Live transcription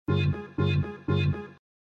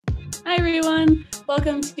Hi, everyone.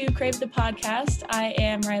 Welcome to Crave the Podcast. I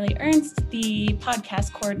am Riley Ernst, the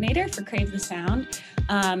podcast coordinator for Crave the Sound.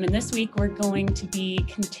 And this week, we're going to be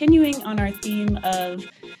continuing on our theme of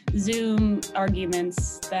Zoom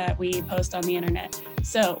arguments that we post on the internet.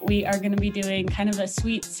 So we are going to be doing kind of a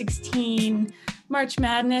Sweet 16 March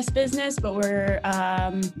Madness business, but we're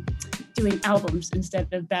doing albums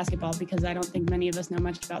instead of basketball because I don't think many of us know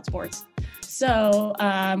much about sports. So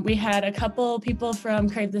we had a couple people from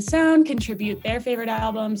Crave the Sound contribute their favorite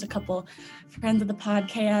albums, a couple friends of the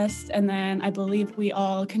podcast, and then I believe we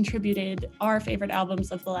all contributed our favorite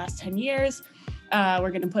albums of the last 10 years. We're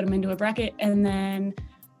going to put them into a bracket and then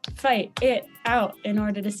fight it out in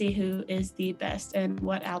order to see who is the best and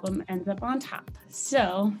what album ends up on top.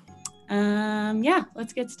 So,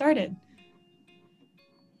 let's get started.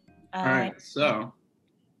 All right, so,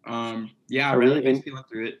 I really basically went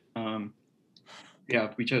through it.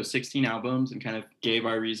 We chose 16 albums and kind of gave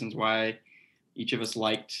our reasons why each of us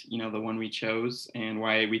liked, the one we chose and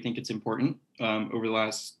why we think it's important over the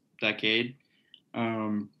last decade.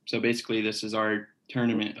 So basically, this is our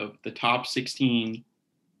tournament of the top 16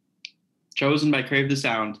 chosen by Crave the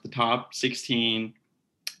Sound, the top 16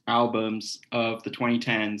 albums of the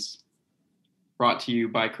 2010s, brought to you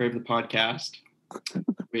by Crave the Podcast,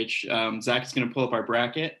 which Zach is going to pull up our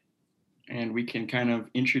bracket. And we can kind of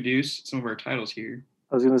introduce some of our titles here.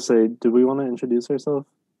 I was going to say, do we want to introduce ourselves?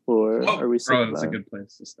 Or are we still that's a good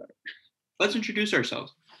place to start. Let's introduce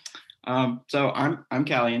ourselves. So I'm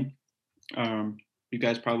Callian. You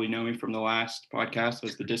guys probably know me from the last podcast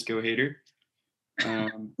as the Disco Hater. Our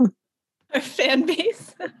fan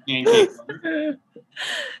base.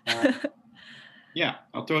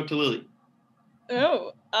 I'll throw it to Lily.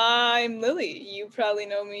 Oh, I'm Lily. You probably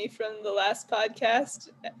know me from the last podcast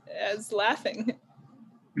as Laughing.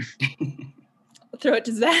 I'll throw it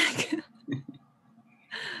to Zach.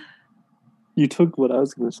 You took what I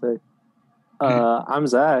was going to say. I'm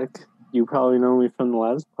Zach. You probably know me from the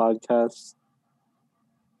last podcast.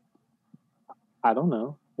 I don't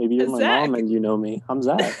know. Maybe you're my Zach. mom and you know me. I'm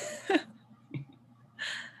Zach.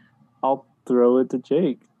 I'll throw it to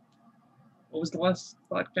Jake. What was the last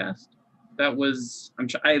podcast? That was,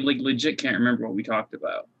 I legit can't remember what we talked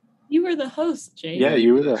about. You were the host, Jake. Yeah,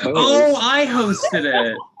 you were the host. Oh, I hosted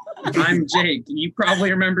it. I'm Jake. You probably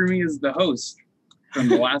remember me as the host from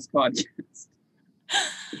the last podcast.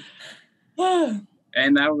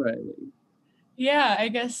 And now Riley. Yeah, I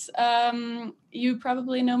guess you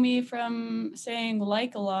probably know me from saying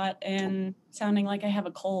like a lot and sounding like I have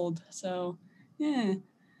a cold. So, yeah.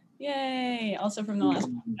 Yay. Also from the last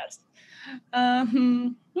podcast.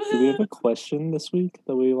 Do we have a question this week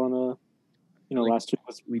that we want to, last week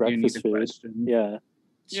was we breakfast do need a food. question. Yeah.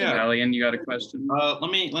 Yeah. Alien, you got a question?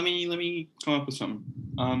 Let me come up with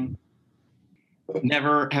something.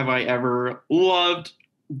 Never have I ever loved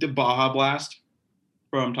the Baja Blast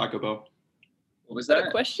from Taco Bell. What was Is that that?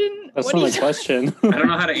 a question? That's What not are a you question. I don't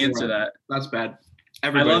know how to answer that. That's bad. I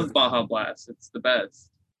Everybody. love Baja Blast. It's the best.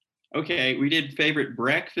 Okay, we did favorite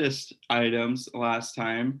breakfast items last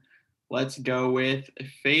time. Let's go with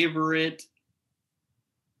favorite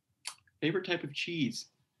type of cheese.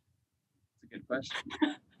 That's a good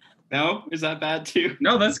question. No? Is that bad too?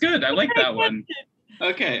 No, that's good. I like that one.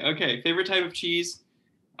 Okay. Favorite type of cheese.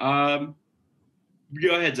 Go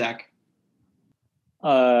ahead, Zach.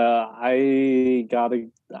 I gotta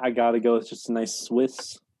go with just a nice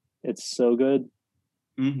Swiss. It's so good.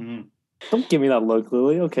 Mm-hmm. Don't give me that look,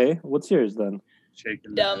 Lily. Okay, what's yours then?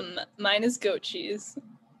 Shaking. Dumb. Mine is goat cheese.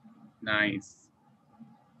 Nice.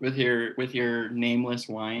 With your nameless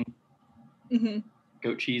wine, Mm-hmm.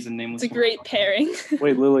 goat cheese and nameless. It's a great pairing.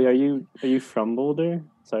 Wait, Lily, are you from Boulder?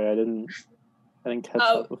 Sorry, I didn't catch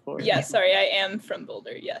that before. Yeah, sorry, I am from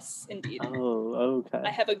Boulder. Yes, indeed. Oh, okay.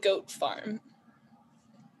 I have a goat farm.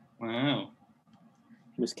 Wow.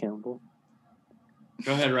 Miss Campbell.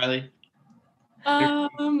 Go ahead, Riley. Oh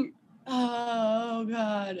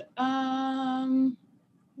God. I'm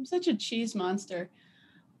such a cheese monster.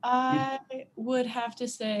 I would have to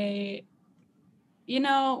say, when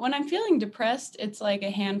I'm feeling depressed, it's like a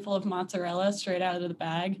handful of mozzarella straight out of the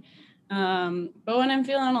bag. But when I'm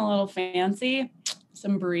feeling a little fancy,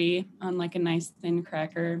 some brie on like a nice thin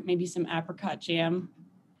cracker, maybe some apricot jam.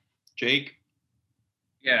 Jake.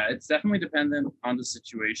 Yeah, it's definitely dependent on the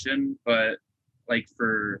situation, but like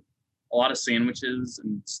for a lot of sandwiches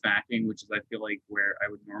and snacking, which is I feel like where I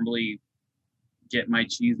would normally get my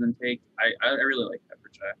cheese intake, I really like pepper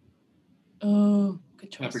jack. Oh,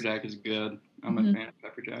 good choice. Pepper jack is good. I'm Mhm. a fan of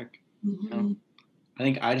pepper jack. Mm-hmm. I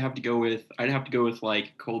think I'd have to go with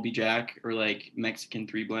like Colby Jack or like Mexican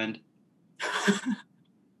 3 blend.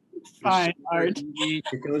 Fine art.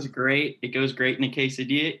 It goes great. It goes great in a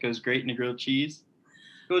quesadilla. It goes great in a grilled cheese.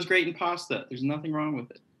 It goes great in pasta. There's nothing wrong with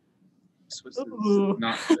it. Swiss is Ooh.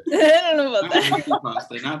 not good. I don't know about Not that. bougie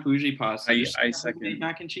pasta. Not bougie pasta. I Just have second.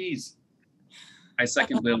 mac and cheese. I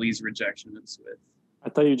second Lily's rejection of Swiss. I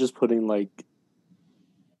thought you were just putting like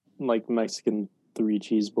Mexican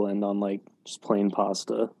 3-cheese blend on like just plain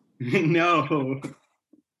pasta. No.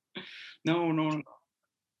 No.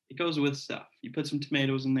 It goes with stuff. You put some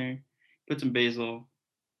tomatoes in there, put some basil,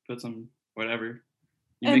 put some whatever.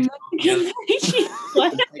 You And mix it all together.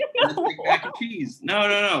 What? It's like mac and cheese.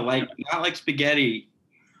 No. Like not like spaghetti.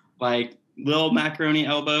 Like little macaroni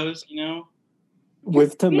elbows, you know?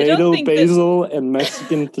 With don't tomato, think that- basil, and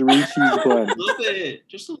Mexican 3-cheese blend. A little bit.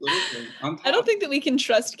 Just a little bit. On top. I don't think that we can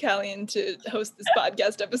trust Callian to host this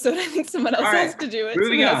podcast episode. I think someone else All right, has to do it.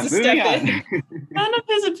 Moving Someone on. has to step in. None of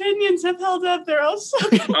his opinions have held up. They're all so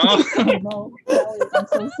good. Oh. I'm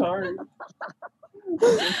so sorry.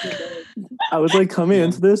 I was like coming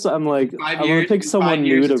into this, I'm like, 5 I want years. to pick in someone 5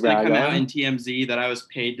 years, new to it's gonna rag come out in on. TMZ that I was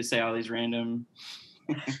paid to say all these random,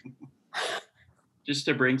 just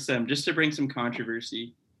to bring some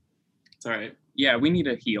controversy. It's all right. Yeah, we need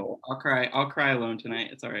a heel. I'll cry alone tonight.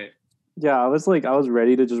 It's all right. Yeah, I was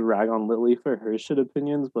ready to just rag on Lily for her shit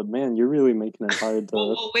opinions, but man, you're really making it hard to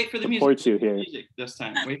We'll wait for the support music. you here. Music this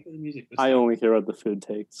time. Wait for the music this I time. only hear what the food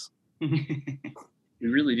takes. We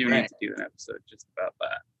really do Right. need to do an episode just about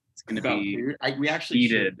that. It's going to About be food. We actually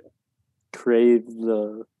should heated. Crave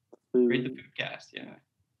the read the food. foodcast. Yeah.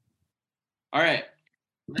 All right.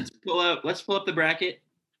 Let's pull up the bracket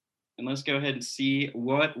and let's go ahead and see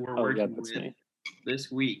what we're Oh yeah, working that's with me. this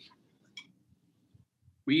week.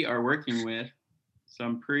 We are working with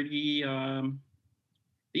some pretty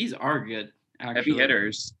these are good actually. Heavy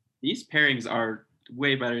hitters. These pairings are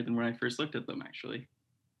way better than when I first looked at them actually.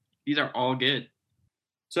 These are all good.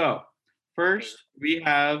 So, first we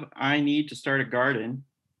have I Need to Start a Garden,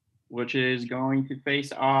 which is going to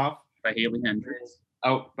face off By Haley Hendricks.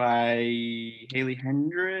 out by Haley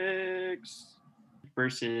Hendricks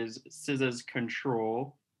versus SZA's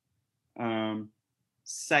Control.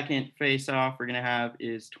 Second face-off we're going to have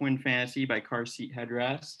is Twin Fantasy by Car Seat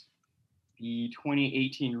Headrest. The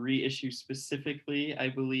 2018 reissue specifically, I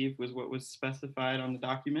believe, was what was specified on the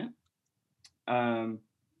document,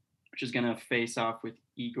 which is going to face off with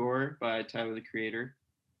Igor by Tyler, the Creator.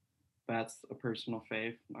 That's a personal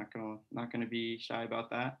fave. Not gonna be shy about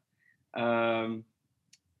that. Then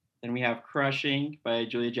we have Crushing by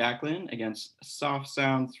Julia Jacqueline against Soft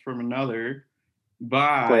Sounds from Another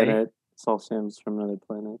by Planet. Soft sounds from another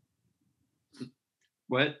planet.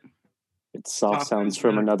 what? It's soft sounds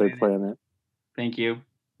from another planet. Thank you.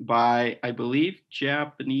 By I believe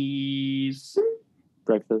Japanese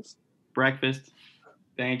Breakfast. Breakfast.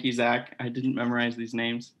 Thank you, Zach. I didn't memorize these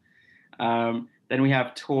names. Then we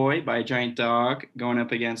have Toy by Giant Dog going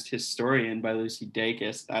up against Historian by Lucy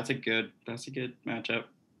Dacus. That's a good matchup.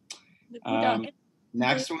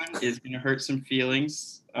 Next one is going to hurt some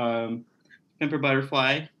feelings. Pimper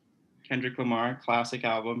Butterfly, Kendrick Lamar, classic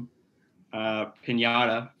album.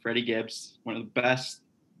 Pinata, Freddie Gibbs, one of the best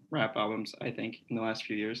rap albums, I think, in the last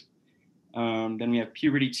few years. Then we have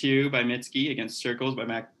Puberty 2 by Mitski against Circles by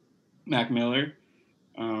Mac Miller.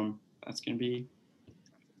 That's going to be...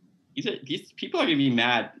 These people are going to be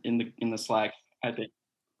mad in the Slack, I think.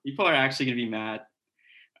 People are actually going to be mad.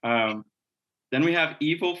 Then we have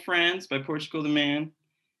Evil Friends by Portugal the Man,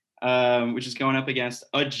 which is going up against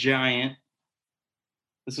A Giant.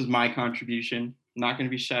 This was my contribution. I'm not going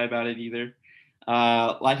to be shy about it either.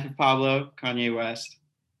 Life of Pablo, Kanye West.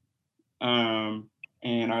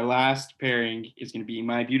 And our last pairing is going to be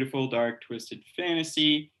My Beautiful Dark Twisted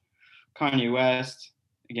Fantasy, Kanye West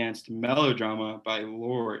against Melodrama by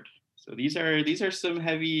Lorde. So these are some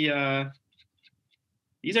heavy.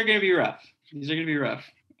 These are going to be rough.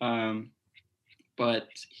 But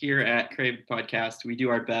here at Crave Podcast, we do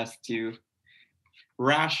our best to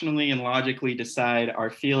rationally and logically decide our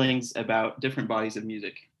feelings about different bodies of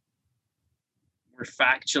music. We're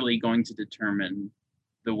factually going to determine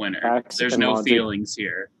the winner. Facts There's and no logic. feelings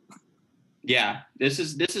here. Yeah, this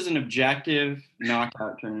is an objective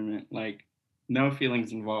knockout tournament. Like, no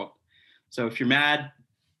feelings involved. So if you're mad,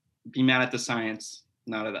 be mad at the science,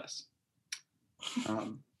 not at us.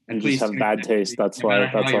 You just have bad taste. That's why.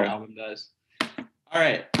 How That's your all. album does. All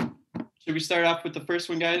right. Should we start off with the first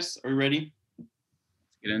one, guys? Are we ready? Let's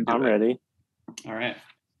get into I'm it. ready. All right.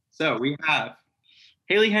 So we have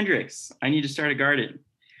Haley Hendricks, I Need to Start a Garden.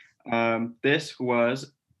 This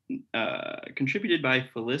was contributed by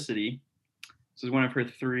Felicity. This is one of her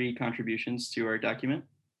 3 contributions to our document.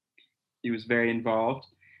 She was very involved.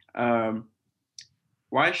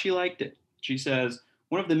 why she liked it. She says,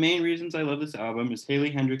 "One of the main reasons I love this album is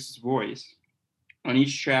Haley Hendrix's voice. On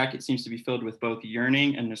each track, it seems to be filled with both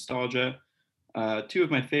yearning and nostalgia, two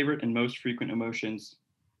of my favorite and most frequent emotions,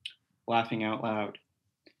 laughing out loud.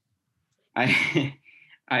 I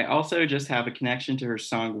I also just have a connection to her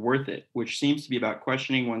song Worth It, which seems to be about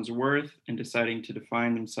questioning one's worth and deciding to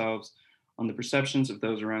define themselves on the perceptions of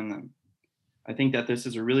those around them. I think that this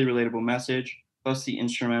is a really relatable message. Plus, the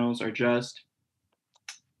instrumentals are just."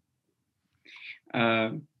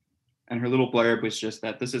 And her little blurb was just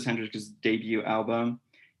that this is Hendrix's debut album.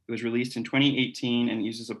 It was released in 2018 and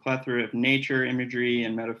uses a plethora of nature, imagery,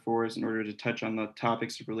 and metaphors in order to touch on the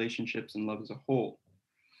topics of relationships and love as a whole.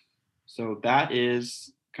 So that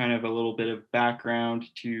is kind of a little bit of background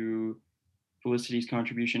to Felicity's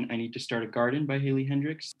contribution, I Need to Start a Garden by Haley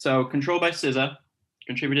Hendrix. So Control by SZA,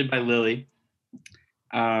 contributed by Lily.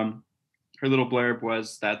 Her little blurb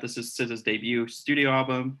was that this is SZA's debut studio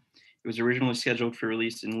album. It was originally scheduled for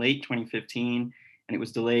release in late 2015, and it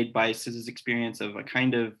was delayed by SZA's experience of a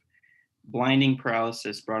kind of blinding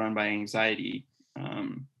paralysis brought on by anxiety.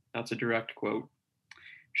 That's a direct quote.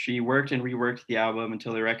 She worked and reworked the album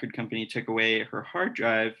until the record company took away her hard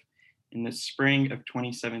drive in the spring of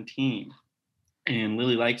 2017. And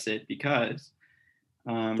Lily likes it because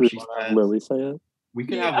she says, Lily say it? We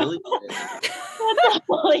could have Lily.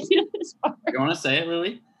 You want to say it,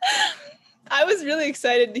 Lily? I was really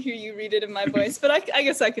excited to hear you read it in my voice, but I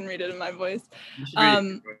guess I can read it in my voice. You should read it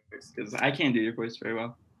in your voice, because I can't do your voice very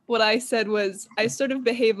well. What I said was, I sort of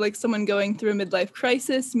behave like someone going through a midlife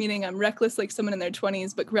crisis, meaning I'm reckless like someone in their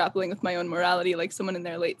 20s, but grappling with my own morality like someone in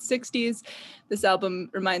their late 60s. This album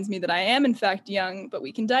reminds me that I am, in fact, young, but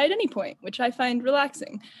we can die at any point, which I find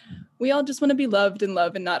relaxing. We all just want to be loved and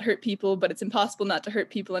love and not hurt people, but it's impossible not to hurt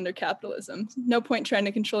people under capitalism. No point trying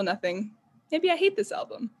to control nothing. Maybe I hate this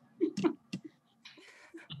album.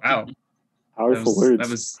 Wow. Powerful words. That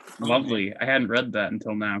was lovely. I hadn't read that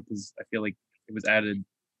until now because I feel like it was added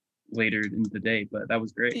later in the day, but that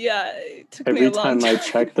was great. Yeah, it took Every me a long time I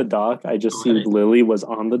check the doc, I just see Lily was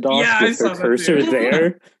on the doc Yeah, I with saw her that cursor too.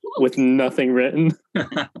 there with nothing written.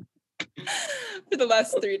 For the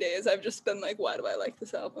last 3 days, I've just been like, why do I like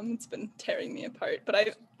this album? It's been tearing me apart, but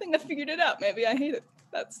I think I figured it out. Maybe I hate it.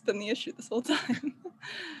 That's been the issue this whole time.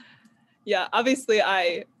 Yeah, obviously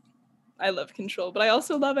I love Control, but I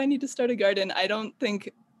also love I Need to Start a Garden. I don't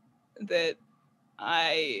think that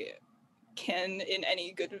I can, in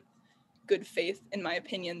any good faith, in my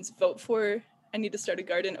opinions, vote for I Need to Start a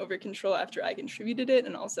Garden over Control after I contributed it.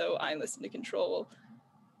 And also I listen to Control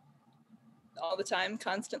all the time,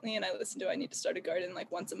 constantly, and I listen to I Need to Start a Garden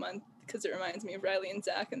like once a month because it reminds me of Riley and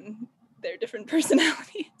Zach and their different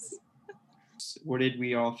personalities. What did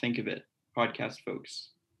we all think of it, podcast folks?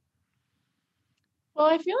 Well,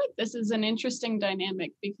 I feel like this is an interesting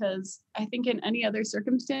dynamic because I think in any other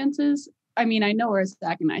circumstances, I mean, I know where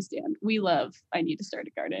Zach and I stand. We love I Need to Start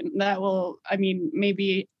a Garden.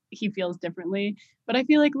 Maybe he feels differently, but I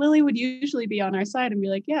feel like Lily would usually be on our side and be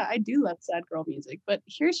like, yeah, I do love sad girl music, but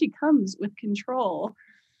here she comes with Control,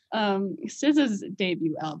 SZA's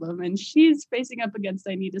debut album, and she's facing up against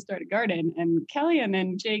I Need to Start a Garden. And Kellyanne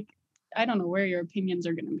and Jake, I don't know where your opinions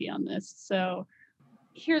are going to be on this. So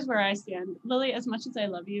here's where I stand. Lily, as much as I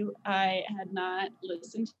love you, I had not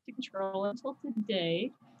listened to Control until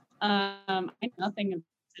today. I know nothing of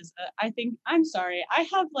SZA. I think, I'm sorry, I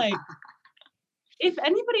have like, if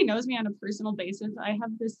anybody knows me on a personal basis, I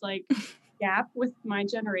have this like gap with my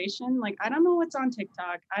generation. Like, I don't know what's on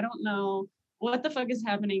TikTok. I don't know what the fuck is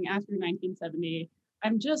happening after 1970.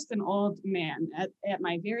 I'm just an old man. At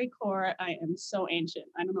my very core, I am so ancient.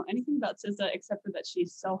 I don't know anything about SZA except for that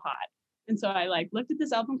she's so hot. And so I like looked at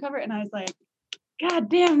this album cover and I was like, God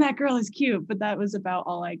damn, that girl is cute. But that was about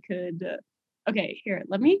all I could. Okay, here,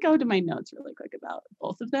 let me go to my notes really quick about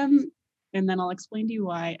both of them. And then I'll explain to you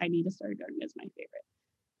why I Need to Start a Garden is my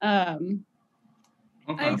favorite.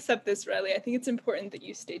 Okay. I accept this, Riley. I think it's important that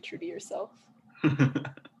you stay true to yourself.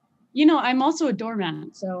 You know, I'm also a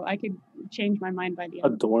doormat, so I could change my mind by the A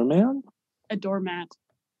end. doorman? A doormat.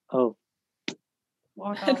 Oh.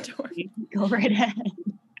 Walk A off. Go right ahead.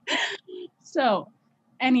 So,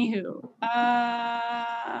 anywho,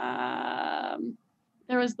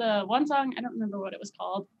 there was the one song, I don't remember what it was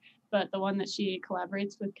called, but the one that she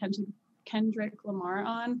collaborates with Kendrick Lamar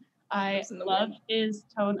on. I loved his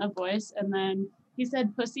tone of voice, and then he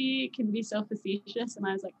said pussy can be so facetious, and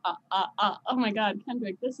I was like, oh my god,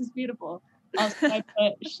 Kendrick, this is beautiful. Also, I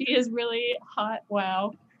put, she is really hot,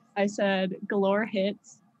 wow. I said galore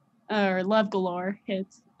hits, or love galore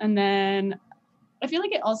hits, and then I feel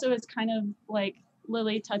like it also is kind of like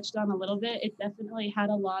Lily touched on a little bit, it definitely had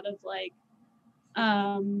a lot of like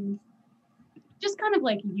just kind of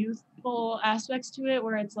like youthful aspects to it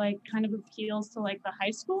where it's like kind of appeals to like the high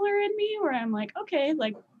schooler in me where I'm like, okay,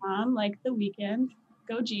 like mom, like The Weeknd,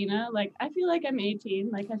 go Gina. Like I feel like I'm 18.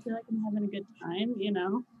 Like I feel like I'm having a good time, you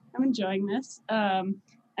know. I'm enjoying this.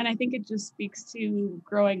 And I think it just speaks to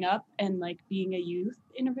growing up and like being a youth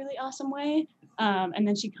in a really awesome way. And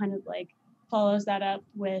then she kind of like follows that up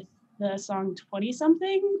with the song 20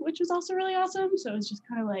 something, which was also really awesome. So it's just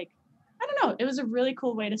kind of like, I don't know, it was a really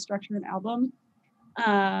cool way to structure an album.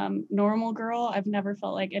 Normal Girl, I've never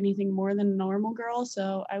felt like anything more than Normal Girl,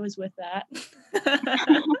 so I was with that.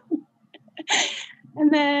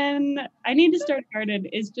 And then I Need to Start a Garden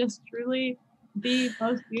is just truly the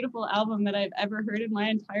most beautiful album that I've ever heard in my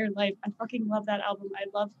entire life. I fucking love that album. I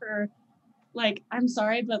love her. Like, I'm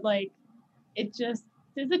sorry, but like, it just,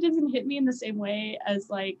 SZA doesn't hit me in the same way as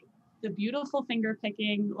like the beautiful finger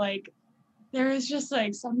picking. Like, there is just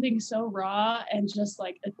like something so raw and just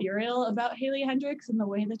like ethereal about Hailey Hendrix and the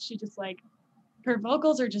way that she just like, her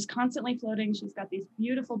vocals are just constantly floating. She's got these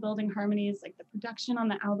beautiful building harmonies. Like the production on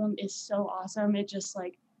the album is so awesome. It just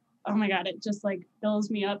like, oh my God, it just like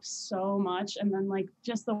fills me up so much. And then like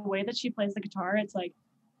just the way that she plays the guitar, it's like,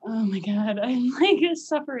 oh my God, I'm like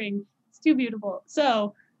suffering. It's too beautiful.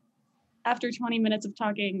 So after 20 minutes of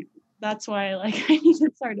talking, that's why like I need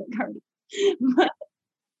to start a garden. But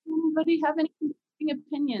anybody have any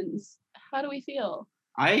opinions? How do we feel?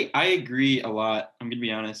 I agree a lot. I'm gonna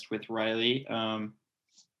be honest with Riley.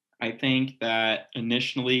 I think that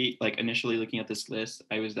initially looking at this list,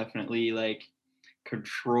 I was definitely like,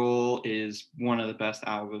 Control is one of the best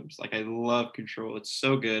albums. Like I love Control. It's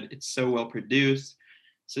so good. It's so well produced.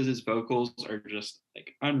 SZA's vocals are just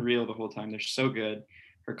like unreal the whole time. They're so good.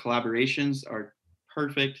 Her collaborations are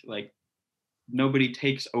perfect. Like nobody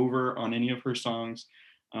takes over on any of her songs.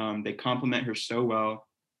 They complement her so well,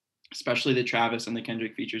 especially the Travis and the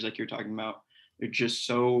Kendrick features like you're talking about. They just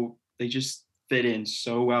fit in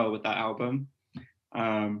so well with that album.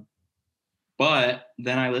 But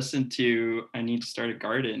then I listened to I Need to Start a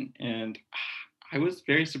Garden and I was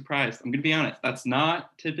very surprised. I'm going to be honest. That's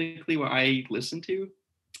not typically what I listen to.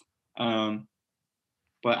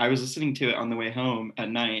 But I was listening to it on the way home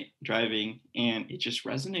at night driving and it just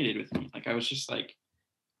resonated with me. Like I was like,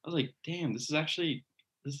 damn, this is actually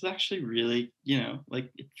really,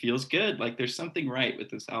 like it feels good. Like there's something right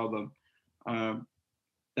with this album that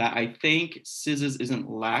I think SZA's isn't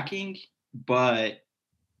lacking, but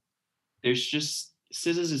there's just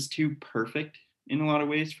SZA's is too perfect in a lot of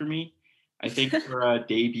ways for me. I think for a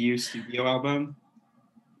debut studio album,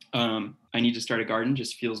 I Need to Start a Garden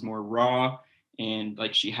just feels more raw and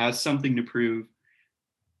like she has something to prove.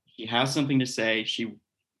 She has something to say. She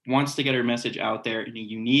wants to get her message out there in a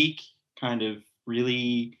unique kind of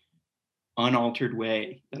really unaltered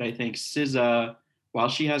way that I think SZA, while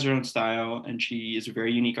she has her own style and she is a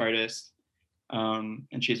very unique artist, and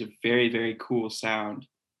she has a very, very cool sound,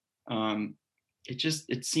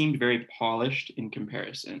 it seemed very polished in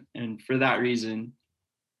comparison. And for that reason,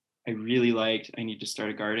 I really liked I Need to Start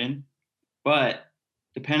a Garden. But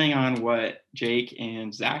depending on what Jake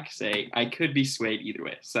and Zach say, I could be swayed either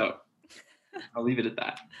way. So I'll leave it at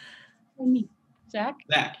that. Zach,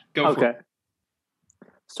 go for it.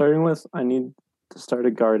 Starting with I Need to Start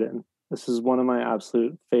a Garden. This is one of my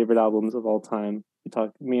absolute favorite albums of all time.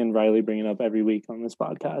 Me and Riley bring it up every week on this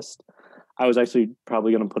podcast. I was actually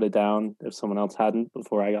probably going to put it down if someone else hadn't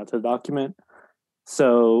before I got to the document.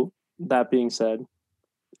 So that being said,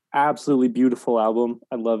 absolutely beautiful album.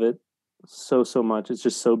 I love it so much. It's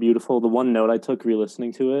just so beautiful. The one note I took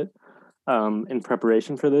re-listening to it in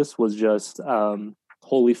preparation for this was just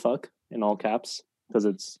holy fuck in all caps, because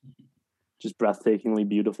it's just breathtakingly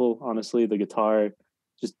beautiful. Honestly, the guitar,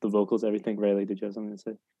 just the vocals, everything. Riley, did you have something to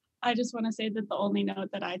say? I just want to say that the only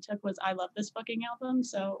note that I took was I love this fucking album.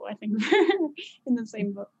 So I think we're in the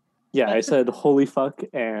same boat. Yeah, I said holy fuck,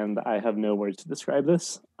 and I have no words to describe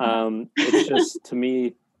this. It's just, to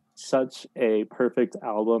me, such a perfect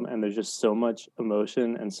album, and there's just so much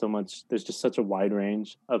emotion and there's just such a wide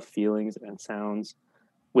range of feelings and sounds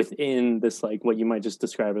within this, like what you might just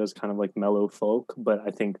describe it as kind of like mellow folk. But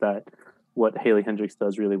I think that what Hailey Hendrix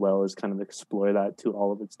does really well is kind of explore that to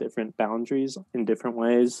all of its different boundaries in different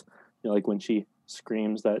ways. Like when she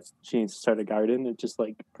screams that she needs to start a garden, it just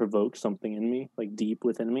like provokes something in me, like deep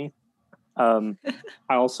within me. I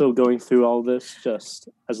also, going through all this just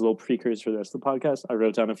as a little precursor for the rest of the podcast, I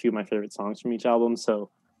wrote down a few of my favorite songs from each album, so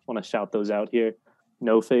I want to shout those out here.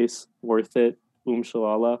 No Face, Worth It,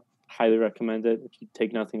 Shalala, highly recommend it. If you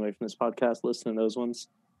take nothing away from this podcast, listen to those ones.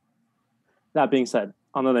 That being said,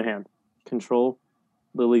 on the other hand, Control,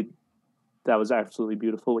 Lily, that was absolutely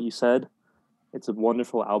beautiful what you said. It's a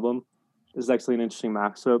wonderful album. This is actually an interesting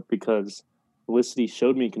matchup because Felicity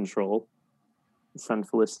showed me Control, friend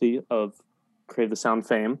Felicity of Crave the Sound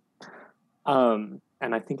fame.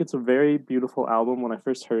 And I think it's a very beautiful album. When I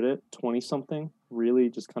first heard it, 20-something, really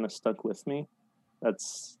just kind of stuck with me. I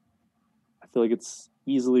feel like it's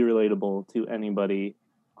easily relatable to anybody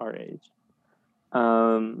our age.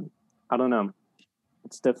 I don't know.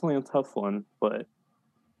 It's definitely a tough one, but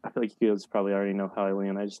I feel like you guys probably already know how I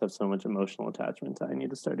lean. I just have so much emotional attachment to I Need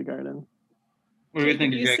to Start a Garden. What do you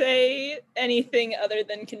think? If you say anything other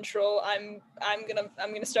than Control, I'm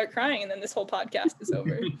gonna start crying, and then this whole podcast is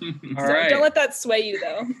over. All right. Don't let that sway you,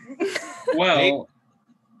 though. Well,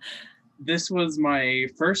 this was my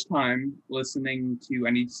first time listening to I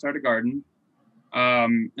Need to Start a Garden.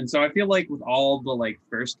 And so I feel like with all the like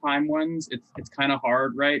first time ones, it's kind of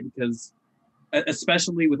hard, right? Because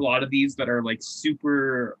especially with a lot of these that are like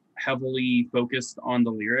super heavily focused on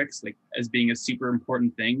the lyrics, like as being a super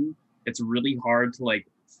important thing, it's really hard to like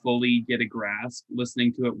fully get a grasp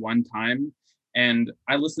listening to it one time. And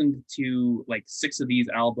I listened to like 6 of these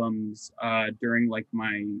albums during like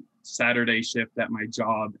my Saturday shift at my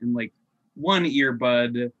job, and like one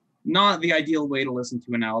earbud, not the ideal way to listen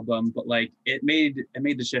to an album, but like it made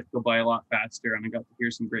the shift go by a lot faster, and I got to hear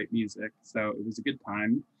some great music. So it was a good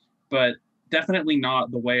time, but definitely not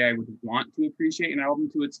the way I would want to appreciate an album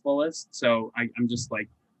to its fullest. So I'm just like,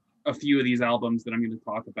 a few of these albums that I'm going to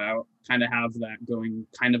talk about kind of have that going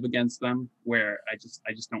kind of against them, where I just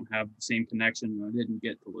don't have the same connection. I didn't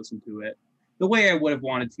get to listen to it the way I would have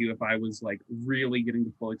wanted to if I was like really getting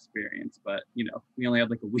the full experience. But you know, we only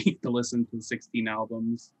had like a week to listen to 16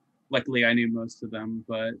 albums. Luckily, I knew most of them.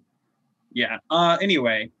 But yeah.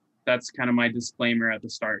 Anyway, that's kind of my disclaimer at the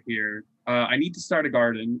start here. I Need to Start a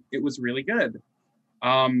Garden. It was really good.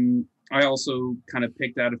 I also kind of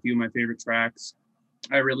picked out a few of my favorite tracks.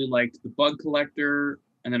 I really liked The Bug Collector,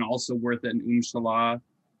 and then also Worth It and Shalala.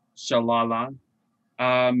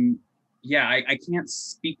 Yeah, I can't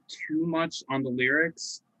speak too much on the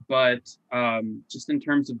lyrics, but just in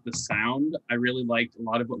terms of the sound, I really liked a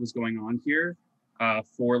lot of what was going on here.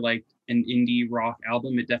 For like an indie rock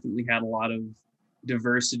album, it definitely had a lot of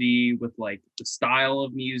diversity with like the style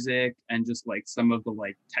of music and just like some of the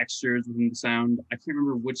like textures within the sound. I can't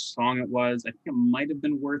remember which song it was. I think it might have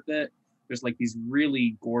been Worth It. There's like these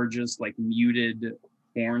really gorgeous, like muted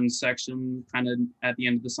horn section kind of at the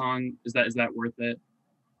end of the song. Is that Worth It?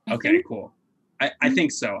 Okay, cool. I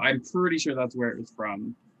think so. I'm pretty sure that's where it was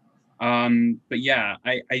from. But yeah,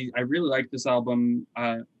 I really like this album.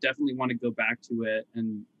 Definitely want to go back to it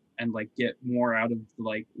and like get more out of the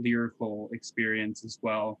like lyrical experience as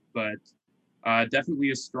well. But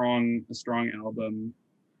definitely a strong album.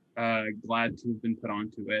 Glad to have been put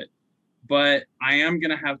onto it. But I am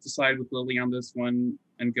going to have to side with Lily on this one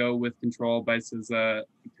and go with Control by SZA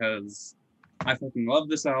because I fucking love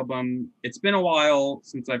this album. It's been a while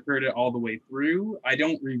since I've heard it all the way through. I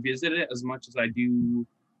don't revisit it as much as I do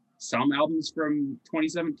some albums from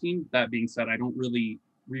 2017. That being said, I don't really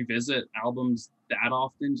revisit albums that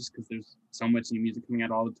often just because there's so much new music coming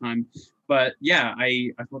out all the time. But yeah,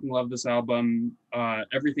 I fucking love this album.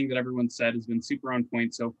 Everything that everyone said has been super on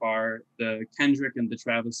point so far. The Kendrick and the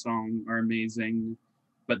Travis song are amazing,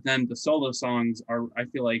 but then the solo songs are, I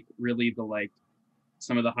feel like, really the like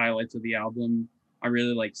some of the highlights of the album. I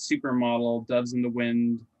really like Supermodel, Doves in the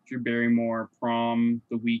Wind, Drew Barrymore, Prom,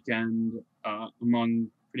 The Weeknd, among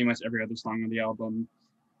pretty much every other song on the album.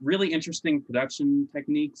 Really interesting production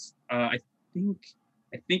techniques. I think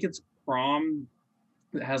it's Prom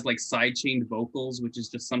that has like sidechained vocals, which is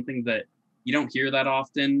just something that you don't hear that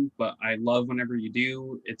often, but I love whenever you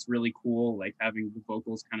do. It's really cool, like having the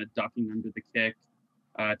vocals kind of ducking under the kick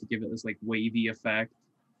to give it this like wavy effect.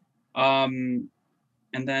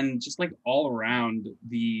 And then just like all around,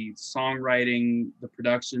 the songwriting, the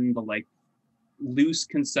production, the like loose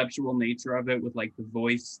conceptual nature of it with like the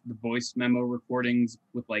voice memo recordings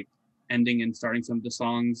with like ending and starting some of the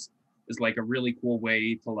songs is like a really cool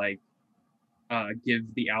way to like give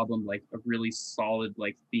the album like a really solid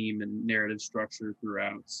like theme and narrative structure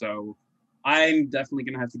throughout. So I'm definitely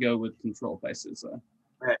gonna have to go with Control by SZA.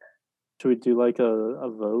 Right. Should we do like a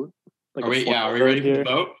vote? Like are we ready for the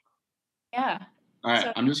vote? Yeah. All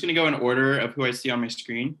right, I'm just gonna go in order of who I see on my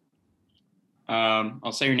screen.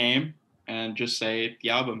 I'll say your name and just say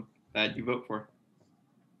the album that you vote for.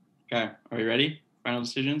 Okay, are you ready? Final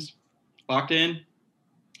decisions? Locked in?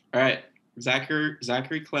 All right,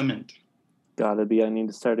 Zachary Clement. Gotta be I Need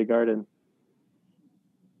to Start a Garden.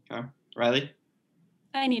 Okay, Riley?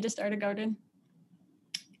 I Need to Start a Garden.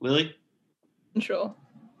 Lily? Control.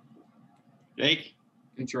 Jake?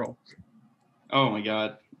 Control. Oh my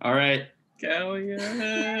God. All right, Hell yeah.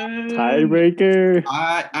 Tiebreaker.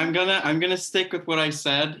 I'm gonna stick with what I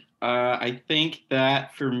said. I think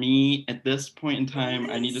that for me at this point in time,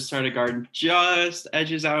 I need to start a garden just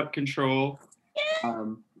edges out control.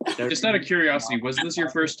 Just out of curiosity, was this your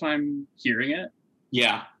first time hearing it?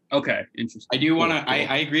 Yeah. Okay, interesting. I do want to. Cool.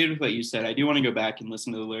 I agreed with what you said. I do want to go back and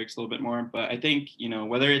listen to the lyrics a little bit more. But I think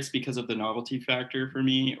whether it's because of the novelty factor for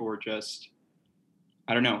me or just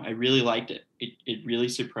I don't know. I really liked it. It really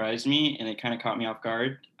surprised me, and it kind of caught me off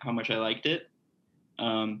guard how much I liked it.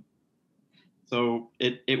 So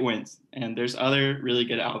it wins. And there's other really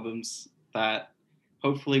good albums that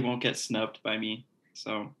hopefully won't get snubbed by me.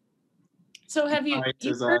 So have you Alright,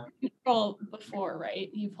 you've heard Control before, right?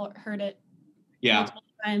 You've heard it yeah, multiple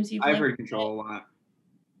times. I've heard Control a lot.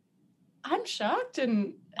 I'm shocked,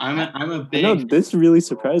 and I'm a I know big. this really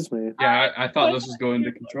surprised me. Yeah, I thought this was going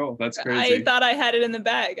to Control. That's crazy. I thought I had it in the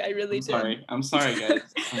bag. I really did. I'm sorry, guys.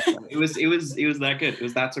 I'm sorry. It was that good. It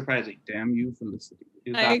was that surprising. Damn you, Felicity.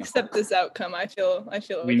 It was I that- accept this outcome. I feel We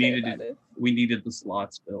okay needed about it. We needed the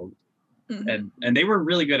slots filled, Mhm. and they were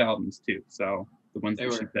really good albums too. So the ones They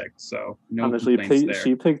that she were. picked. So no Honestly, complaints there.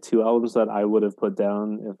 she picked two albums that I would have put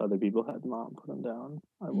down if other people had not put them down.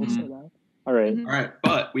 I will say that. All right. Mhm. All right,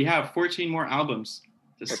 but we have 14 more albums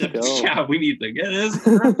to Let's sift. go. Yeah, we need to get this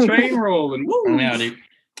train rolling. Woo! Yeah, dude.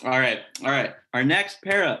 All right. Our next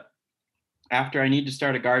pair up, after I Need to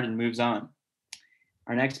Start a Garden moves on,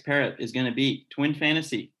 our next pair up is going to be Twin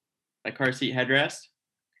Fantasy by Car Seat Headrest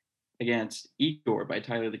against Igor by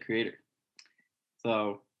Tyler, the Creator.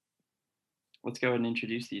 So let's go ahead and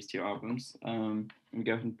introduce these two albums. Let me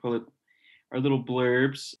go ahead and pull up our little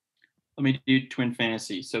blurbs. Let me do Twin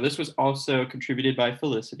Fantasy. So this was also contributed by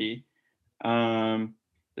Felicity.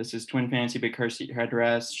 This is Twin Fantasy by Car Seat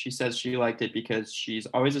Headrest. She says she liked it because she's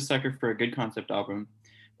always a sucker for a good concept album,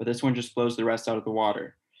 but this one just blows the rest out of the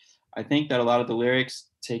water. I think that a lot of the lyrics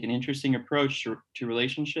take an interesting approach to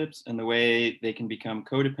relationships and the way they can become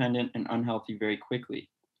codependent and unhealthy very quickly.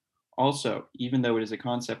 Also, even though it is a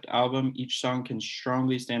concept album, each song can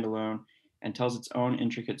strongly stand alone and tells its own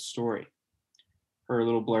intricate story. Her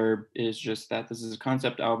little blurb is just that this is a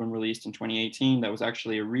concept album released in 2018 that was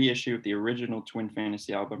actually a reissue of the original Twin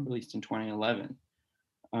Fantasy album released in 2011.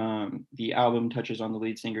 The album touches on the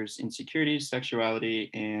lead singer's insecurities, sexuality,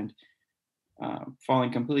 and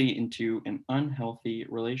falling completely into an unhealthy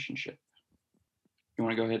relationship. You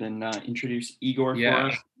want to go ahead and introduce Igor for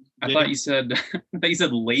us? I thought you said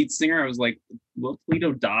lead singer. I was like, will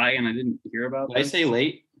Toledo die? And I didn't hear about Did I say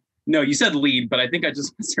late? No, you said lead, but I think I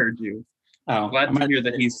just misheard you. Oh, Glad to hear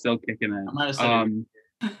that he's still kicking I might have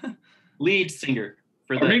it. said lead singer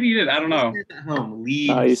for Or maybe you did. I don't know. At home,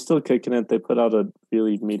 lead. He's still kicking it. They put out a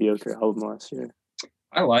really mediocre album last year.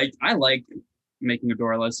 I like Making a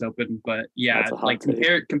Door Less Open, but yeah, That's a hot like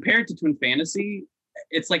take. compared to Twin Fantasy,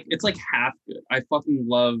 it's like half good. I fucking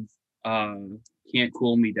love Can't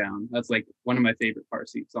Cool Me Down. That's like one of my favorite Car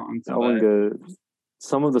Seat songs. That one good.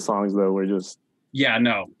 Some of the songs though were just Yeah,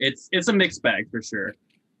 no, it's a mixed bag for sure.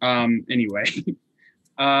 Anyway,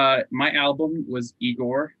 my album was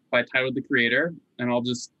Igor by Tyler, the Creator, and I'll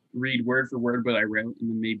just read word for word what I wrote and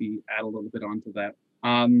then maybe add a little bit onto that.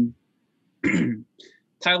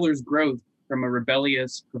 Tyler's growth from a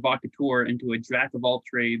rebellious provocateur into a jack of all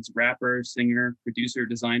trades, rapper, singer, producer,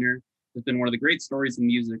 designer, has been one of the great stories in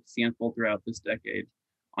music to see unfold throughout this decade.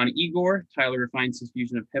 On Igor, Tyler refines his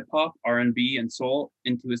fusion of hip-hop, R&B, and soul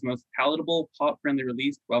into his most palatable, pop-friendly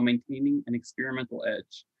release while maintaining an experimental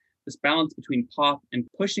edge. This balance between pop and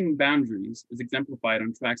pushing boundaries is exemplified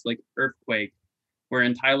on tracks like Earthquake,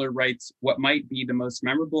 wherein Tyler writes what might be the most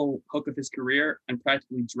memorable hook of his career and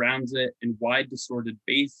practically drowns it in wide, distorted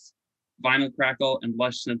bass, vinyl crackle, and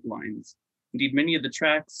lush synth lines. Indeed, many of the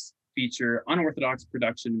tracks feature unorthodox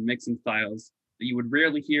production and mixing styles that you would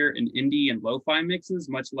rarely hear in indie and lo-fi mixes,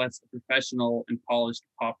 much less a professional and polished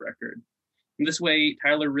pop record. In this way,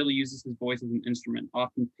 Tyler really uses his voice as an instrument,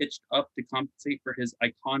 often pitched up to compensate for his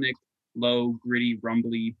iconic, low, gritty,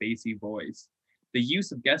 rumbly, bassy voice. The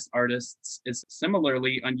use of guest artists is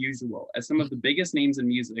similarly unusual, as some of the biggest names in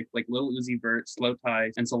music, like Lil Uzi Vert, Slow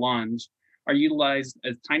Tie, and Solange, are utilized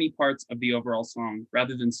as tiny parts of the overall song,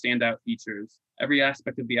 rather than standout features. Every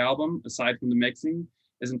aspect of the album, aside from the mixing,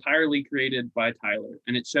 is entirely created by Tyler,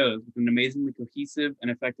 and it shows with an amazingly cohesive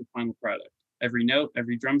and effective final product. Every note,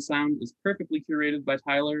 every drum sound is perfectly curated by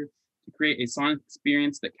Tyler to create a sonic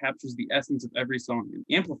experience that captures the essence of every song and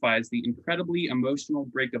amplifies the incredibly emotional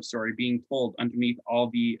breakup story being told underneath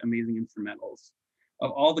all the amazing instrumentals.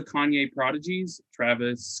 Of all the Kanye prodigies,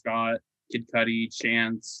 Travis, Scott, Kid Cudi,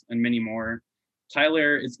 Chance, and many more,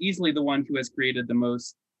 Tyler is easily the one who has created the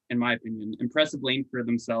most in my opinion, impressive lane for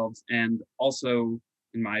themselves, and also,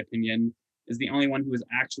 in my opinion, is the only one who has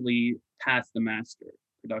actually passed the master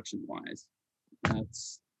production-wise.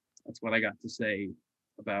 That's what I got to say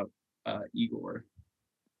about Igor.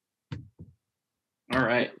 All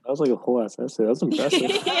right. That was like a whole ass essay. That's impressive.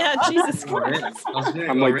 Yeah, Jesus Christ.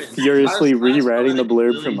 I'm like furiously rewriting the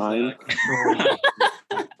blurb for mine.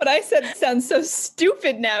 What I said sounds so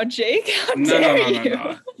stupid now, Jake. How No. dare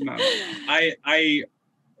you?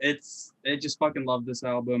 I just fucking love this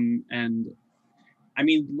album, and I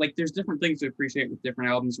mean, like, there's different things to appreciate with different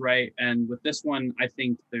albums, right? And with this one, I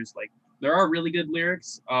think there are really good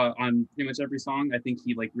lyrics on pretty much every song. I think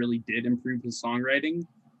he like really did improve his songwriting,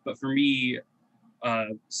 but for me,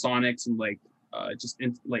 sonics and like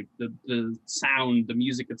the sound, the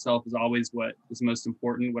music itself is always what is most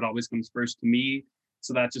important, what always comes first to me.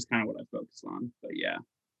 So that's just kind of what I focus on. But yeah.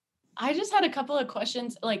 I just had a couple of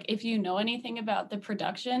questions, like if you know anything about the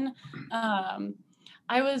production.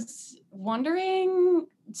 I was wondering,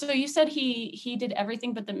 so you said he did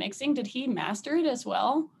everything but the mixing. Did he master it as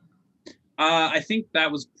well? I think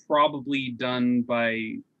that was probably done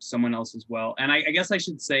by someone else as well. And I guess I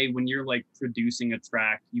should say, when you're like producing a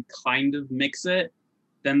track, you kind of mix it.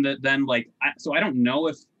 So I don't know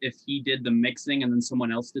if he did the mixing and then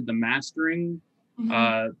someone else did the mastering,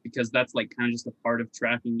 because that's like kind of just a part of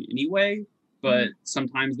tracking anyway. But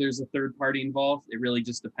sometimes there's a third party involved. It really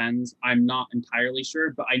just depends. I'm not entirely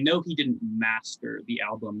sure, but I know he didn't master the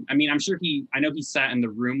album. I mean, I know he sat in the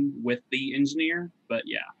room with the engineer, but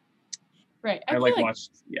yeah. Right. I like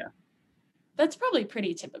watched, yeah. That's probably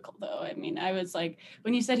pretty typical though. I mean, I was like,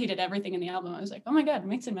 when you said he did everything in the album, I was like, oh my God,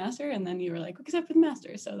 mix and master. And then you were like, except for the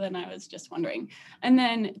master. So then I was just wondering. And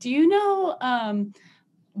then do you know,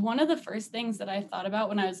 one of the first things that I thought about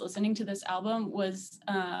when I was listening to this album was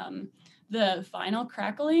the vinyl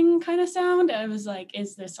crackling kind of sound. I was like,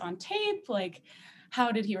 is this on tape? Like, how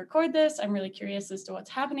did he record this? I'm really curious as to what's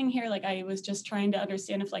happening here. Like, I was just trying to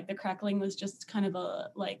understand if like the crackling was just kind of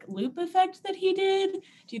a like loop effect that he did.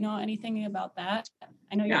 Do you know anything about that?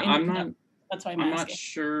 I know you're that's why I'm asking. Not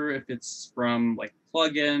sure if it's from like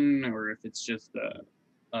plugin or if it's just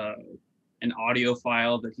an audio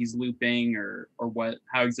file that he's looping or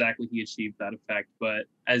how exactly he achieved that effect. But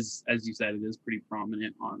as you said, it is pretty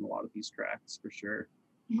prominent on a lot of these tracks for sure.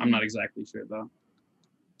 I'm not exactly sure though.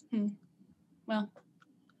 Well,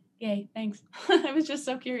 yay, thanks. I was just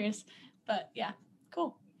so curious, but yeah,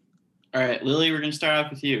 cool. All right, Lily, we're gonna start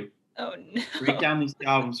off with you. Oh no. Break down these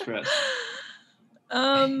albums for us.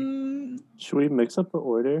 Should we mix up the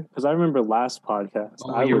order? Because I remember last podcast,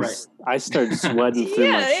 I started sweating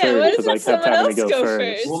through my shirt because I kept having to go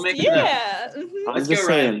first. We'll make it up. I'm just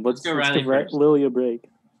saying, let's give Lily a break.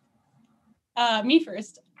 Me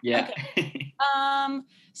first. Yeah. Okay.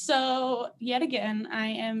 So yet again, I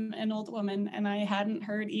am an old woman and I hadn't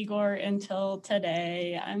heard Igor until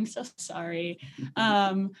today. I'm so sorry.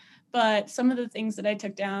 But some of the things that I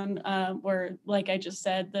took down were, like I just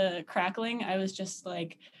said, the crackling. I was just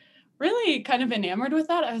like really kind of enamored with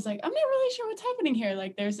that. I was like, I'm not really sure what's happening here.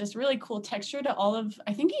 Like there's this really cool texture to all of,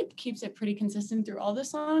 I think he keeps it pretty consistent through all the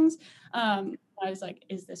songs. I was like,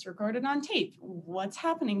 is this recorded on tape? What's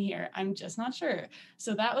happening here? I'm just not sure.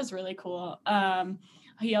 So that was really cool.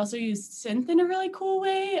 He also used synth in a really cool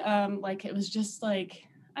way. Like it was just like,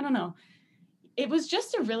 I don't know. It was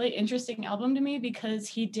just a really interesting album to me because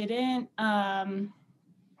he didn't, I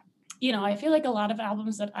feel like a lot of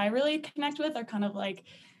albums that I really connect with are kind of like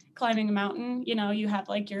climbing a mountain. You have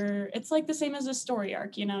like it's like the same as a story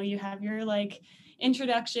arc, you have your like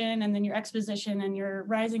introduction and then your exposition and your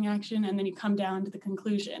rising action, and then you come down to the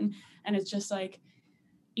conclusion. And it's just like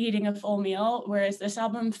eating a full meal. Whereas this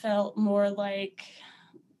album felt more like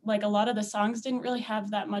a lot of the songs didn't really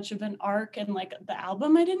have that much of an arc, and like the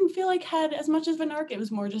album I didn't feel like had as much of an arc. It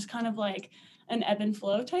was more just kind of like an ebb and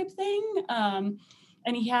flow type thing.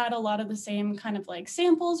 And he had a lot of the same kind of like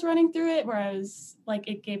samples running through it, where I was like,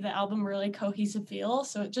 it gave the album a really cohesive feel.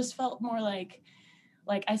 So it just felt more like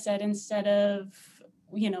I said, instead of,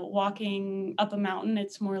 walking up a mountain,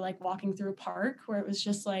 it's more like walking through a park, where it was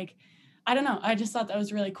just like, I don't know. I just thought that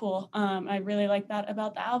was really cool. I really like that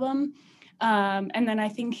about the album. And then I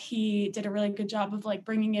think he did a really good job of like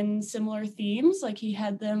bringing in similar themes. Like he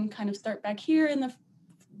had them kind of start back here in the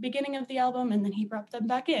beginning of the album, and then he brought them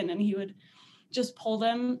back in and he would just pull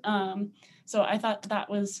them. So I thought that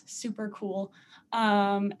was super cool.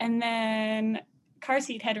 And then Car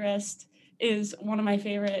Seat Headrest is one of my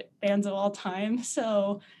favorite bands of all time.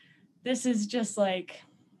 So this is just like,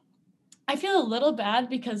 I feel a little bad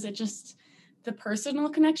because the personal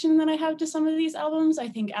connection that I have to some of these albums, I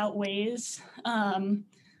think outweighs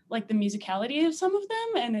like the musicality of some of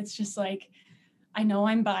them. And it's just like, I know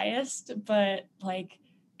I'm biased, but like,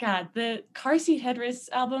 God, the Car Seat Headrest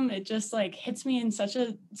album, it just like hits me in such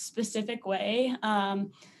a specific way.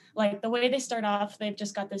 Like the way they start off, they've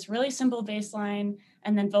just got this really simple bass line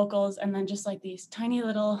and then vocals and then just like these tiny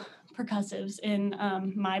little percussives in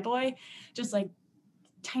My Boy, just like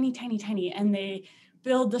tiny, tiny, tiny. And they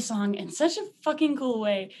build the song in such a fucking cool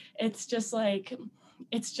way. It's just like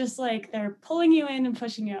they're pulling you in and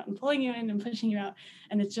pushing you out and pulling you in and pushing you out.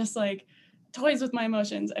 And it's just like toys with my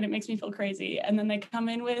emotions, and it makes me feel crazy. And then they come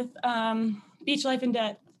in with Beach Life and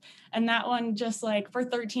Death. And that one just like for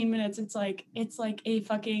 13 minutes, it's like a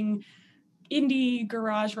fucking indie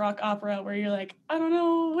garage rock opera where you're like, I don't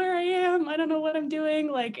know where I am. I don't know what I'm doing.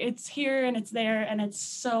 Like it's here and it's there and it's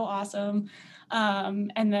so awesome.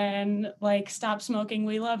 And then like Stop Smoking,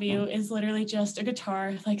 We Love You is literally just a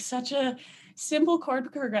guitar, like such a simple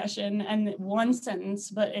chord progression and one sentence,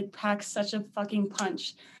 but it packs such a fucking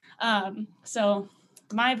punch. So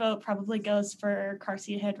my vote probably goes for Car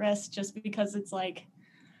Seat Headrest just because it's like,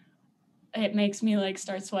 it makes me like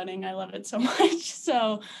start sweating. I love it so much.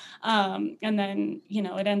 So, and then, you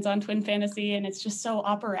know, it ends on Twin Fantasy and it's just so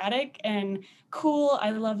operatic and cool.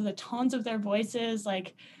 I love the tones of their voices.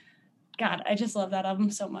 Like, God, I just love that album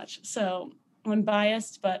so much. So I'm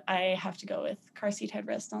biased, but I have to go with Car Seat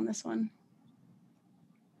Headrest on this one.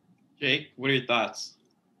 Jake, what are your thoughts?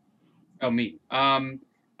 Oh, me.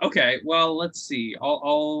 Okay, well, let's see.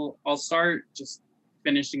 I'll start just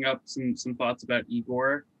finishing up some thoughts about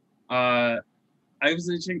Igor. I was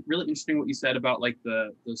really interesting what you said about like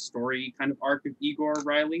the story kind of arc of Igor,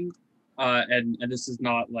 Riley. And this is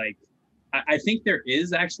not like, I think there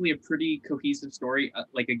is actually a pretty cohesive story.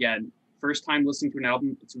 Like again, first time listening to an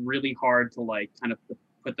album, it's really hard to like kind of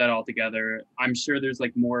put that all together. I'm sure there's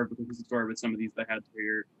like more of a cohesive story with some of these that I had to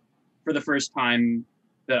hear for the first time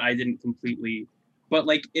that I didn't completely. But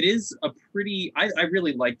like it is a pretty, I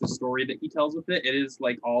really like the story that he tells with it. It is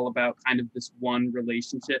like all about kind of this one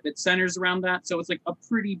relationship. It centers around that. So it's like a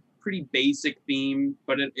pretty basic theme,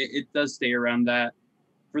 but it does stay around that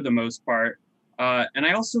for the most part. And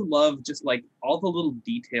I also love just like all the little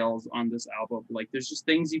details on this album. Like there's just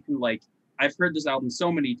things you can like, I've heard this album so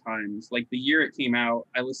many times. Like the year it came out,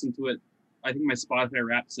 I listened to it, I think my Spotify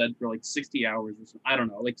Wrapped said for like 60 hours or something. I don't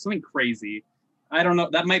know, like something crazy. I don't know.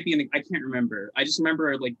 That might be I can't remember. I just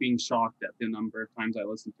remember like being shocked at the number of times I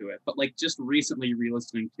listened to it. But like just recently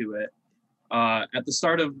re-listening to it, at the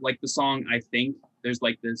start of like the song, I think there's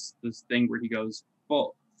like this thing where he goes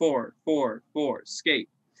 4 4 4 4 skate,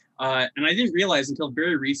 and I didn't realize until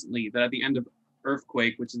very recently that at the end of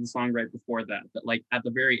Earthquake, which is the song right before that like at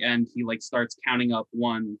the very end he like starts counting up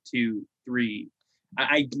 1 2 3.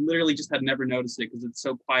 I literally just had never noticed it because it's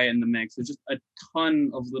so quiet in the mix. There's just a ton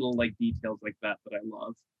of little like details like that I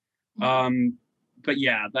love. But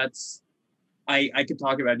yeah, that's I could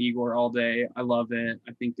talk about Igor all day. I love it.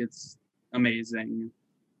 I think it's amazing.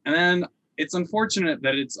 And then it's unfortunate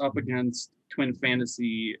that it's up against Twin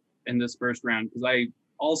Fantasy in this first round because I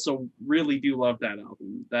also really do love that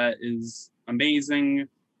album. That is amazing.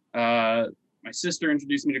 My sister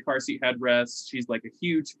introduced me to Car Seat Headrest. She's like a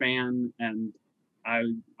huge fan, and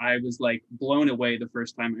I was like blown away the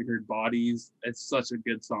first time I heard Bodies. It's such a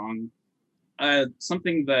good song.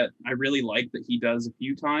 Something that I really like that he does a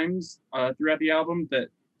few times throughout the album that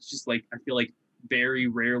just like I feel like very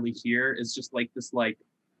rarely hear is just like this like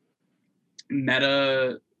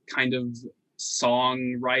meta kind of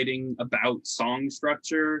songwriting about song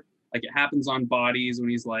structure. Like it happens on Bodies when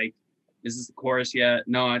he's like, is this the chorus yet?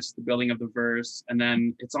 No, it's the building of the verse. And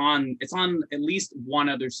then it's on at least one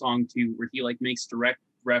other song too, where he like makes direct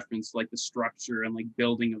reference to like the structure and like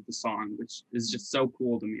building of the song, which is just so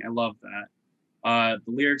cool to me. I love that.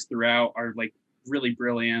 The lyrics throughout are like really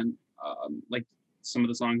brilliant. Like some of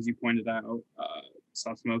the songs you pointed out,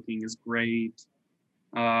 Stop Smoking is great.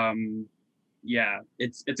 Yeah,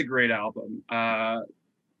 it's a great album.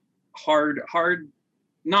 Hard,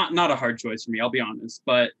 not a hard choice for me, I'll be honest,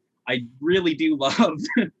 but I really do love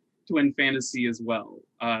Twin Fantasy as well.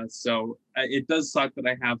 So it does suck that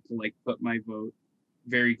I have to like put my vote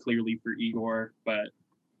very clearly for Igor, but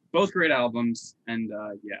both great albums, and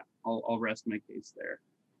yeah, I'll rest my case there.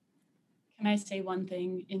 Can I say one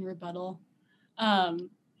thing in rebuttal?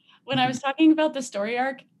 When I was talking about the story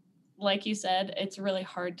arc, like you said, it's really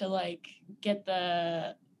hard to like get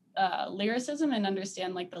the lyricism and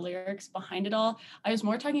understand like the lyrics behind it all. I was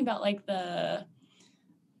more talking about like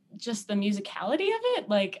just the musicality of it.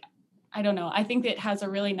 Like, I don't know. I think it has a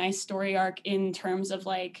really nice story arc in terms of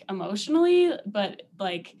like emotionally, but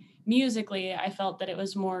like musically, I felt that it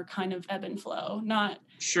was more kind of ebb and flow, not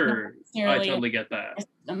Sure, I necessarily totally get that.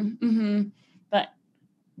 But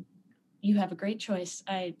you have a great choice.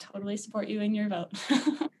 I totally support you in your vote.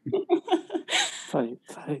 Fight,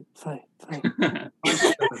 fight, fight, fight.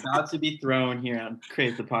 About to be thrown here on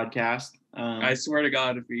Crave the Podcast. I swear to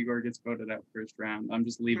God, if Igor gets voted out first round, I'm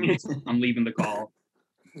just leaving. I'm leaving the call.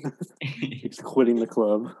 He's quitting the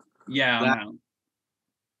club. Yeah, I'm out.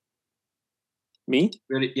 Me?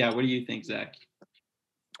 Yeah, what do you think, Zach?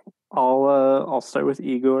 I'll start with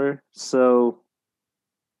Igor. So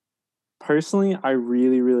personally, I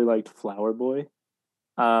really, really liked Flower Boy.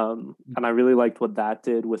 And I really liked what that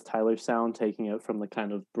did with Tyler's sound, taking it from the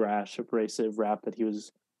kind of brash, abrasive rap that he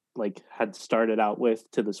was like had started out with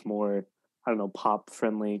to this more, I don't know, pop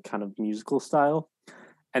friendly kind of musical style.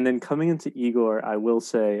 And then coming into Igor, I will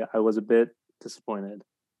say I was a bit disappointed.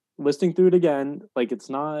 Listening through it again, like it's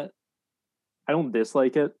not, I don't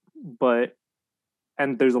dislike it, but,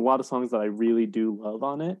 and there's a lot of songs that I really do love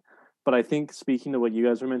on it. But I think speaking to what you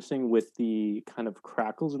guys were mentioning with the kind of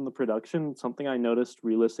crackles in the production, something I noticed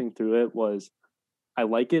re-listening through it was I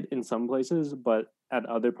like it in some places, but at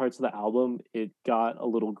other parts of the album, it got a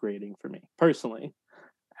little grating for me personally.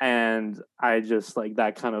 And I just like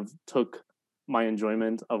that kind of took my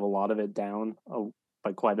enjoyment of a lot of it down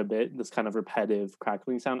by quite a bit, this kind of repetitive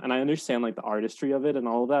crackling sound. And I understand like the artistry of it and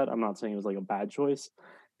all of that. I'm not saying it was like a bad choice.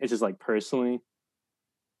 It's just like personally,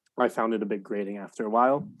 I found it a bit grating after a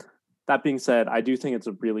while. That being said, I do think it's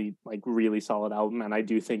a really solid album, and I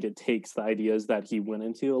do think it takes the ideas that he went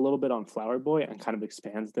into a little bit on Flower Boy and kind of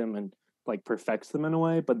expands them and like perfects them in a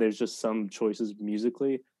way. But there's just some choices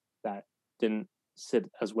musically that didn't sit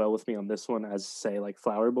as well with me on this one as say like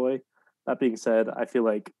Flower Boy. That being said, I feel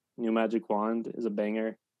like New Magic Wand is a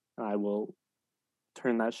banger, and I will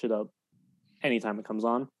turn that shit up anytime it comes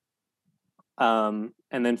on. And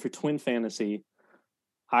then for Twin Fantasy,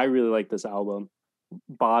 I really like this album.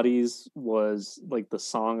 Bodies was like the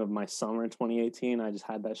song of my summer in 2018. I just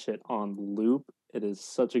had that shit on loop. It is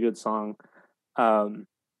such a good song. And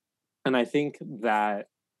I think that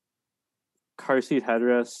Car Seat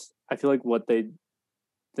Headrest, I feel like what they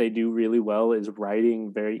do really well is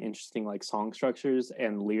writing very interesting like song structures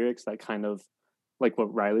and lyrics that kind of like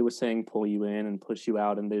what Riley was saying, pull you in and push you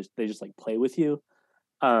out, and they just like play with you.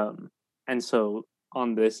 And so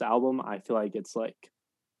on this album, I feel like it's like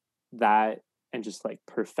that and just like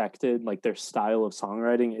perfected. Like their style of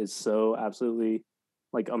songwriting is so absolutely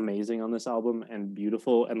like amazing on this album and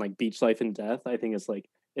beautiful. And like Beach Life and Death, I think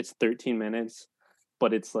it's 13 minutes,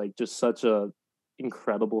 but it's like just such a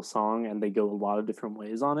incredible song, and they go a lot of different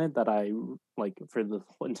ways on it that I like for the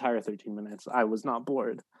entire 13 minutes I was not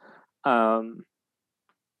bored.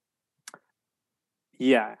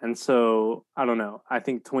 Yeah, and so I don't know. I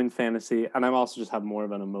think Twin Fantasy, and I'm also just have more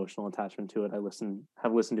of an emotional attachment to it. Have listened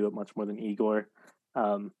to it much more than Igor.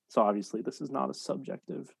 So obviously this is not a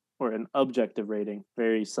subjective or an objective rating.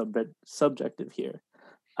 Very subjective here.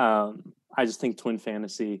 I just think Twin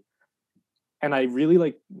Fantasy, and I really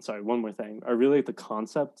like. Sorry, one more thing. I really like the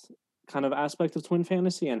concept kind of aspect of Twin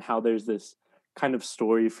Fantasy and how there's this kind of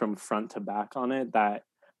story from front to back on it that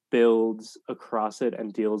builds across it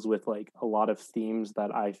and deals with like a lot of themes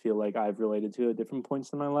that I feel like I've related to at different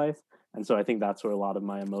points in my life. And so I think that's where a lot of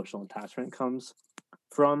my emotional attachment comes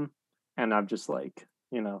from. And I've just like,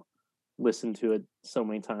 listened to it so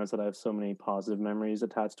many times that I have so many positive memories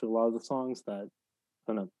attached to a lot of the songs that I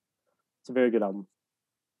don't know. It's a very good album.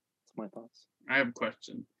 That's my thoughts. I have a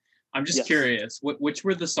question. I'm just curious. Which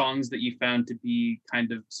were the songs that you found to be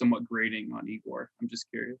kind of somewhat grating on Igor? I'm just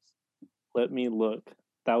curious. Let me look.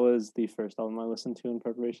 That was the first album I listened to in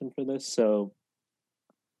preparation for this. So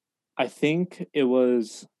I think it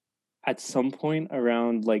was at some point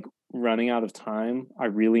around like running out of time, I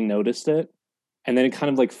really noticed it. And then it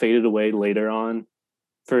kind of like faded away later on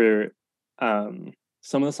for some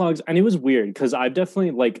of the songs. And it was weird because I've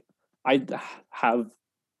definitely like, I have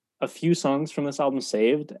a few songs from this album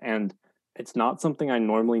saved, and it's not something I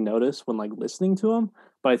normally notice when like listening to them.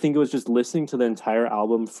 But I think it was just listening to the entire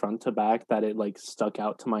album front to back that it like stuck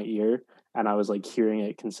out to my ear, and I was like hearing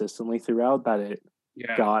it consistently throughout that it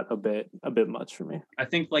got a bit much for me. I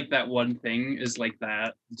think like that one thing is like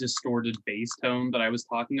that distorted bass tone that I was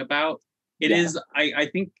talking about. It is. I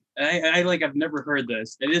think I like I've never heard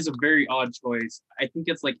this. It is a very odd choice. I think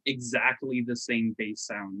it's like exactly the same bass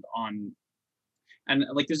sound on. And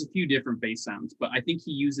like there's a few different bass sounds, but I think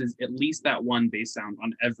he uses at least that one bass sound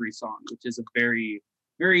on every song, which is a very,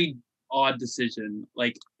 very odd decision.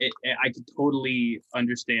 Like I could totally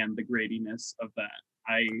understand the gratiness of that.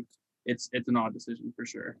 It's an odd decision for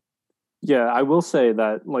sure. Yeah, I will say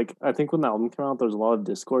that, like, I think when the album came out, there was a lot of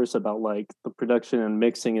discourse about like the production and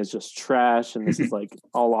mixing is just trash and this is like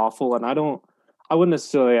all awful. And I wouldn't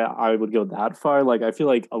necessarily, I would go that far. Like, I feel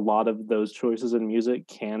like a lot of those choices in music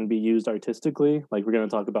can be used artistically. Like, we're going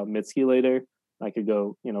to talk about Mitski later. I could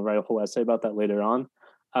go, write a whole essay about that later on.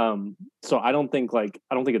 So I don't think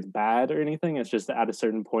it's bad or anything. It's just that at a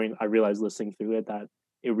certain point, I realized listening through it that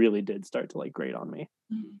it really did start to like grate on me.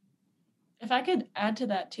 Mm-hmm. If I could add to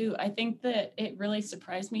that too, I think that it really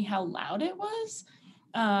surprised me how loud it was.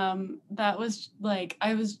 That was like,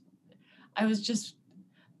 I was just,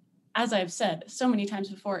 as I've said so many times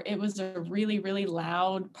before, it was a really, really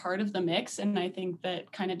loud part of the mix. And I think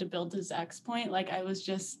that kind of to build to Zach's point, like I was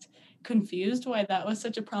just confused why that was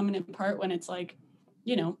such a prominent part when it's like,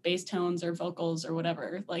 bass tones or vocals or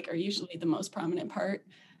whatever, like are usually the most prominent part.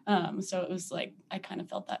 So it was like, I kind of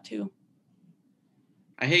felt that too.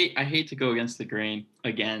 I hate to go against the grain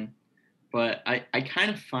again, but I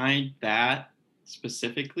kind of find that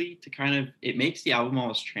specifically to kind of, it makes the album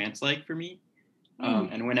almost trance-like for me.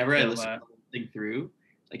 And whenever I listen to the thing through,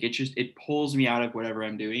 like it pulls me out of whatever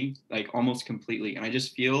I'm doing, like almost completely. And I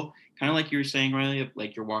just feel kind of like you were saying, Riley,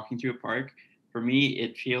 like you're walking through a park. For me,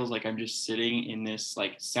 it feels like I'm just sitting in this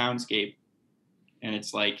like soundscape, and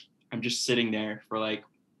it's like I'm just sitting there for like,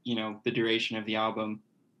 the duration of the album,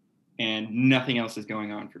 and nothing else is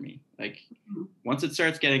going on for me. Like once it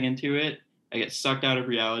starts getting into it, I get sucked out of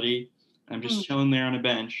reality. I'm just chilling there on a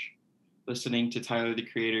bench, listening to Tyler the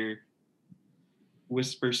Creator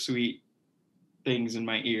whisper sweet things in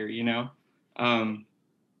my ear,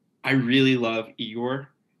 I really love Igor.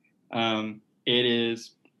 It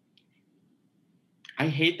is, I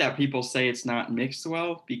hate that people say it's not mixed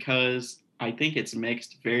well, because I think it's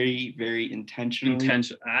mixed very, very intentionally. That's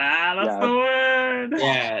the word.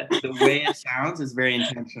 Yeah, the way it sounds is very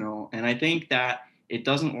intentional. And I think that it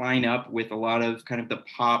doesn't line up with a lot of kind of the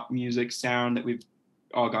pop music sound that we've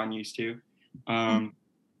all gotten used to.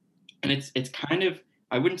 And it's kind of,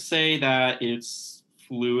 I wouldn't say that it's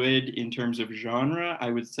fluid in terms of genre. I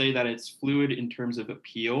would say that it's fluid in terms of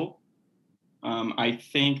appeal. I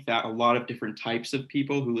think that a lot of different types of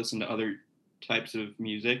people who listen to other types of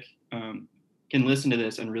music can listen to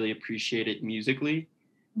this and really appreciate it musically,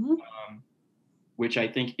 which I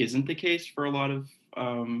think isn't the case for a lot of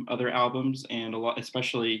other albums, and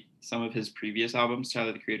especially some of his previous albums,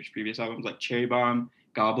 Tyler the Creator's previous albums, like Cherry Bomb,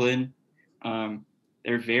 Goblin.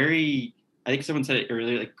 They're very, I think someone said it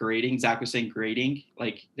earlier, like grating. Zach was saying grating.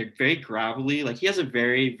 Like they're very gravelly. Like he has a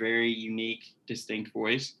very, very unique, distinct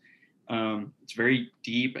voice. It's very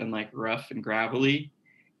deep and like rough and gravelly.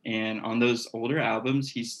 And on those older albums,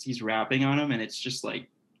 he's rapping on them, and it's just like,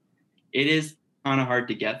 it is kind of hard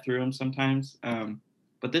to get through them sometimes.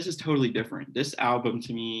 But this is totally different. This album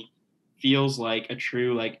to me feels like a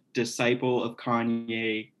true like disciple of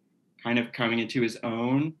Kanye, kind of coming into his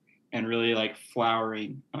own and really like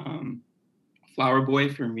flowering. Flower Boy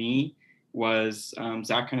for me was,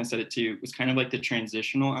 Zach kind of said it too, was kind of like the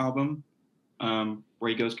transitional album, where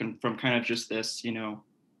he goes from kind of just this,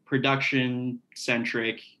 production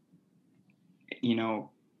centric,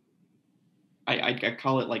 I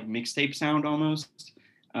call it like mixtape sound almost,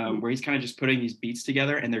 where he's kind of just putting these beats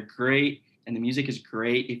together, and they're great, and the music is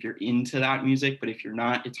great if you're into that music, but if you're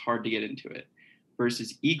not, it's hard to get into it.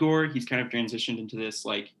 Versus Igor, he's kind of transitioned into this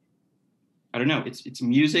like, I don't know, it's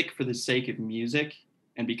music for the sake of music,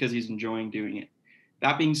 and because he's enjoying doing it.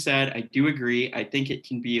 That being said, I do agree. I think it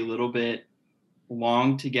can be a little bit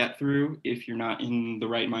long to get through if you're not in the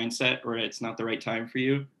right mindset or it's not the right time for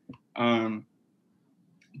you.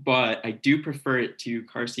 But I do prefer it to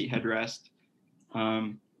Car Seat Headrest.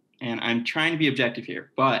 And I'm trying to be objective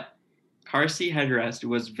here, but Car Seat Headrest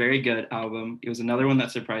was a very good album. It was another one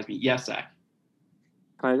that surprised me. Yes, Zach.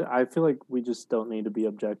 I feel like we just don't need to be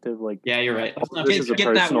objective. Like, yeah, you're right. This is a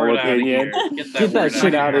personal opinion. Get that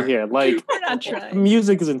shit out of here. Like, we're not trying.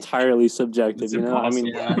 Music is entirely subjective. It's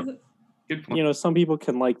impossible. I mean, Yeah. Good point. Some people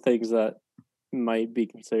can like things that might be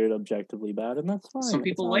considered objectively bad, and that's fine. Some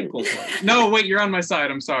people like Coldplay. No, wait, you're on my side.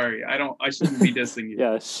 I'm sorry. I shouldn't be dissing you.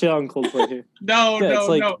 Yeah, shit on Coldplay here. No.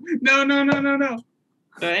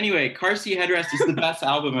 So anyway, Car Seat Headrest is the best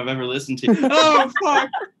album I've ever listened to. Oh fuck.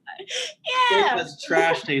 Yeah. That's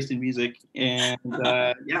trash taste in music, and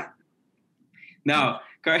yeah. No,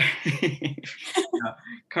 Car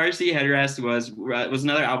Seat Headrest was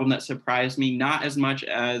another album that surprised me, not as much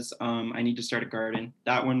as I Need to Start a Garden.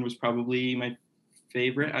 That one was probably my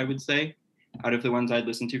favorite, I would say, out of the ones I'd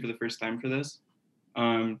listened to for the first time for this.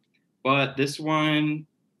 But this one,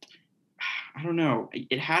 I don't know.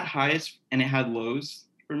 It had highs and it had lows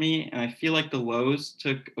for me, and I feel like the lows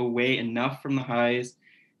took away enough from the highs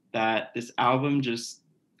that this album just,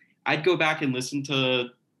 I'd go back and listen to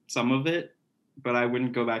some of it, but I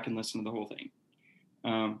wouldn't go back and listen to the whole thing.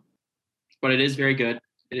 But it is very good.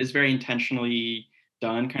 It is very intentionally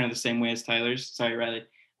done, kind of the same way as Tyler's. Sorry, Riley.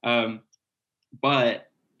 But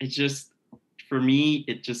it just, for me,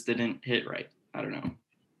 it just didn't hit right. I don't know.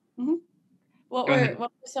 Mm-hmm. What were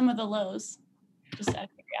some of the lows? Just out of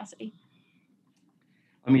curiosity.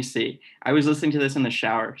 Let me see. I was listening to this in the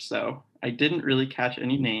shower, so I didn't really catch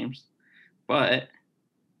any names. But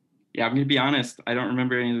yeah, I'm gonna be honest. I don't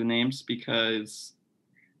remember any of the names because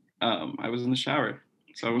I was in the shower,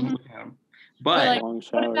 so I wasn't looking at them. But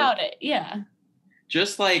what about it? Yeah.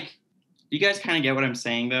 Just like, you guys kind of get what I'm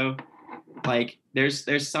saying though. Like,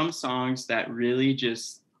 there's some songs that really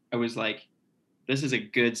just, I was like, this is a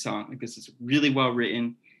good song. Like, this is really well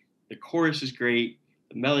written. The chorus is great.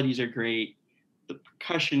 The melodies are great. The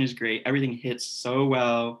percussion is great. Everything hits so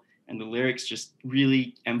well, and the lyrics just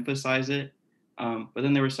really emphasize it. But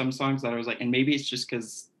then there were some songs that I was like, and maybe it's just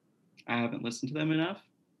because I haven't listened to them enough.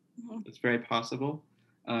 Mm-hmm. It's very possible.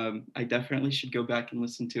 I definitely should go back and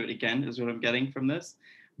listen to it again, is what I'm getting from this.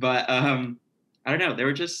 But I don't know. There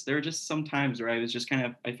were just some times where I was just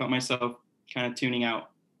I felt myself kind of tuning out,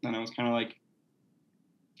 and I was kind of like,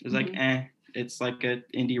 it was like, it's like an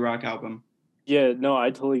indie rock album. Yeah, no, I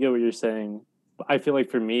totally get what you're saying. I feel like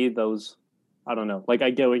for me, those, I don't know, like I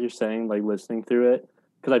get what you're saying, like listening through it,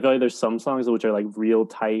 because I feel like there's some songs which are like real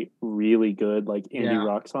tight, really good, like indie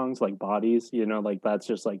rock songs, like Bodies, you know, like that's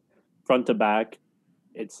just like front to back.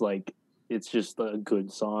 It's like, it's just a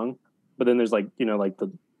good song. But then there's like, you know, like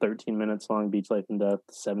the 13-minute song, Beach Life and Death,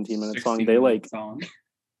 17-minute song. They like,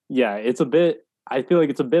 yeah, it's a bit, I feel like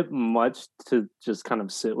it's a bit much to just kind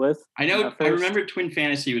of sit with. I know. I remember Twin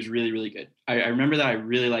Fantasy was really, really good. I remember that I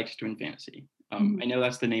really liked Twin Fantasy. I know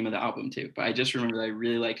that's the name of the album too, but I just remember that I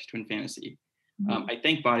really liked Twin Fantasy. I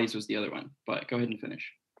think Bodies was the other one, but go ahead and finish.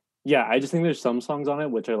 Yeah, I just think there's some songs on it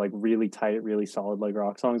which are like really tight, really solid, like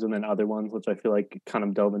rock songs, and then other ones which I feel like kind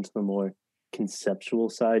of delve into the more conceptual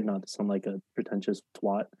side, not to sound like a pretentious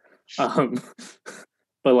twat.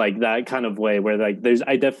 But like that kind of way where like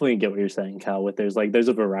I definitely get what you're saying, Cal, with there's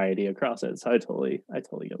a variety across it. So I totally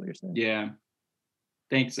get what you're saying. Yeah.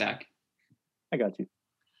 Thanks, Zach. I got you.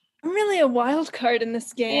 I'm really a wild card in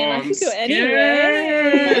this game. I could go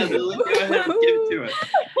anywhere. Go ahead and give it to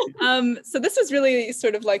us. So this was really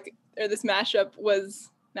sort of like, or this matchup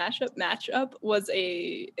was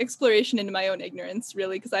a exploration into my own ignorance,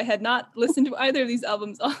 really, because I had not listened to either of these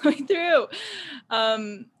albums all the way through.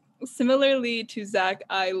 Similarly to Zach,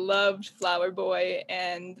 I loved Flower Boy,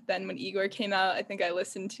 and then when Igor came out, I think I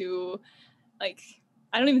listened to, like,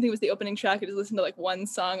 I don't even think it was the opening track. I just listened to like one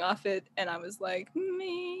song off it, and I was like,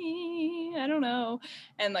 I don't know.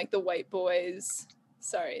 And like the white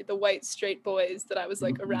straight boys that I was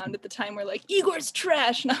like around at the time were like, Igor's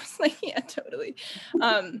trash, and I was like, yeah, totally.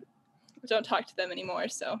 Don't talk to them anymore,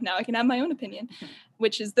 so now I can have my own opinion,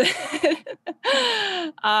 which is that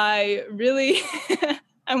I really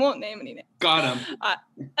I won't name any names. Got him.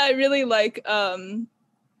 I really like I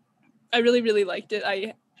really liked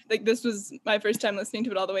it. This was my first time listening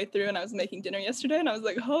to it all the way through, and I was making dinner yesterday, and I was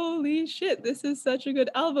like, holy shit, this is such a good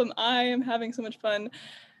album. I am having so much fun.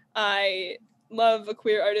 I love a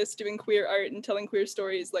queer artist doing queer art and telling queer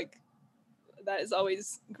stories. Like, that is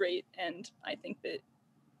always great, and I think that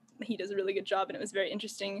he does a really good job, and it was very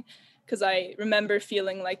interesting because I remember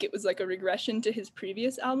feeling like it was like a regression to his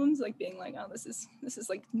previous albums, like being like, oh, this is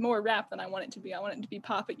like more rap than I want it to be. I want it to be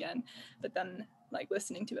pop again. But then like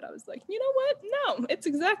listening to it, I was like, you know what? No, it's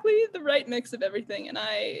exactly the right mix of everything. And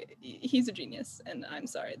he's a genius. And I'm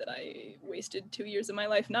sorry that I wasted 2 years of my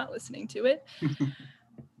life not listening to it.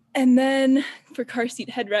 And then for Car Seat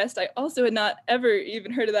Headrest, I also had not ever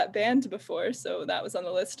even heard of that band before. So that was on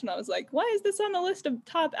the list. And I was like, why is this on the list of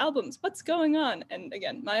top albums? What's going on? And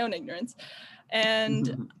again, my own ignorance.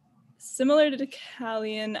 And similar to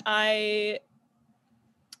Deucalion, I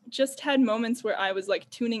just had moments where I was like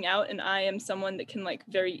tuning out, and I am someone that can like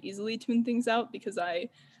very easily tune things out because I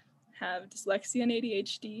have dyslexia and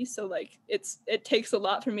ADHD. So like it takes a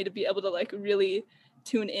lot for me to be able to like really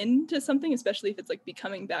tune in to something, especially if it's like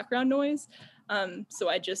becoming background noise. So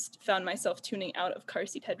I just found myself tuning out of Car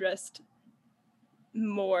Seat Headrest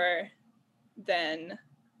more than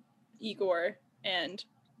Igor, and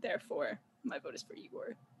therefore my vote is for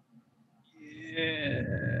Igor.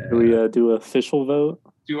 Yeah. Do we do official vote?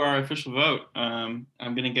 Do our official vote. I'm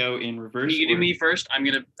gonna go in reverse. You do me first. I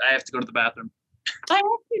have to go to the bathroom.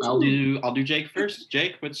 I'll do Jake first.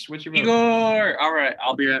 Jake, what's your vote? Igor. All right,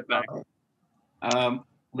 I'll be right back.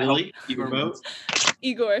 Lily, Igor vote.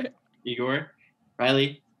 Igor.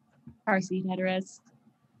 Riley. Car Seat Headrest.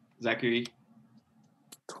 Zachary.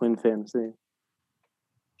 Twin Fantasy.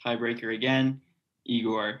 Tiebreaker again,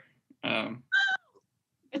 Igor.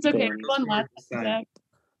 It's okay. Damn. One left, Zach.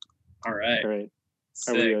 All right. All right.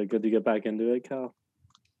 Are Sick. we good to get back into it, Cal?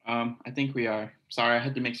 I think we are. Sorry, I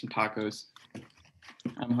had to make some tacos.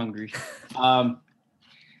 I'm hungry.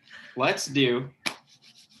 Let's do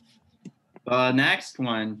the next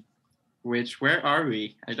one, where are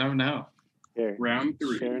we? I don't know. Here. Round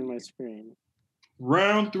 3. Sharing my screen.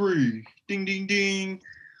 Round 3. Ding, ding, ding.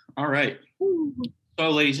 All right. So,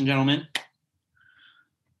 ladies and gentlemen,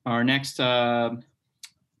 our next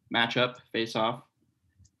matchup, face-off,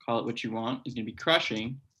 call it what you want, is going to be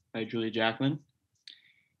Crushing by Julia Jacklin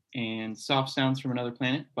and Soft Sounds from Another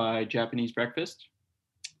Planet by Japanese Breakfast.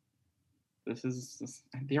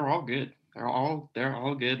 They're all good. They're all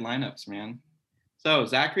good lineups, man. So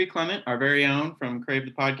Zachary Clement, our very own from Crave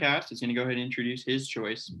the Podcast, is going to go ahead and introduce his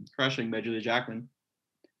choice, Crushing by Julia Jacklin.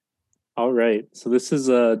 All right. So this is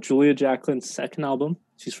Julia Jacklin's second album.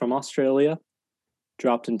 She's from Australia.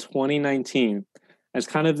 Dropped in 2019. It's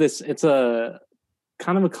kind of it's a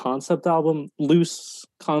kind of a concept album, loose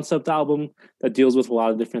concept album that deals with a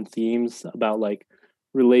lot of different themes about like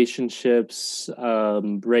relationships,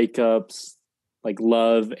 breakups, like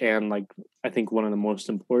love, and like I think one of the most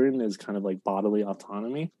important is kind of like bodily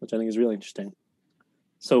autonomy, which I think is really interesting.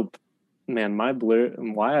 So, man,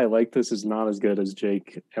 why I like this is not as good as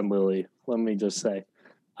Jake and Lily. Let me just say.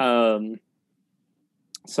 So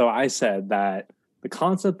I said that the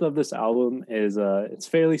concept of this album is it's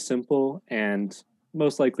fairly simple and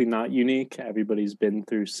most likely not unique. Everybody's been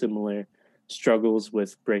through similar struggles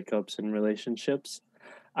with breakups and relationships.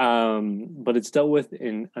 But it's dealt with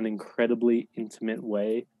in an incredibly intimate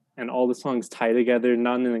way, and all the songs tie together,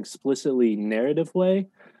 not in an explicitly narrative way,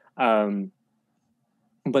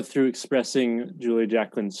 but through expressing Julia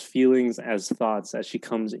Jacklin's feelings as thoughts as she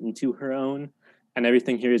comes into her own. And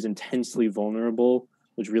everything here is intensely vulnerable,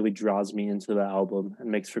 which really draws me into the album and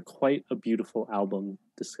makes for quite a beautiful album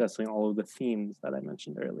discussing all of the themes that I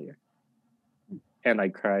mentioned earlier. And I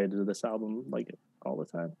cry to this album like all the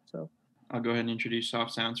time. So I'll go ahead and introduce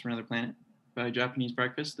Soft Sounds from Another Planet by Japanese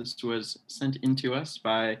Breakfast. This was sent in to us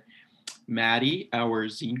by Maddie, our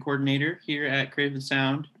zine coordinator here at Crave the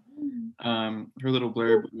Sound. Her little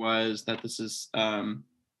blurb was that this is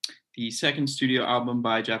the second studio album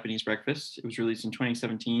by Japanese Breakfast. It was released in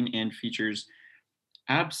 2017 and features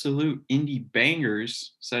absolute indie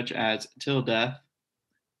bangers such as Till Death,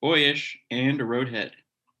 Boyish, and A Roadhead.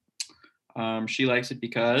 She likes it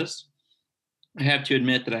because I have to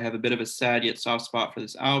admit that I have a bit of a sad yet soft spot for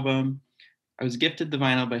this album. I was gifted the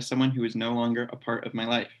vinyl by someone who is no longer a part of my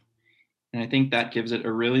life, and I think that gives it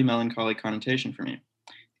a really melancholy connotation for me.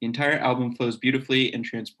 The entire album flows beautifully and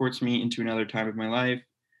transports me into another time of my life.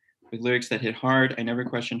 With lyrics that hit hard, I never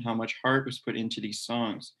questioned how much heart was put into these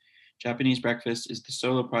songs. Japanese Breakfast is the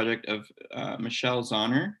solo project of Michelle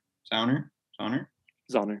Zauner,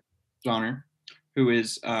 who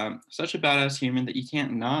is such a badass human that you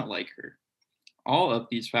can't not like her. All of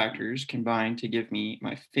these factors combine to give me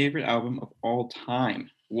my favorite album of all time.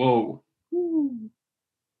 Whoa. Ooh.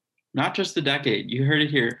 Not just the decade. You heard it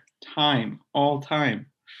here. All time.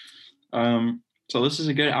 So this is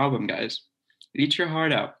a good album, guys. Eat your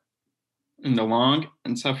heart out in the longing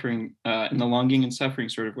and suffering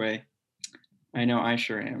sort of way. I know I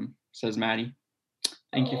sure am, says Maddie.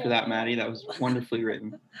 Thank you for that, Maddie. That was wonderfully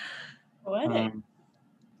written.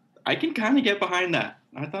 I can kind of get behind that.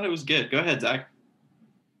 I thought it was good. Go ahead, Zach.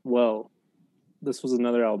 Well, this was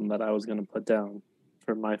another album that I was going to put down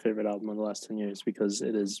for my favorite album of the last 10 years because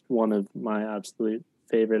it is one of my absolute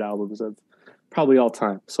favorite albums of probably all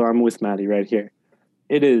time. So I'm with Maddie right here.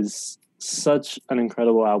 It is such an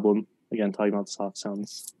incredible album. Again, talking about Soft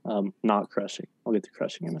Sounds, not Crushing. I'll get to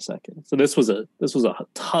Crushing in a second. So this was a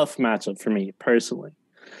tough matchup for me personally.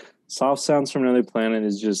 Soft Sounds from Another Planet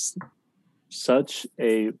is just such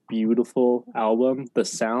a beautiful album. The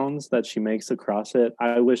sounds that she makes across it,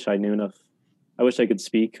 I wish I knew enough. I wish I could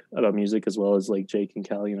speak about music as well as like Jake and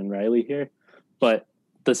Callie and Riley here. But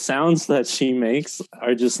the sounds that she makes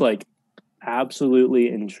are just like absolutely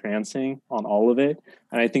entrancing on all of it.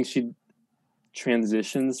 And I think she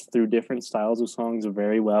transitions through different styles of songs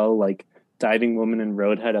very well. Like Diving Woman and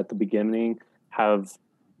Roadhead at the beginning have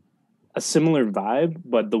a similar vibe,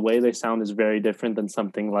 but the way they sound is very different than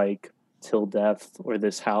something like Till Death or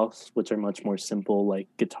This House, which are much more simple like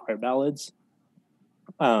guitar ballads.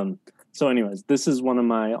 So anyways, this is one of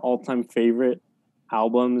my all-time favorite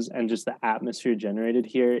albums, and just the atmosphere generated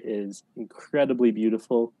here is incredibly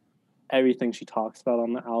beautiful. Everything she talks about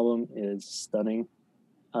on the album is stunning.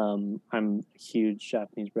 I'm a huge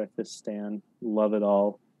Japanese Breakfast stan. Love it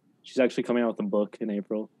all. She's actually coming out with a book in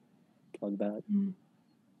April. Plug that. Mm.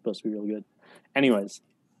 Supposed to be real good. Anyways,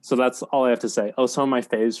 so that's all I have to say. Oh, some of my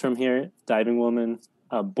faves from here: Diving Woman,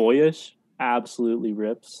 Boyish, absolutely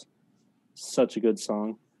rips. Such a good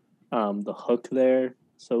song. The hook there,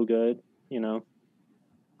 so good, you know.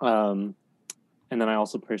 And then I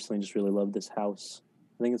also personally just really love This House.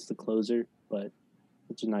 I think it's the closer, but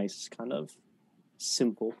it's a nice kind of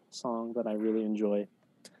simple song that I really enjoy.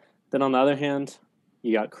 Then on the other hand,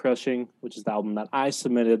 you got Crushing, which is the album that I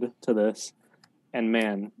submitted to this. And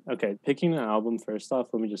man, okay, picking an album first off,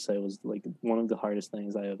 let me just say it was like one of the hardest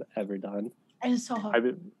things I have ever done. It is so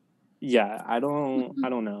hard. I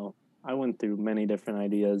don't know. I went through many different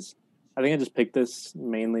ideas. I think I just picked this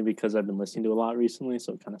mainly because I've been listening to a lot recently,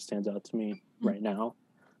 so it kind of stands out to me right now.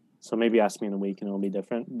 So maybe ask me in a week and it'll be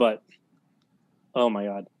different. But oh my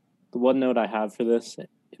god, the one note I have for this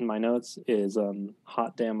in my notes is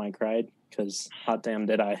hot damn I cried, because hot damn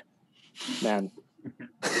did I. Man.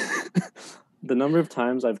 The number of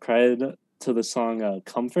times I've cried to the song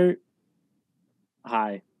Comfort,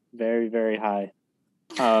 high, very, very high.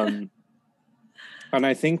 And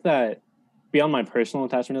I think that beyond my personal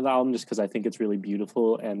attachment to the album, just because I think it's really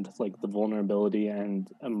beautiful and like the vulnerability and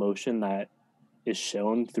emotion that is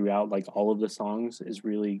shown throughout like all of the songs is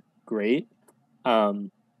really great.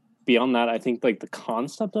 Beyond that, I think like the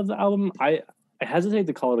concept of the album, I hesitate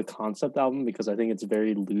to call it a concept album because I think it's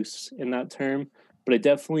very loose in that term, but it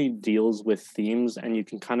definitely deals with themes and you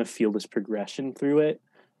can kind of feel this progression through it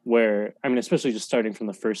where, I mean, especially just starting from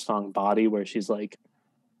the first song, Body, where she's like,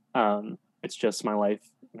 it's just my life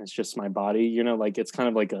and it's just my body, you know, like it's kind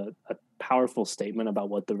of like a powerful statement about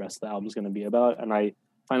what the rest of the album is going to be about. And I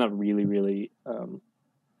find that really, really, I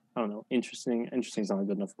don't know, interesting is not a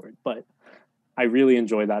good enough word, but I really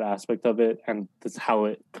enjoy that aspect of it. And that's how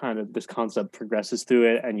it kind of, this concept progresses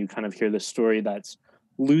through it. And you kind of hear this story that's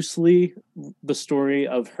loosely the story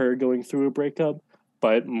of her going through a breakup,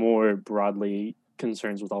 but more broadly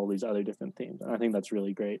concerns with all these other different themes. And I think that's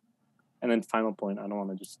really great. And then final point, I don't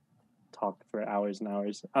want to just talk for hours and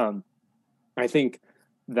hours. I think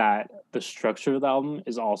that the structure of the album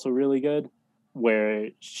is also really good, where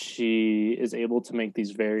she is able to make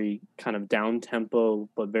these very kind of down tempo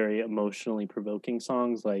but very emotionally provoking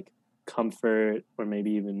songs like Comfort, or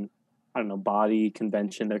maybe even, I don't know, Body,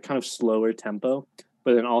 Convention. They're kind of slower tempo,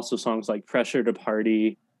 but then also songs like Pressure to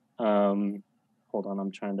Party. Hold on,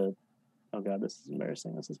 I'm trying to, oh god, this is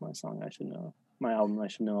embarrassing. This is my song, I should know. My album, I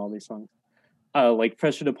should know all these songs. Like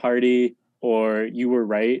Pressure to Party or You Were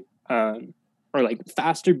Right, or like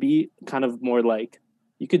faster beat, kind of more like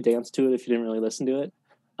you could dance to it if you didn't really listen to it.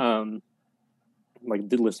 Like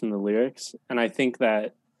did listen to the lyrics. And I think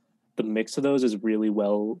that the mix of those is really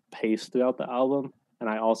well paced throughout the album. And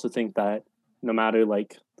I also think that no matter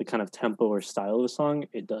like the kind of tempo or style of the song,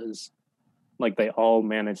 it does, like they all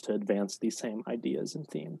manage to advance these same ideas and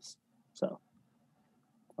themes. So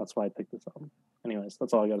that's why I picked this album. Anyways,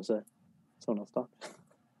 that's all I got to say. Someone else talk.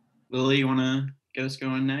 Lily, you want to get us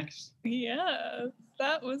going next? Yeah,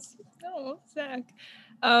 that was Zach.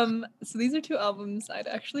 So these are two albums I'd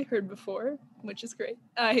actually heard before, which is great.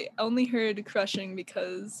 I only heard Crushing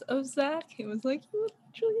because of Zach. He was like, you like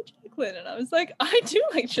Julia Jacqueline, and I was like, I do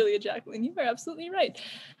like Julia Jacqueline. You are absolutely right.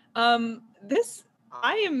 This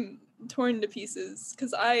I am torn to pieces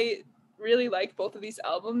because I really like both of these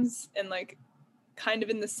albums and like kind of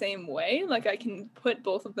in the same way. Like I can put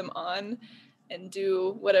both of them on and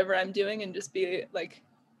do whatever I'm doing and just be like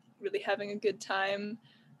really having a good time.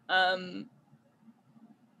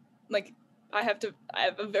 Like I have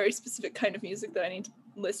a very specific kind of music that I need to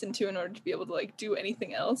listen to in order to be able to like do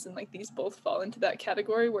anything else, and like these both fall into that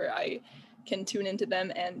category where I can tune into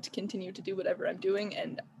them and continue to do whatever I'm doing,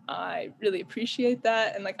 and I really appreciate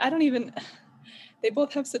that. And like they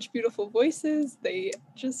both have such beautiful voices. They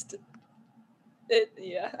just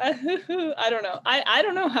I don't know. I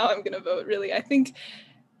don't know how I'm gonna vote, really. I think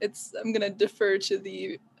I'm gonna defer to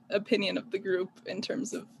the opinion of the group in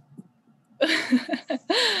terms of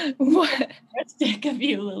what Sick of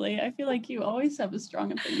you, Lily. I feel like you always have a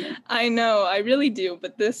strong opinion. I know, I really do,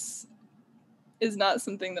 but this is not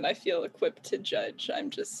something that I feel equipped to judge. I'm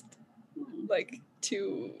just like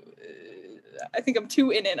too I think I'm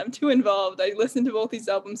too in it. I'm too involved. I listen to both these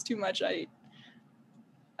albums too much. I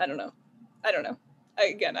don't know.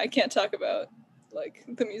 I can't talk about like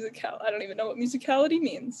the I don't even know what musicality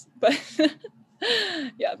means, but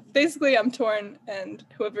yeah, basically I'm torn, and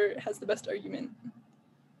whoever has the best argument.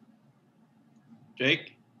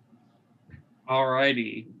 Jake?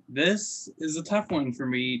 Alrighty. This is a tough one for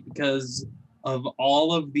me because of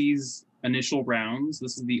all of these initial rounds,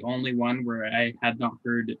 this is the only one where I had not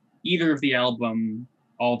heard either of the album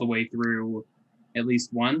all the way through at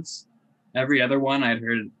least once. Every other one I'd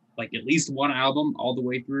heard like at least one album all the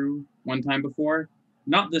way through one time before.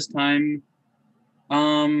 Not this time.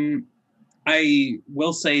 I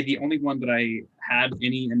will say the only one that I had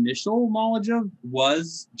any initial knowledge of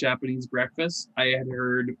was Japanese Breakfast. I had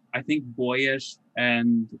heard, I think, Boyish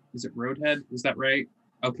and is it Roadhead? Is that right?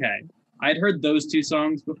 Okay. I'd heard those two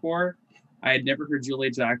songs before. I had never heard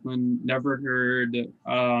Julia Jacqueline, never heard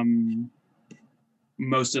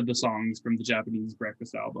most of the songs from the Japanese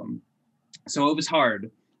Breakfast album. So it was hard.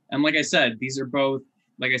 And like I said, these are both,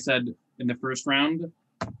 like I said in the first round,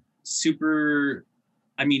 super,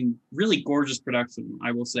 I mean, really gorgeous production,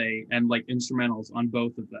 I will say, and like instrumentals on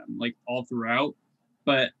both of them, like all throughout.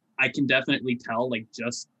 But I can definitely tell, like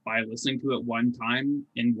just by listening to it one time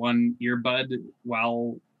in one earbud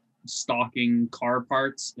while stocking car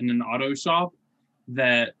parts in an auto shop,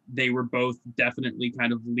 that they were both definitely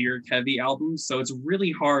kind of lyric heavy albums. So it's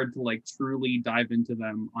really hard to like truly dive into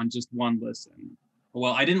them on just one listen.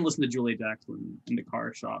 Well, I didn't listen to Julia Jacqueline in the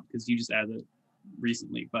car shop because you just added it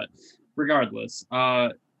recently, but regardless,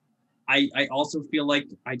 I also feel like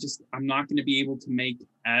I'm not going to be able to make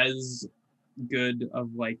as good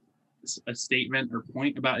of like a statement or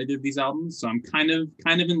point about either of these albums. So I'm kind of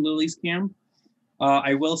in Lily's camp.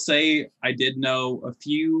 I will say I did know a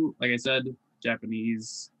few, like I said,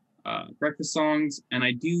 Japanese breakfast songs, and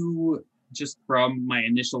I do, just from my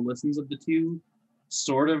initial listens of the two,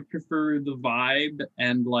 sort of prefer the vibe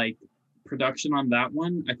and like production on that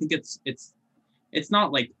one. I think it's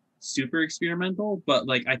not like super experimental, but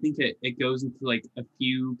like I think it goes into like a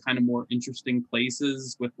few kind of more interesting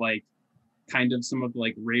places with like kind of some of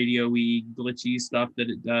like radio-y glitchy stuff that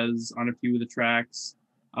it does on a few of the tracks.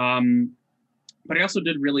 But I also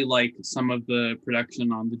did really like some of the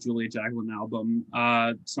production on the Julia Jacqueline album.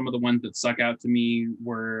 Some of the ones that stuck out to me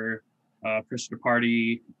were Pressure to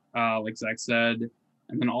Party, like Zach said,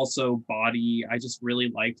 and then also Body. I just really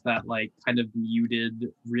liked that like kind of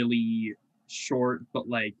muted, really short but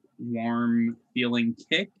like warm feeling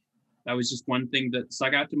kick. That was just one thing that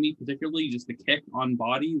stuck out to me, particularly just the kick on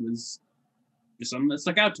Body was just something that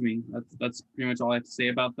stuck out to me. That's pretty much all I have to say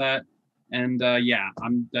about that. And yeah,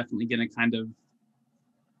 I'm definitely gonna kind of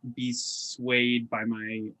be swayed by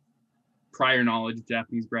my prior knowledge of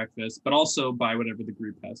Japanese Breakfast, but also by whatever the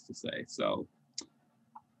group has to say. So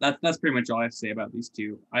that's pretty much all I have to say about these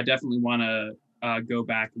two. I definitely want to go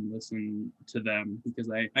back and listen to them because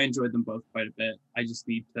I enjoyed them both quite a bit. I just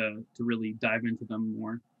need to really dive into them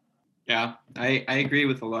more. Yeah, I agree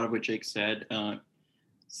with a lot of what Jake said.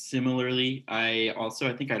 Similarly, I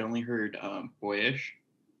think I'd only heard Boyish.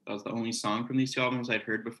 That was the only song from these two albums I'd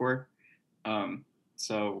heard before.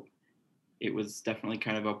 So it was definitely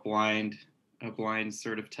kind of a blind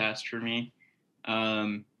sort of test for me.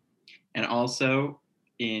 And also,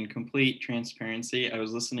 in complete transparency, I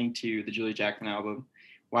was listening to the Julia Jacqueline album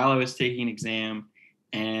while I was taking an exam,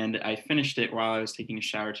 and I finished it while I was taking a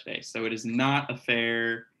shower today. So it is not a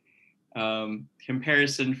fair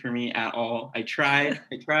comparison for me at all. I tried,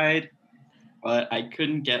 but I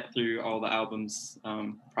couldn't get through all the albums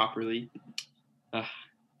properly.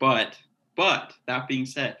 But that being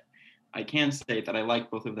said, I can say that I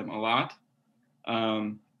like both of them a lot.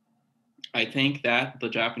 I think that the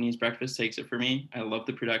Japanese Breakfast takes it for me. I love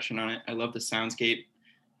the production on it. I love the soundscape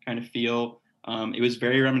kind of feel. It was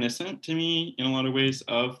very reminiscent to me in a lot of ways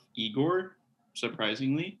of Igor,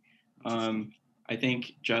 surprisingly. I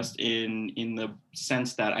think just in the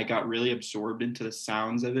sense that I got really absorbed into the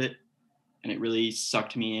sounds of it, and it really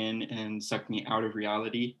sucked me in and sucked me out of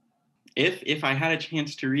reality. If I had a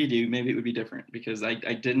chance to redo, maybe it would be different because I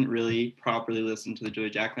didn't really properly listen to the Julia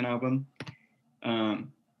Jacqueline album.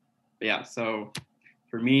 But yeah, so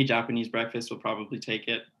for me, Japanese Breakfast will probably take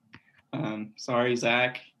it. Sorry,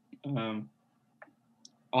 Zach.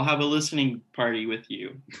 I'll have a listening party with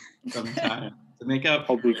you sometime to make up.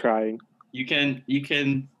 I'll be crying. You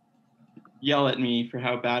can yell at me for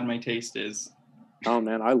how bad my taste is. Oh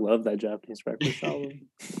man, I love that Japanese Breakfast album.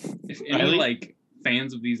 If any like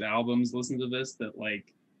fans of these albums listen to this, that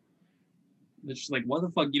like they're just like, what the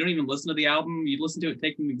fuck? You don't even listen to the album. You listen to it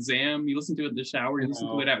taking an exam. You listen to it in the shower. You listen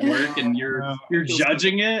to it at work, and you're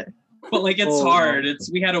judging it. But like, it's hard.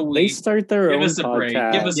 We had a week. They start their Give own us a break.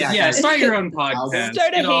 podcast. Give us start your own podcast.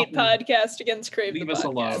 Start a Get off hate podcast against Crave Leave the us Podcast.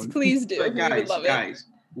 alone. Please do. But We would love it. guys,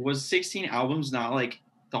 was 16 albums not like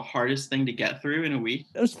the hardest thing to get through in a week?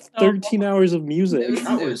 That was 13 hours of music.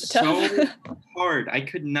 That was tough. so hard. I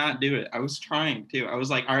could not do it. I was trying to. I was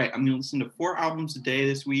like, all right, I'm going to listen to 4 albums a day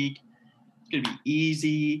this week. It's going to be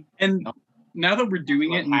easy. And now that we're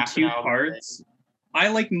doing it in Half an 2 album a day. parts, I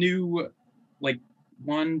like knew like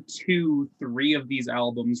 1, 2, 3 of these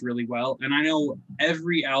albums really well, and I know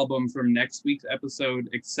every album from next week's episode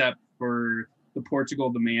except for the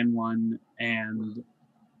Portugal the Man one and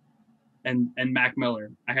Mac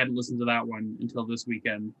Miller. I hadn't listened to that one until this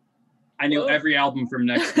weekend. I knew every album from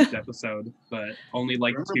next week's episode, but only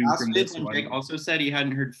like Remember 2 last from week this when one. Jake also said he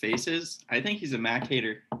hadn't heard Faces. I think he's a Mac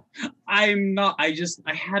hater. I'm not. I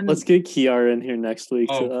hadn't. Let's get Kiara in here next week.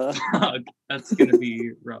 Oh, fuck. That's gonna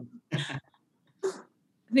be rough.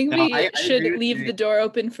 I think No, we I should agree with leave you. the door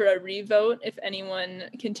open for a revote if anyone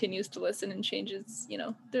continues to listen and changes,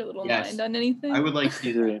 their little Yes. mind on anything. I would like to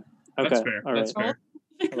do that. Agree. Okay. That's fair. All That's right.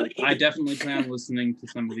 fair. I definitely plan on listening to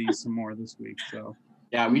some of these some more this week. So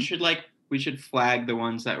Yeah, we should flag the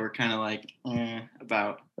ones that were kind of like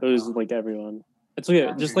about. It was like everyone. It's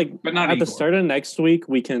okay. Just like But not at the Igor. start of next week,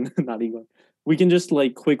 we can not Igor. We can just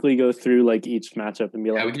like quickly go through like each matchup and be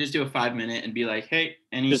Yeah, we like, can just do a 5-minute and be like, hey,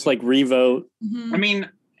 any just like revote. Mhm. I mean,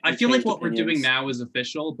 I We feel like changed what we're doing opinions. now is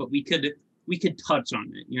official, but we could touch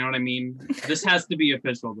on it. You know what I mean? This has to be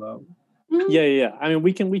official though. Yeah. I mean,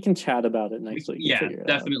 we can chat about it next week. and Yeah, figure it out.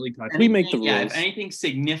 definitely touch. We make the Yeah, if rules. anything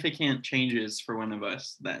significant changes for one of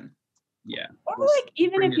us, then Yeah. Or We'll like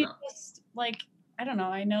even bring if it you up. just like, I don't know,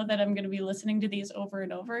 I know that I'm gonna be listening to these over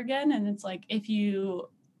and over again, and it's like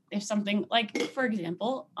if something like, for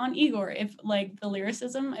example, on Igor, if like the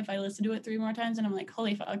lyricism, if I listen to it 3 more times and I'm like,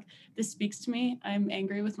 holy fuck, this speaks to me, I'm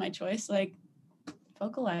angry with my choice, like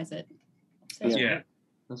vocalize it. Say That's it. Yeah.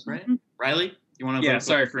 that's right. Mhm. Riley, you want to? Yeah.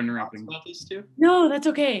 Sorry for interrupting. about these two. No, that's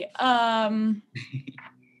okay.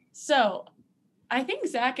 So I think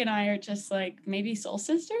Zach and I are just like maybe soul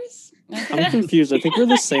sisters. I'm confused. I think we're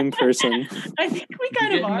the same person. I think we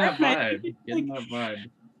kind of Getting are. that and I vibe. think, Getting like, that vibe.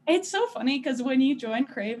 it's so funny because when you joined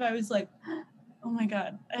Crave, I was like, oh my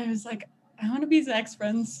God. I was like, I want to be Zach's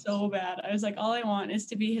friend so bad. I was like, all I want is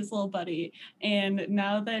to be his little buddy. And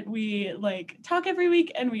now that we like talk every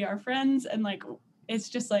week and we are friends and like, it's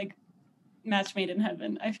just like match made in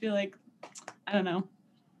heaven. I feel like, I don't know.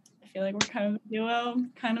 I feel like we're kind of a duo,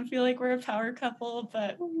 kind of feel like we're a power couple,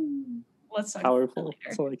 but let's talk Powerful. about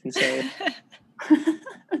That's that all I can say.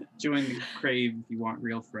 later. Join the Crave if you want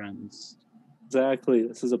real friends. Exactly.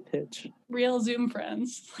 This is a pitch. Real Zoom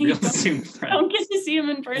friends. Real Don't- Zoom friends. Don't get to see him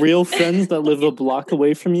in person. Real friends that live a block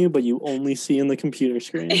away from you, but you only see in the computer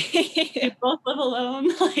screen. You both live alone.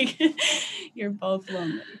 Like you're both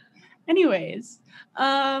lonely. Anyways,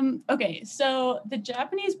 okay, so the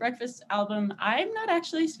Japanese Breakfast album, I'm not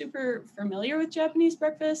actually super familiar with Japanese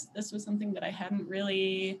Breakfast. This was something that I hadn't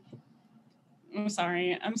really. I'm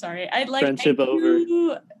sorry. I'd like Friendship over.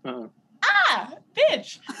 knew- Uh-uh. Ah,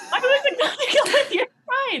 bitch! I wasn't gonna go with your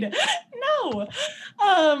side.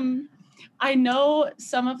 No. I know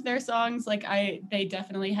some of their songs, like they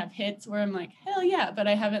definitely have hits where I'm like, hell yeah, but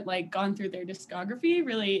I haven't like gone through their discography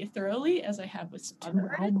really thoroughly as I have with some 2 other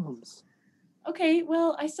artists. albums. Okay,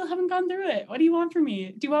 well, I still haven't gone through it. What do you want from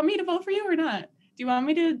me? Do you want me to vote for you or not? Do you want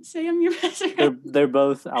me to say I'm your best friend? They're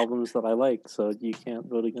both albums that I like, so you can't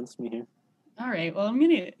vote against me here. All right, well, I'm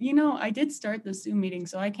gonna, I did start the Zoom meeting,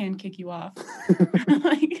 so I can kick you off.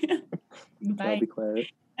 Like, I'll bye. declare it.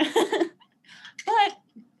 But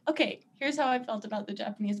okay, here's how I felt about the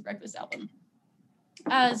Japanese Breakfast album.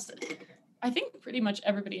 As I think pretty much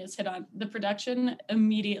everybody has hit on, the production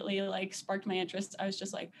immediately like sparked my interest. I was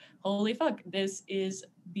just like, holy fuck, this is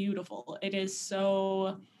beautiful. It is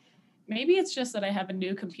so, maybe it's just that I have a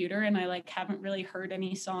new computer and I like haven't really heard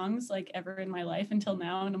any songs like ever in my life until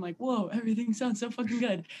now, and I'm like, whoa, everything sounds so fucking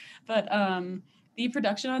good. But the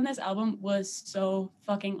production on this album was so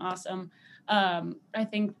fucking awesome. I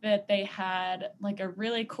think that they had like a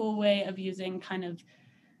really cool way of using kind of,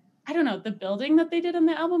 I don't know, the building that they did on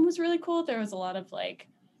the album was really cool. There was a lot of like,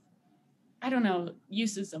 I don't know,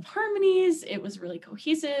 uses of harmonies. It was really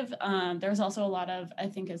cohesive. There was also a lot of, I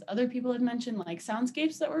think as other people had mentioned, like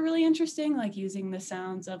soundscapes that were really interesting, like using the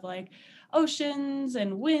sounds of like oceans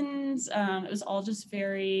and winds. It was all just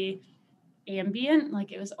very ambient.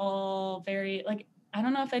 Like it was all very like, I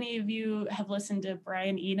don't know if any of you have listened to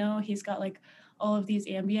Brian Eno. He's got like all of these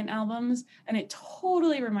ambient albums, and it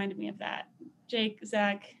totally reminded me of that. Jake,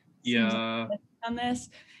 Zach, seems Yeah. like on this.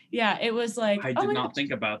 Yeah, it was like, I oh did my not gosh.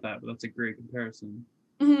 think about that, but that's a great comparison.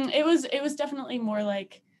 It was definitely more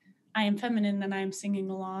like I am feminine than I am singing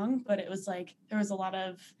along, but it was like there was a lot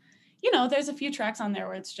of, there's a few tracks on there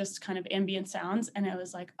where it's just kind of ambient sounds, and it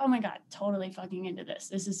was like, oh my god, totally fucking into this.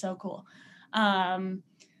 This is so cool.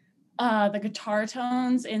 The guitar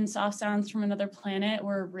tones in Soft Sounds from Another Planet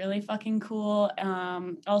were really fucking cool.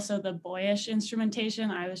 Also the boyish instrumentation,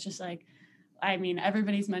 I was just like, I mean,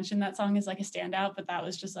 everybody's mentioned that song as like a standout, but that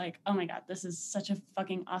was just like, oh my God, this is such a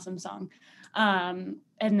fucking awesome song. And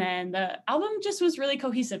then the album just was really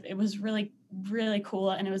cohesive. It was really, really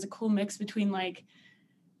cool. And it was a cool mix between like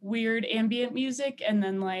weird ambient music and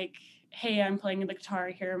then like, hey, I'm playing the guitar,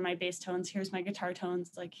 here are my bass tones, here's my guitar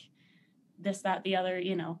tones, like this, that, the other,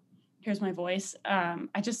 you know, here's my voice.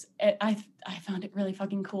 I found it really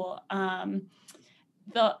fucking cool.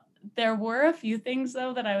 There were a few things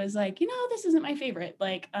though that I was like, you know, this isn't my favorite.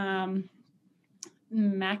 Like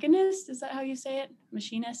Machinist, is that how you say it?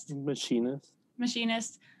 Machinist.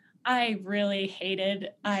 I really hated.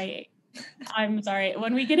 I'm sorry.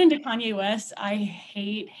 When we get into Kanye West, I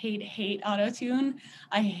hate autotune.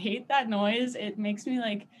 I hate that noise. It makes me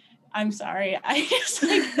like, I'm sorry. I just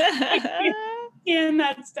like I can't stand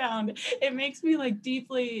that sound. It makes me like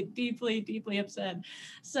deeply, deeply, deeply upset.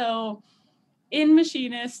 So in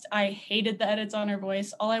Machinist, I hated the edits on her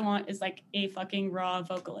voice. All I want is like a fucking raw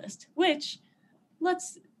vocalist, which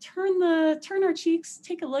let's turn our cheeks,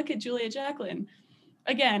 take a look at Julia Jacklin.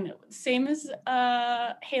 Again, same as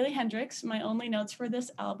Hailey Hendrix. My only notes for this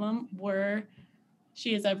album were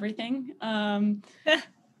she is everything. I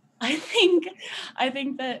think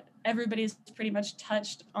that everybody's pretty much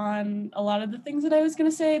touched on a lot of the things that I was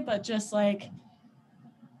gonna say, but just like,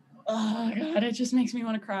 oh God, it just makes me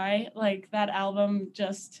want to cry. Like that album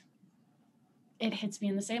just, it hits me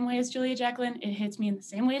in the same way as Julia Jacklin. It hits me in the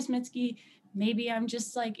same way as Mitski. Maybe I'm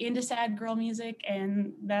just like into sad girl music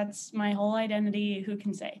and that's my whole identity, who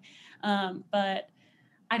can say? But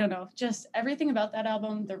I don't know, just everything about that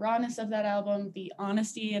album, the rawness of that album, the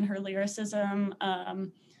honesty in her lyricism.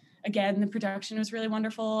 Again, the production was really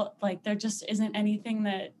wonderful. Like there just isn't anything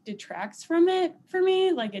that detracts from it for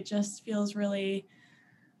me. Like it just feels really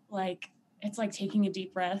like, it's like taking a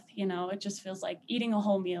deep breath, you know, it just feels like eating a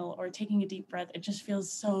whole meal or taking a deep breath. It just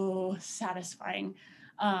feels so satisfying.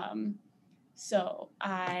 So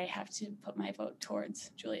I have to put my vote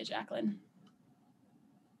towards Julia Jacklin.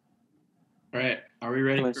 All right, are we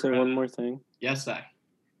ready? Can I say one more thing? Yes, Zach.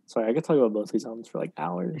 Sorry, I could talk about both these albums for like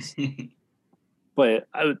hours. But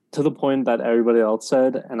to the point that everybody else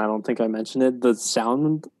said, and I don't think I mentioned it, the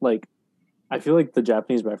sound, like, I feel like the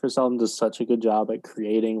Japanese Breakfast album does such a good job at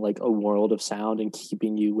creating like a world of sound and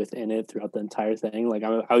keeping you within it throughout the entire thing. Like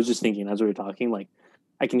I was just thinking as we were talking, like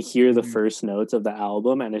I can hear the first notes of the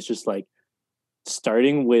album and it's just like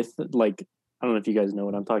starting with like, I don't know if you guys know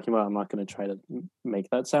what I'm talking about. I'm not going to try to make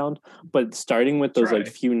that sound, but starting with those like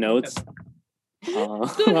few notes. Go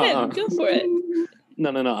ahead, go for it. No.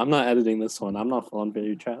 I'm not editing this one. I'm not falling for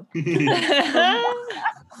your trap.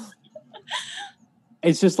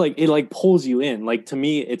 It's just like, it like pulls you in. Like to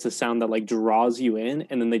me, it's a sound that like draws you in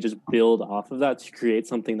and then they just build off of that to create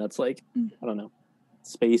something that's like, I don't know,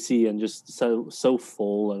 spacey and just so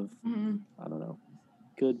full of, I don't know,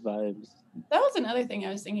 good vibes. That was another thing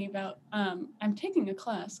I was thinking about. I'm taking a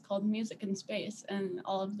class called Music in Space and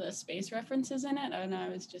all of the space references in it. And I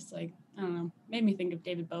was just like, I don't know, made me think of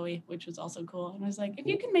David Bowie, which was also cool. And I was like, if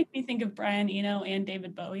you can make me think of Brian Eno and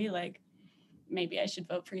David Bowie, like maybe I should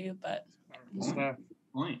vote for you, but.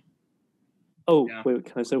 Point. Oh, yeah. Wait,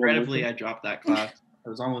 can I say one more thing? Regrettably, I dropped that class. I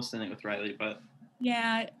was almost in it with Riley, but.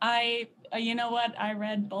 Yeah, you know what? I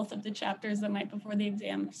read both of the chapters the night before the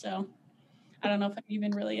exam, so I don't know if I'm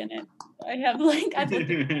even really in it. I've looked at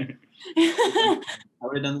it. I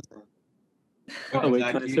would have done the same. Oh, wait,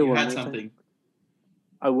 can I say one more thing?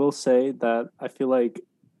 I will say that I feel like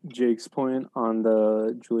Jake's point on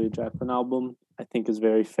the Julia Jacklin album, I think is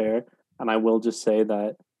very fair. And I will just say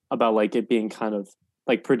that about like it being kind of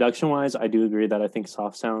like production wise, I do agree that I think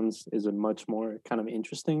Soft Sounds is a much more kind of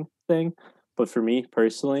interesting thing. But for me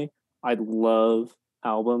personally, I love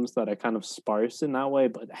albums that are kind of sparse in that way,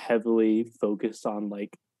 but heavily focused on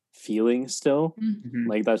like feeling still.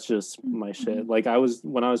 Like that's just my shit. Like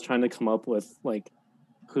when I was trying to come up with like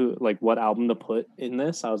what album to put in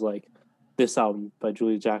this, I was like, this album by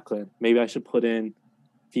Julia Jacklin. Maybe I should put in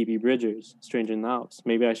Phoebe Bridgers, Stranger in the Alps.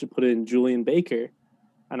 Maybe I should put in Julian Baker.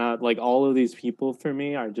 And like all of these people for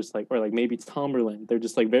me are just like, or like maybe Tomberlin. They're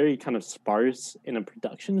just like very kind of sparse in a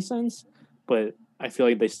production sense, but I feel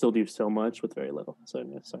like they still do so much with very little. So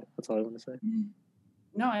yeah, sorry, that's all I want to say.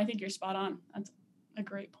 No, I think you're spot on. That's a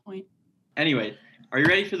great point. Anyway, are you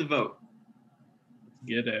ready for the vote?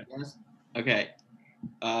 Get it. Yes. Okay.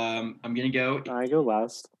 I'm gonna go. I go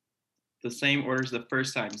last. The same order as the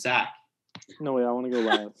first time. Zach. No way, I want to go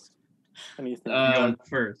last. Anything. Going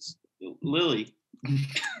first. Lily.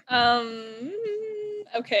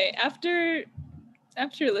 Okay. After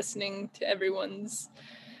listening to everyone's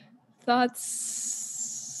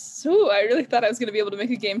thoughts, I really thought I was going to be able to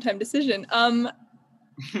make a game time decision.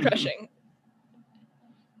 Crushing.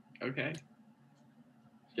 Okay.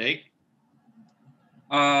 Jake?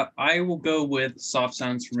 I will go with Soft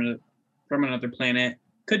Sounds from Another Planet.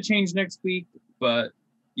 Could change next week, but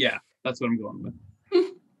yeah, that's what I'm going with.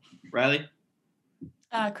 Riley?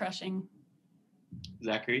 Crushing.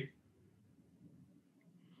 Zachary?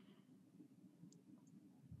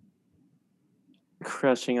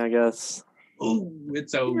 Crushing, I guess. Oh,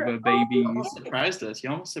 it's over, You're baby. You almost surprised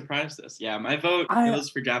us. Yeah, my vote goes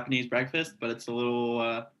for Japanese Breakfast, but it's a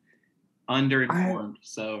little underinformed.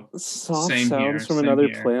 So Soft Same Sounds here, from same Another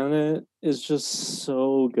here. Planet is just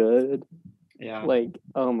so good. yeah, Like,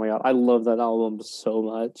 oh my god, I love that album so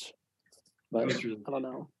much. But was really I don't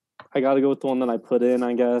know. I gotta go with the one that I put in,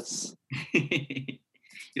 I guess. you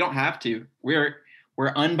don't have to. We're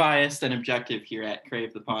unbiased and objective here at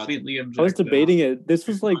Crave the Pod. Completely I was objective. debating it. This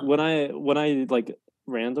was like when I like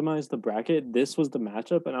randomized the bracket, this was the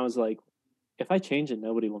matchup, and I was like, if I change it,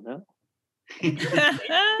 nobody will know. You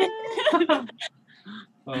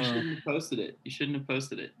shouldn't have posted it. You shouldn't have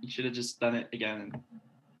posted it. You should have just done it again.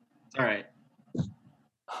 It's all right.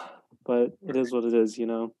 But it is what it is, you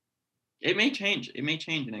know. It may change. It may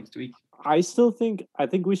change next week. I think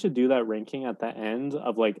we should do that ranking at the end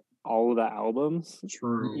of like all of the albums,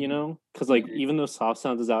 True. you know, because like even though Soft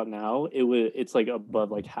Sounds is out now, it's like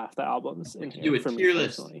above like half the albums in here Do a for tier me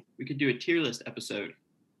list. personally. We could do a tier list episode.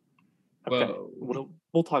 Okay, Whoa.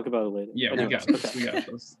 we'll talk about it later. Yeah, Anyways, we got this. okay. We got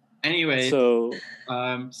this. Anyway, So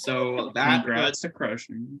so that Congrats to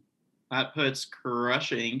Crushing. puts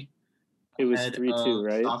Crushing. it was ahead 3-2, of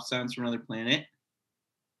right? Soft Sounds from Another Planet.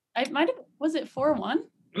 I might have. Was it 4-1?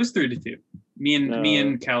 It was 3-2. Me No.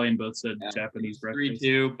 and Callian both said Japanese breakfast.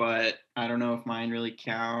 3-2, but I don't know if mine really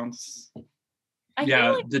counts. I Yeah,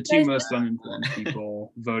 feel like the you two guys- most uninformed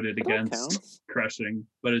people voted That against counts. Crushing,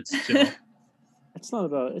 but it's chill. It's not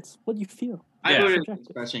about. It's what you feel. I Yeah. voted Subjective.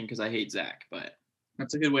 against Crushing because I hate Zach, but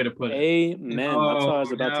That's a good way to put it. Amen. That's why I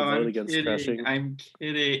was about to no, vote I'm against kidding. Crushing. I'm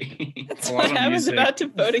kidding. That's A lot why of I was music. about to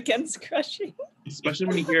vote against Crushing. Especially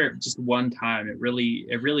when you hear it just one time, it really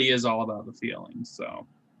is all about the feeling. So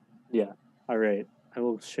Yeah. All right. I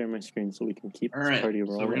will share my screen so we can keep All this right, party so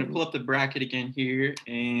rolling. we're going to pull up the bracket again here,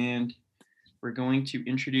 and we're going to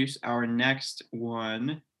introduce our next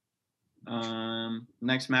one.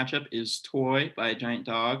 Next matchup is Toy by Giant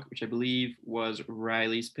Dog, which I believe was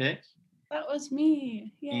Riley's pick. That was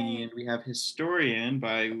me. Yay. And we have Historian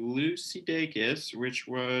by Lucy Dacus, which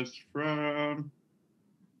was from,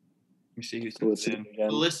 let me see who sent this Felicity in. again.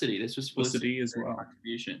 Felicity. This was Felicity Felicity as well.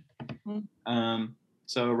 contribution. Mhm.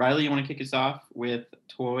 So Riley, you want to kick us off with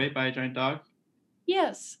Toy by Giant Dog?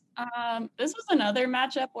 Yes. This was another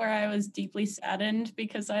matchup where I was deeply saddened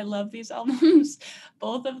because I love these albums,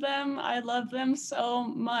 both of them. I love them so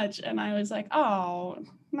much. And I was like, oh,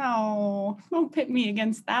 no, don't pit me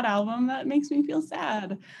against that album. That makes me feel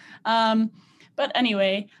sad. But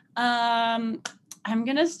anyway, I'm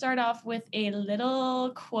going to start off with a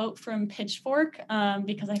little quote from Pitchfork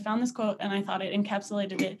because I found this quote and I thought it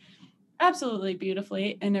encapsulated it absolutely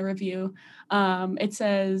beautifully in a review. It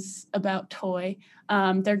says about Toy,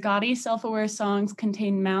 their gaudy, self-aware songs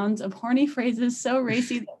contain mounds of horny phrases so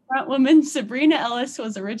racy that frontwoman Sabrina Ellis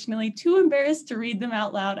was originally too embarrassed to read them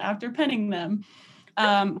out loud after penning them.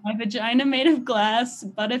 My vagina made of glass,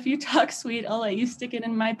 but if you talk sweet, I'll let you stick it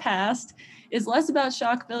in my past, is less about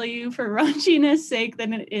shock value for raunchiness sake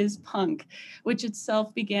than it is punk, which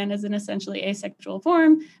itself began as an essentially asexual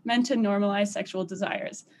form meant to normalize sexual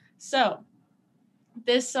desires. So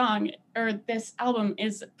this song or this album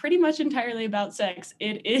is pretty much entirely about sex.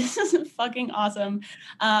 It is fucking awesome.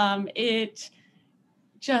 It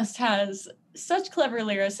just has such clever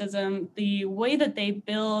lyricism. The way that they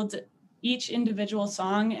build each individual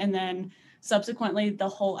song and then subsequently the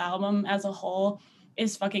whole album as a whole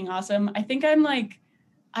is fucking awesome. I think I'm like,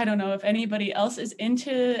 I don't know if anybody else is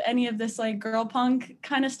into any of this like girl punk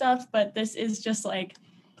kind of stuff, but this is just like,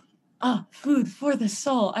 food for the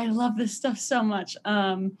soul. I love this stuff so much.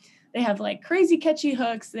 They have like crazy catchy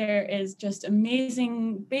hooks. There is just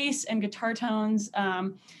amazing bass and guitar tones.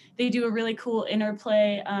 They do a really cool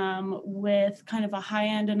interplay with kind of a high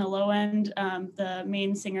end and a low end. The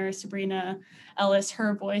main singer, Sabrina Ellis,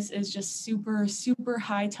 her voice is just super, super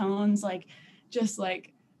high tones, like just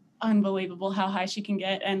like unbelievable how high she can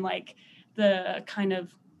get. And like the kind of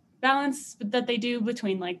balance that they do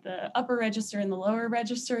between like the upper register and the lower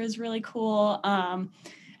register is really cool.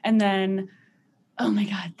 And then, oh my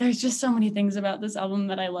God, there's just so many things about this album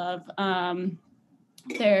that I love.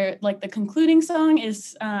 They're like the concluding song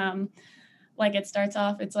is like it starts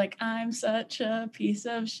off, it's like, I'm such a piece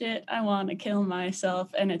of shit, I want to kill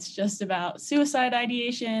myself. And it's just about suicide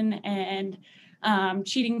ideation and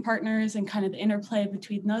cheating partners and kind of the interplay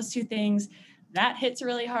between those two things. That hits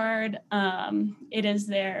really hard. It is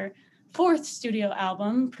their fourth studio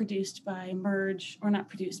album produced by Merge, or not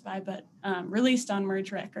produced by, but released on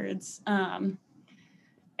Merge Records.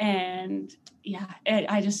 And yeah,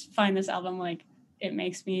 I just find this album, like, it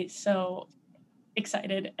makes me so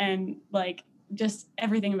excited, and like just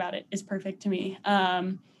everything about it is perfect to me.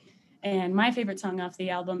 And my favorite song off the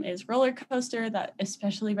album is Roller Coaster. That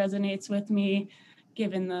especially resonates with me,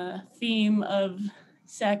 given the theme of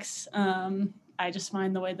sex. I just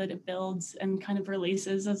find the way that it builds and kind of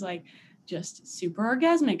releases as like just super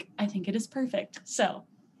orgasmic. I think it is perfect. So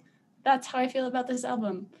that's how I feel about this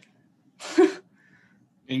album.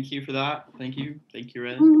 Thank you for that. Thank you,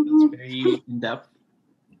 Red. That's very in depth.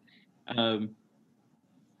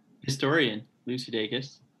 Historian Lucy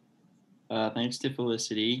Dacus. Thanks to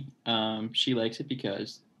Felicity. She likes it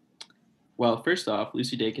because, well, first off,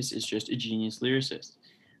 Lucy Dacus is just a genius lyricist.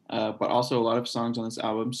 But also a lot of songs on this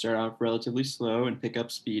album start off relatively slow and pick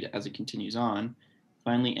up speed as it continues on,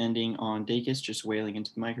 finally ending on Dacus just wailing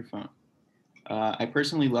into the microphone. I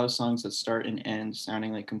personally love songs that start and end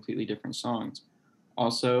sounding like completely different songs.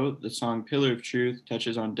 Also, the song Pillar of Truth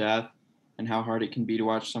touches on death and how hard it can be to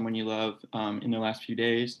watch someone you love in their last few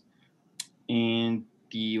days, and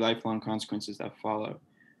the lifelong consequences that follow.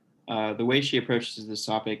 The way she approaches this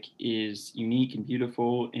topic is unique and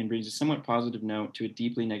beautiful and brings a somewhat positive note to a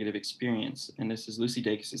deeply negative experience. And this is Lucy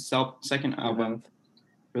Dacus' second album,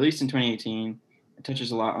 released in 2018. It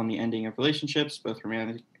touches a lot on the ending of relationships, both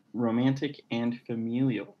romantic and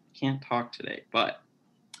familial. Can't talk today, but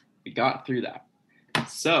we got through that.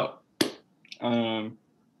 So, I'll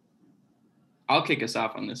kick us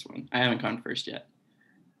off on this one. I haven't gone first yet.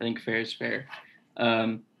 I think fair is fair.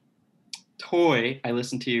 Toy, I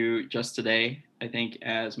listened to just today, I think,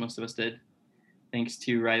 as most of us did, thanks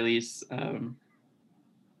to Riley's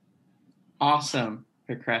awesome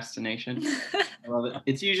procrastination. I love it.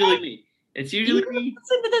 It's usually me. It's usually me. You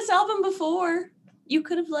listened to this album before. You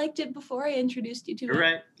could have liked it before I introduced you to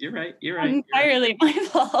it. You're right. Entirely my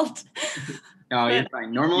fault. Oh, you're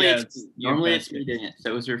fine. Normally it's me doing it, so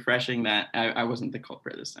it was refreshing that I wasn't the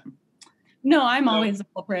culprit this time. No, I'm always the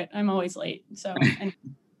culprit. I'm always late. So.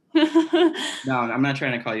 No, I'm not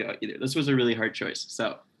trying to call you out either. This was a really hard choice.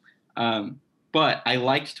 So, but I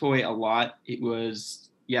liked Toy a lot. It was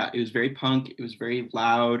very punk. It was very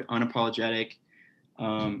loud, unapologetic,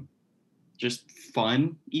 just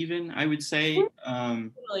fun. Even I would say,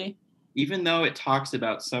 Really? Even though it talks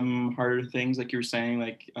about some harder things, like you were saying,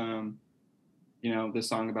 like the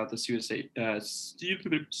song about the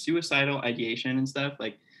suicidal ideation and stuff.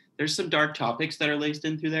 Like, there's some dark topics that are laced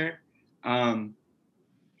in through there.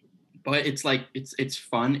 But it's like it's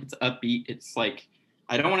fun, it's upbeat, it's like,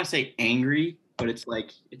 I don't want to say angry, but it's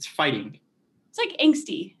like it's fighting. It's like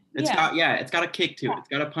angsty. It's got a kick to it. It's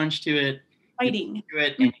got a punch to it. Fighting. To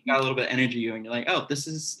it, and you got a little bit of energy going. You're like, oh, this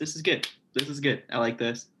is good. This is good. I like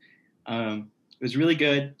this. It was really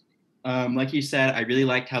good. Like you said, I really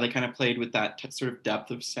liked how they kind of played with that sort of depth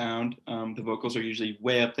of sound. The vocals are usually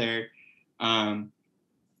way up there.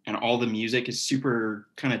 And all the music is super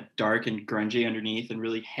kind of dark and grungy underneath and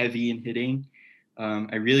really heavy and hitting.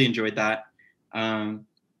 I really enjoyed that.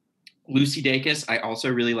 Lucy Dacus, I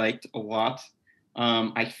also really liked a lot.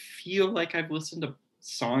 I feel like I've listened to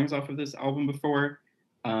songs off of this album before,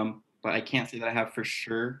 but I can't say that I have for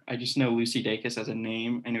sure. I just know Lucy Dacus as a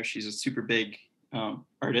name. I know she's a super big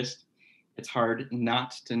artist. It's hard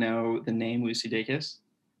not to know the name Lucy Dacus.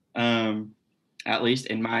 At least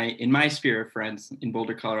in my sphere of friends in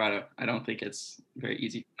Boulder, Colorado, I don't think it's very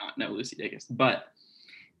easy to not know Lucy Dacus. But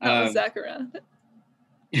Zach around.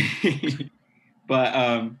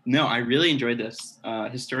 But no, I really enjoyed this.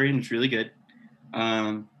 Historian was really good.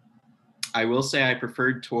 I will say I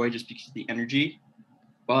preferred Toy just because of the energy,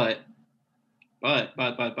 but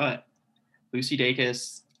Lucy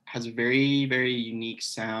Dacus has a very, very unique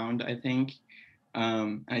sound, I think.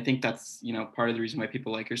 And I think that's, part of the reason why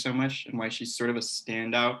people like her so much and why she's sort of a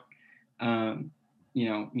standout,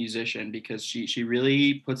 musician, because she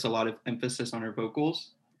really puts a lot of emphasis on her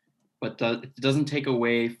vocals, but it doesn't take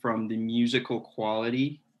away from the musical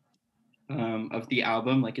quality of the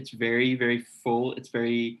album. Like, it's very, very full. It's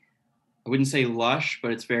very, I wouldn't say lush,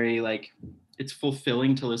 but it's very, like, it's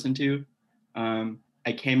fulfilling to listen to.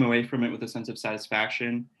 I came away from it with a sense of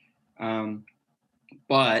satisfaction.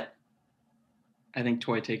 But I think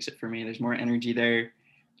Toy takes it for me. There's more energy there.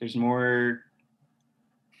 There's more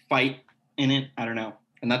fight in it. I don't know.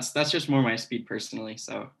 And that's just more my speed personally.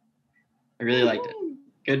 So I really liked it.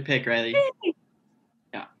 Good pick, Riley.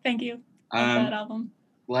 Yeah. Thank you. That album.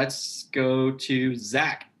 Let's go to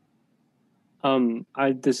Zach.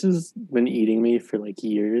 This has been eating me for like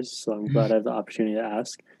years, so I'm glad I have the opportunity to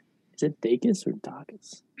ask. Is it Dacus or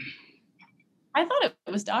Dacus? I thought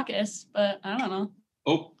it was Dacus, but I don't know.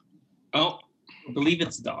 Oh, I believe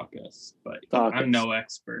it's Dacus, but Dacus. I'm no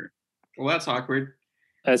expert. well, that's awkward.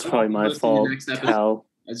 That's probably my Hosting the fault, next episode. Cal.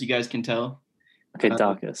 As you guys can tell, Okay,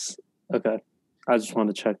 Dacus. Okay. I just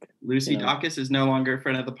wanted to check. Lucy Yeah. Dacus is no longer a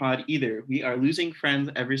friend of the pod either. We are losing friends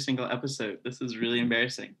every single episode. This is really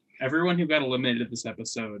embarrassing. Everyone who got eliminated this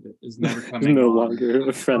episode is never coming No on. longer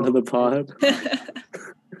a friend of the pod.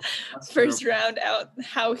 First round out.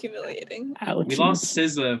 How humiliating. Ouch. We lost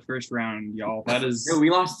SZA first round, y'all. That is No, we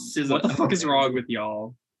lost SZA. what the fuck is wrong with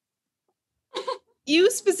y'all?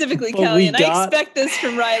 You specifically, But Kelly, we and I got expect this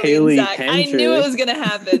from Riley Haley and Zach. I knew it was gonna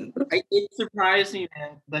happen. It surprised me,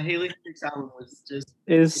 man. The Haley Hendrix album was just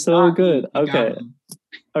It's it so got me. good. It got Okay. me.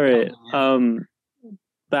 All right. Oh,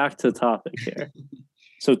 Back to topic here.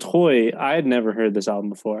 So Toy, I had never heard this album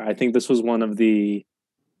before. I think this was one of the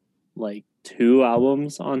like 2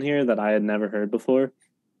 albums on here that I had never heard before.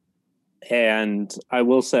 And I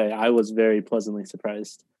will say I was very pleasantly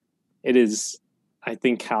surprised. It is, I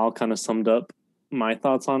think Cal kind of summed up my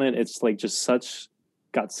thoughts on it. It's like just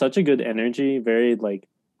got such a good energy, very like,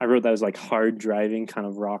 I wrote that as like hard driving kind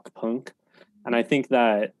of rock punk. And I think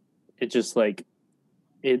that it just like,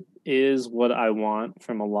 it is what I want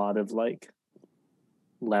from a lot of like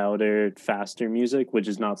louder, faster music, which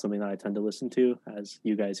is not something that I tend to listen to, as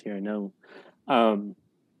you guys here know.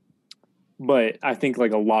 But I think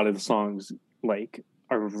like a lot of the songs like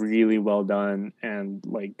are really well done and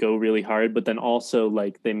like go really hard, but then also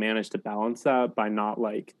like they manage to balance that by not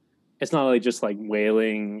like, it's not like just like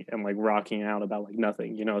wailing and like rocking out about like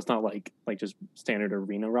nothing, you know. It's not like just standard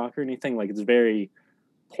arena rock or anything. Like it's very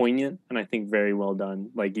poignant and I think very well done.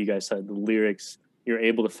 Like you guys said, the lyrics you're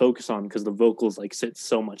able to focus on because the vocals like sit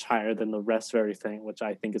so much higher than the rest of everything, which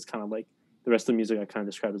I think is kind of like the rest of the music I kind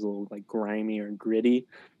of describe as a little like grimy or gritty.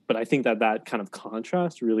 But I think that kind of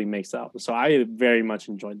contrast really makes the album. So I very much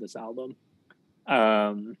enjoyed this album.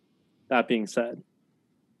 That being said,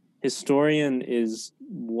 Historian is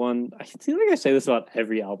one, I feel like I say this about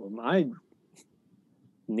every album. I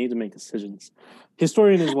need to make decisions.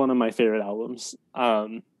 Historian is one of my favorite albums.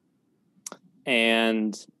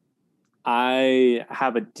 And I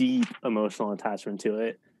have a deep emotional attachment to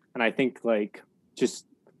it. And I think like just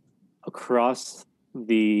across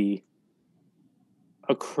the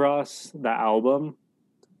album,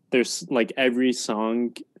 there's like every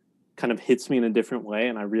song kind of hits me in a different way.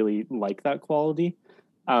 And I really like that quality.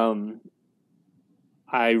 I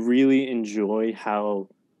really enjoy how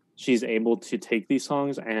she's able to take these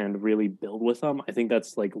songs and really build with them. I think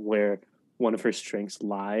that's like where one of her strengths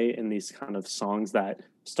lie in these kind of songs that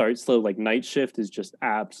start slow. Like Night Shift is just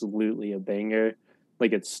absolutely a banger.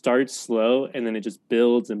 Like it starts slow and then it just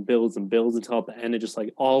builds and builds and builds until at the end it just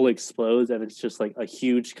like all explodes and it's just like a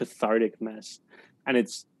huge cathartic mess. And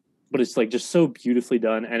it's like just so beautifully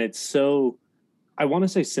done, and it's so, I want to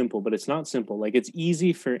say simple, but it's not simple. Like it's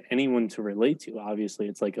easy for anyone to relate to. Obviously,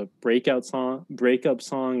 it's like a breakup song.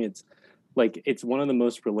 It's like it's one of the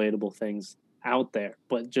most relatable things out there.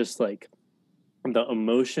 But just like the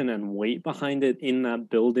emotion and weight behind it in that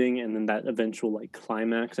building, and then that eventual like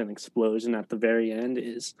climax and explosion at the very end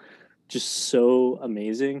is just so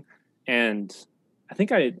amazing. And I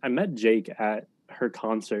think I met Jake at her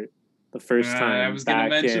concert the first time. I was going to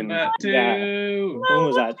mention that too. Yeah, when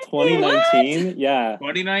was that? 2019? Yeah.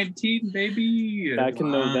 2019, baby. Back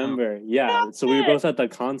in November. Yeah. So we were both at the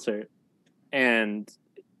concert. And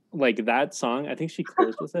like that song, I think she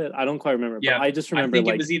closed with it. I don't quite remember. Yeah, but I just remember I think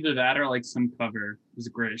like it was either that or like some cover. It was a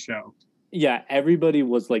great show. Yeah, everybody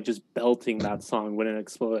was like just belting that song when it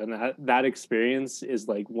exploded. And that experience is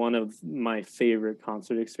like one of my favorite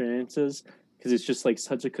concert experiences, because it's just like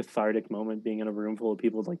such a cathartic moment being in a room full of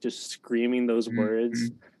people like just screaming those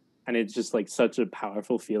words, and it's just like such a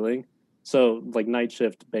powerful feeling. So like Night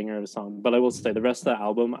Shift, banger of a song. But I will say the rest of the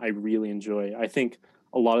album I really enjoy. I think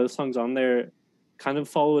a lot of the songs on there kind of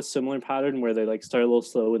follow a similar pattern where they like start a little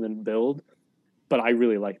slow and then build, but I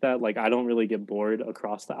really like that. Like I don't really get bored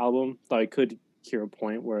across the album, though I could hear a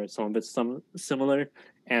point where some of it's similar.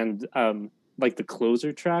 And like the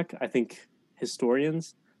closer track, I think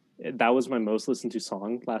Historians, that was my most listened to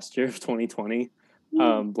song last year of 2020.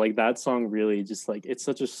 Like that song really just like, it's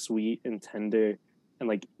such a sweet and tender and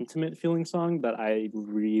like intimate feeling song that I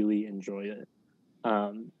really enjoy it.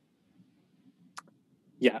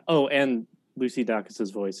 Yeah. Oh, and Lucy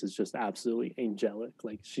Dacus's voice is just absolutely angelic.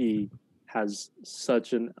 Like she has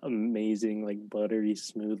such an amazing, like buttery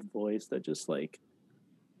smooth voice that just like,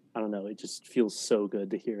 I don't know, it just feels so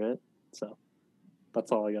good to hear it. So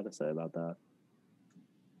that's all I got to say about that.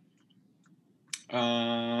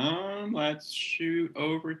 Let's shoot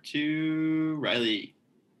over to Riley.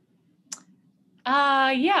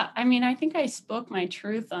 Yeah. I mean, I think I spoke my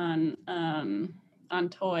truth on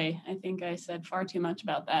Toy. I think I said far too much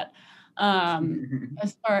about that.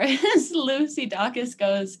 As far as Lucy Dacus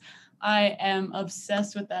goes, I am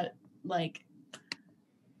obsessed with that. Like,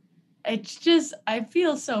 it's just, I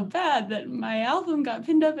feel so bad that my album got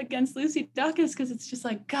pinned up against Lucy Dacus because it's just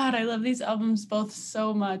like, God, I love these albums both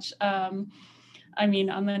so much. I mean,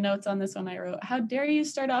 on the notes on this one, I wrote, how dare you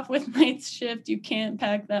start off with Night Shift? You can't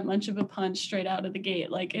pack that much of a punch straight out of the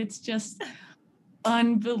gate. Like, it's just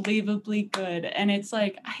unbelievably good. And it's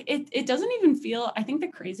like, it doesn't even feel, I think the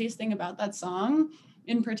craziest thing about that song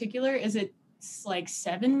in particular is it's like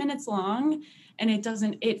 7 minutes long, and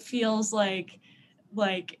it feels like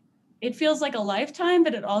it feels like a lifetime,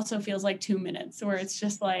 but it also feels like 2 minutes, where it's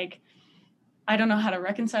just like, I don't know how to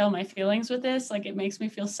reconcile my feelings with this. Like, it makes me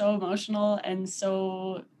feel so emotional and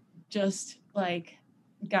so just like,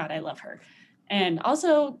 God, I love her. And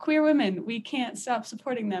also queer women, we can't stop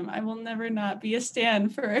supporting them. I will never not be a stan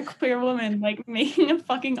for a queer woman, like making a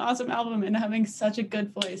fucking awesome album and having such a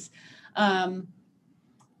good voice.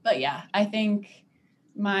 But yeah, I think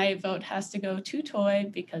my vote has to go to Toy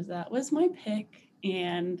because that was my pick.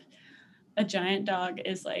 And A Giant Dog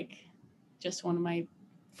is like just one of my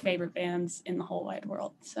favorite bands in the whole wide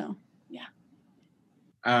world. So yeah.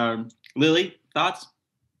 Lily, thoughts?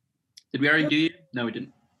 Did we already do you? No, we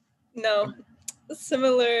didn't. No.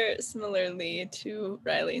 Similarly to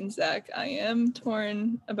Riley and Zach, I am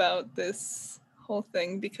torn about this whole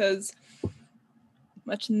thing because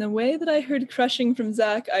much in the way that I heard Crushing from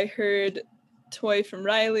Zach, I heard Toy from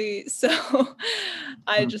Riley. So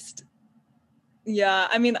I just, yeah,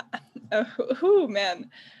 I mean, man,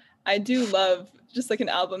 I do love just like an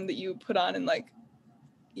album that you put on and like,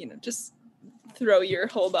 you know, just throw your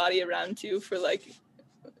whole body around to for like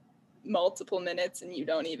multiple minutes and you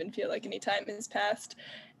don't even feel like any time has passed.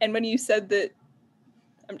 And when you said that,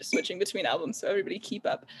 I'm just switching between albums so everybody keep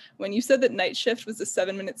up. When you said that Night Shift was a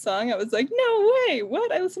 7-minute song, I was like, no way,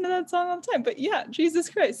 what? I listen to that song all the time. But yeah, Jesus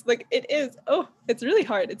Christ, like it is, it's really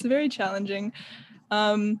hard. It's very challenging.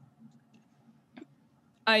 I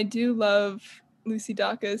do love Lucy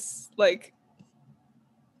Dacus, like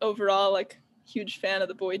overall, like huge fan of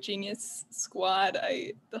the Boy Genius squad.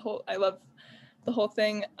 I love the whole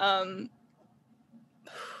thing. I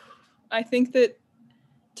think that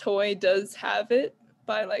Toy does have it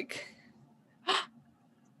by like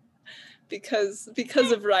because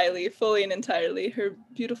of Riley fully and entirely, her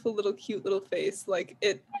beautiful little cute little face, like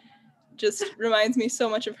it just reminds me so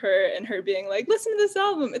much of her and her being like, listen to this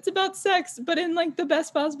album, it's about sex but in like the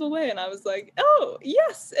best possible way. And I was like, oh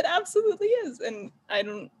yes, it absolutely is. And I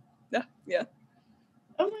don't yeah.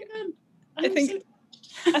 Oh my God.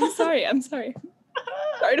 I'm sorry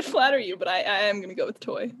to flatter you, but I am gonna go with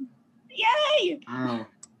Toy. Yay! Oh,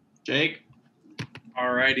 Jake.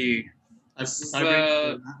 Alrighty.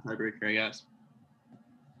 Tiebreaker, I guess.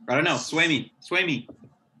 I don't know. Sway me.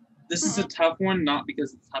 This is a tough one, not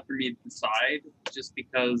because it's tough for me to decide, just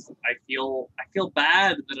because I feel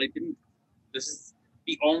bad that I didn't. This is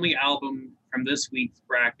the only album from this week's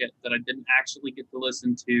bracket that I didn't actually get to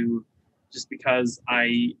listen to, just because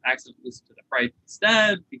I accidentally listened to The Fright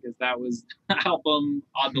instead, because that was the album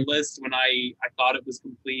on the list when I thought it was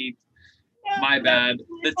complete. My bad.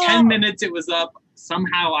 The 10 minutes it was up,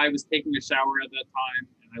 somehow I was taking a shower at that time,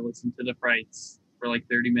 and I listened to The Frights for like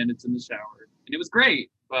 30 minutes in the shower, and it was great.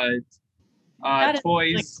 But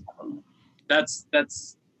Toys,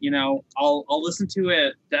 that's you know, I'll listen to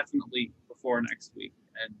it definitely before next week,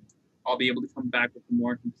 and I'll be able to come back with a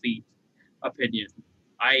more complete opinion.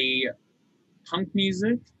 Punk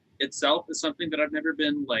music itself is something that I've never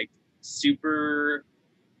been like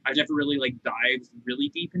I've never really like dived really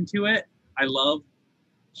deep into it. I love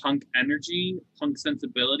punk energy, punk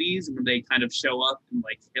sensibilities, and when they kind of show up in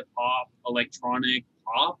like hip hop, electronic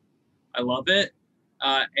pop, I love it.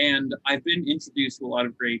 And I've been introduced to a lot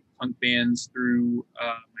of great punk bands through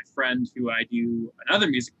my friend who I do another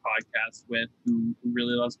music podcast with, who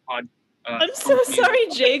really loves I'm so sorry,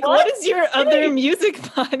 Jake. What is your other music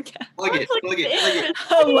podcast? Plug it.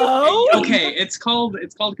 Hello? Okay, it's called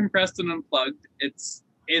Compressed and Unplugged. It's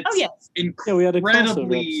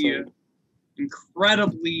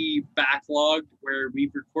incredibly backlogged, where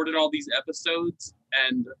we've recorded all these episodes,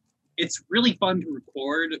 and it's really fun to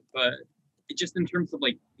record, but it just in terms of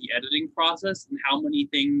like the editing process and how many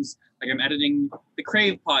things, like I'm editing the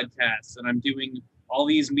Crave podcast and I'm doing all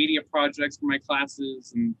these media projects for my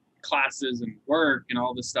classes and work and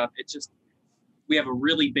all this stuff. It's just, we have a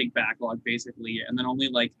really big backlog basically, and then only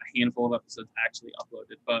like a handful of episodes actually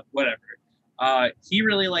uploaded, but whatever. He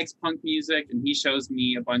really likes punk music, and he shows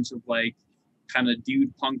me a bunch of like kind of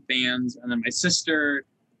dude punk bands. And then my sister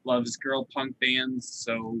loves girl punk bands,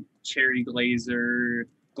 so Cherry Glazer,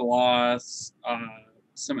 Gloss,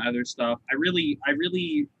 some other stuff. I really,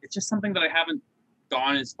 it's just something that I haven't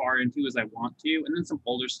gone as far into as I want to. And then some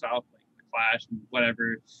older stuff like The Clash and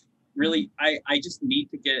whatever. Really, I just need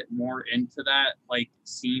to get more into that like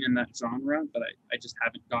scene in that genre, but I just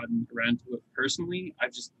haven't gotten around to it personally.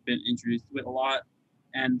 I've just been introduced to it a lot.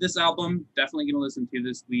 And this album, definitely going to listen to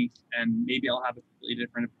this week, and maybe I'll have a completely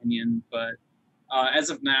different opinion. But as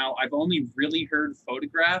of now, I've only really heard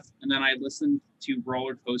Photograph, and then I listened to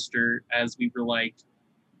Roller Coaster as we were like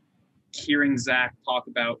hearing Zach talk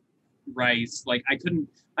about Rice. Like I couldn't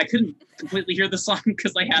completely hear the song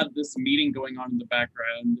because I had this meeting going on in the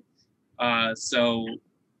background. So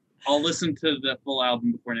I'll listen to the full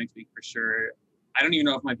album before next week for sure. I don't even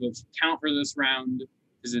know if my votes count for this round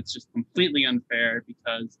because it's just completely unfair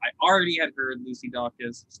because I already had heard Lucy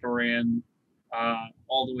Dacus, Historian,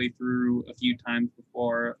 all the way through a few times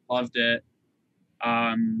before, loved it.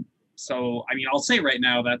 So, I mean, I'll say right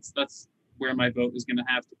now that's where my vote is going to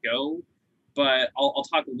have to go, but I'll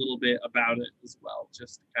talk a little bit about it as well,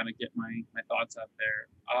 just to kind of get my thoughts out there.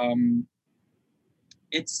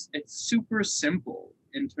 It's super simple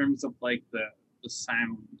in terms of like the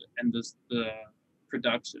sound and the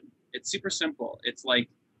production. It's super simple. It's like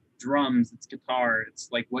drums, it's guitar, it's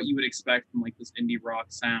like what you would expect from like this indie rock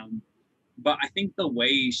sound. But I think the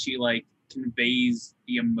way she like conveys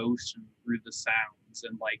the emotion through the sounds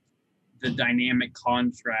and like the dynamic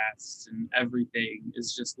contrasts and everything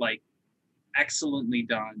is just like excellently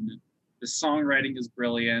done. The songwriting is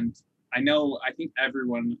brilliant. I think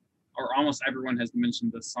everyone or almost everyone has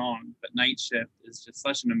mentioned this song, but Night Shift is just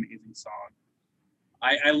such an amazing song.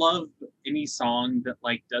 I love any song that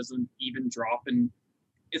like doesn't even drop in.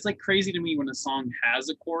 It's like crazy to me when a song has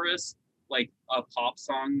a chorus, like a pop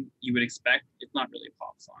song you would expect. It's not really a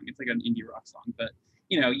pop song. It's like an indie rock song, but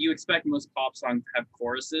you know, you expect most pop songs to have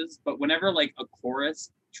choruses, but whenever like a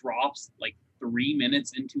chorus drops like 3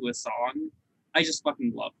 minutes into a song, I just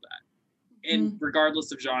fucking love that. And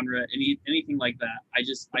regardless of genre, anything like that, I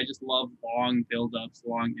just love long build-ups,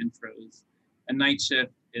 long intros. And Night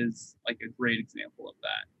Shift is like a great example of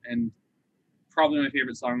that. And probably my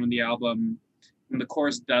favorite song on the album. When the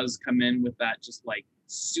chorus does come in with that just like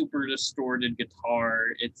super distorted guitar,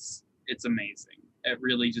 it's amazing. It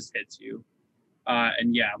really just hits you.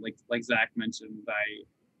 And yeah, like Zach mentioned, I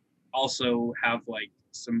also have like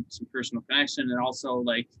some personal connection and also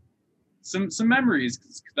like some memories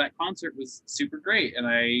because that concert was super great, and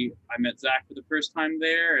I met Zach for the first time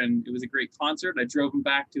there, and it was a great concert. I drove him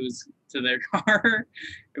back to their car.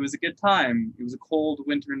 It was a good time. It was a cold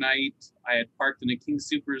winter night. I had parked in a King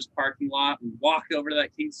Soopers parking lot. We walked over to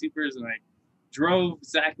that King Soopers, and I drove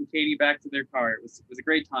Zach and Katie back to their car. It was a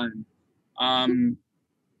great time.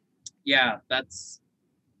 Yeah,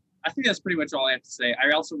 I think that's pretty much all I have to say.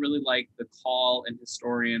 I also really like The Call and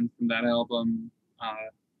Historian from that album.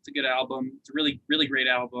 It's a good album. It's a really, really great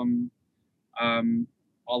album.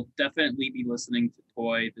 I'll definitely be listening to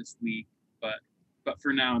Toy this week, but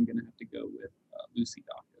for now, I'm gonna have to go with Lucy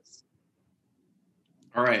Dacus.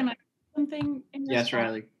 All right. Can I say something? Yes,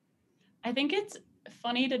 Riley. I think it's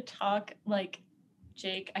funny to talk like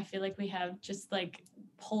Jake. I feel like we have just like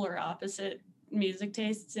polar opposite music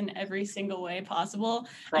tastes in every single way possible.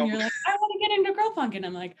 And you're like, I want to get into girl punk, and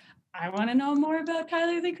I'm like, I want to know more about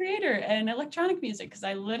Tyler the Creator and electronic music, because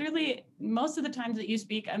I literally, most of the times that you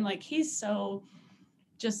speak, I'm like, he's so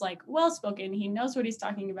just like well-spoken. He knows what he's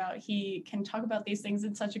talking about. He can talk about these things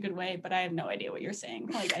in such a good way, but I have no idea what you're saying.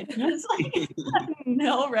 Like I just like have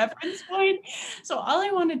no reference point. So all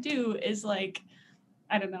I want to do is like,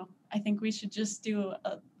 I don't know. I think we should just do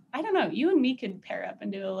I don't know. You and me could pair up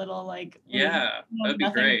and do a little like, yeah, that'd be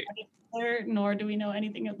great. Nor do we know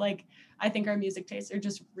anything of like, I think our music tastes are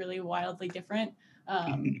just really wildly different.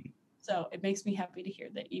 So it makes me happy to hear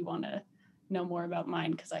that you want to know more about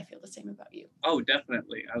mine, because I feel the same about you. Oh,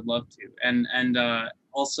 definitely. I'd love to. And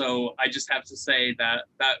also, I just have to say that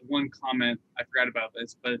one comment, I forgot about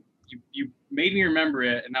this, but you made me remember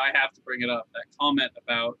it, and now I have to bring it up. That comment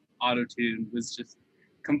about auto-tune was just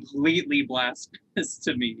completely blasphemous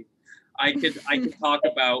to me. I could talk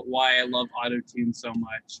about why I love auto-tune so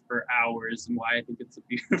much for hours and why I think it's a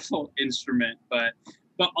beautiful instrument, but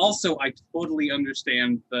also I totally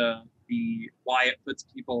understand the why it puts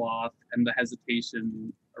people off and the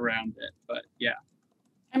hesitation around it. But yeah.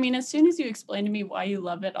 I mean, as soon as you explain to me why you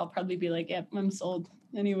love it, I'll probably be like, yep, I'm sold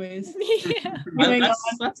anyways. Yeah.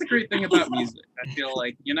 That's the great thing about music. I feel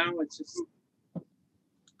like, you know,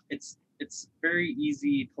 it's it's very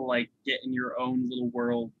easy to like get in your own little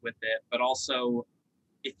world with it, but also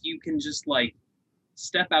if you can just like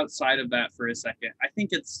step outside of that for a second, I think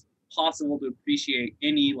it's possible to appreciate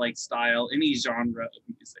any like style, any genre of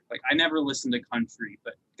music. Like I never listened to country,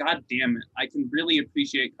 but god damn it, I can really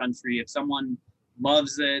appreciate country if someone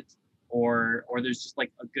loves it, or there's just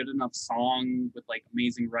like a good enough song with like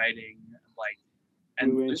amazing writing, like,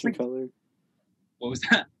 and Blue ain't there's your like, color. what was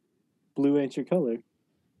that? Blue ain't your color.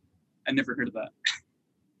 I never heard of that.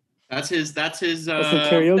 That's his. That's the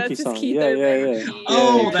karaoke That's his song. Keith Yeah. Urban.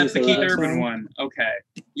 Oh, Yeah, that's the Keith Keith Urban Urban song. one. Okay.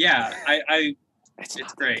 Yeah, it's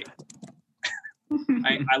not great. that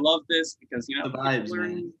bad. I love this because The people vibes,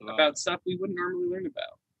 learn man. The about vibes. stuff we wouldn't normally learn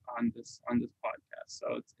about on this podcast.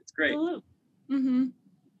 So it's great. Mm-hmm.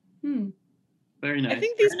 Hmm. Very nice. I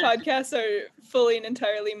think these Very nice. podcasts are fully and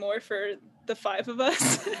entirely more for the 5 of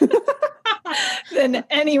us than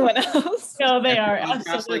anyone else. No, they Every are podcast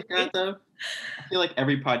absolutely. like that though. I feel like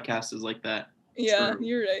every podcast is like that. Yeah, True.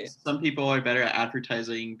 you're right. Some people are better at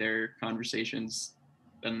advertising their conversations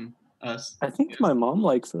than us. I think my mom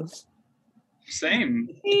likes us. Same.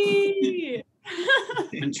 Hey.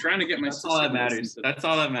 I'm trying to get my That's all that sister to matters. listen to That's this.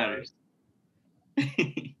 all that matters.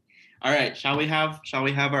 All right, shall we have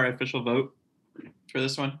our official vote for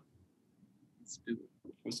this one? Let's do it.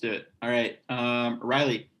 Let's do it. All right,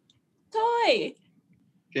 Riley, Toy.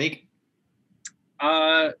 Jake,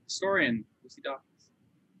 Historian, Lucy Dawkins.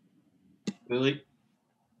 Lily,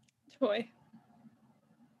 Toy.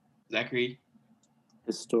 Zachary.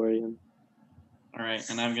 Historian. All right,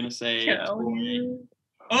 and I'm gonna say Kelly.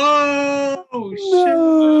 Oh shit!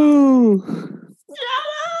 No.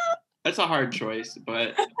 that's a hard choice,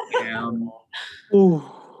 but Damn. Ooh.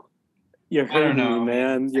 You're I don't hurting me, know.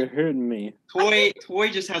 man. You're hurting me. Toy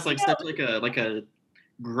just has like such like a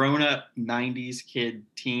grown up '90s kid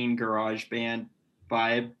teen garage band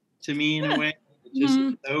vibe to me in a way. It's just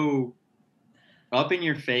Mhm. so up in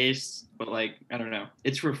your face, but like I don't know.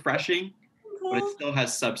 It's refreshing, but it still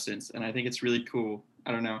has substance, and I think it's really cool.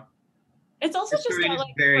 I don't know. It's also just Historian got is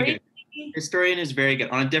like very crazy. good. Historian is very good.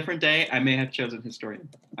 On a different day, I may have chosen Historian.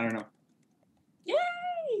 I don't know. Yay!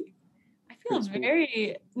 I feel Pretty cool.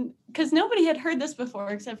 very because nobody had heard this before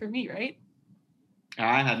except for me, right?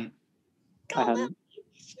 I hadn't. I hadn't.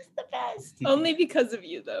 She's the best. Only because of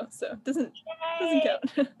you, though, so doesn't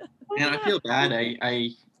count. And I feel bad. I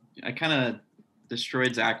kind of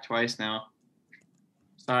destroyed Zach twice now.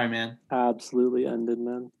 Sorry, man. Absolutely ended,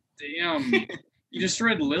 man. Damn. You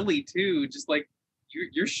destroyed Lily too. Just like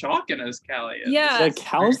you're shocking us, Callie. Yeah. Like,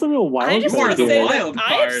 Cal's the real wild I just You are want the to say wild that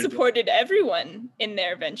I've card. supported everyone in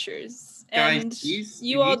their ventures, Guys, and these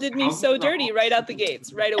you all did me albums so are dirty all right out the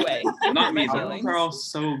gates, right away. Not me, My though. Albums feelings. are all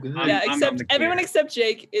so good. Yeah, I'm except the everyone clear. except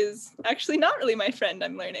Jake is actually not really my friend.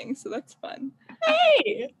 I'm learning, so that's fun.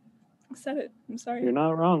 Hey! I said it. I'm sorry. You're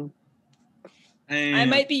not wrong. I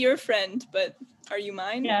might be your friend, but are you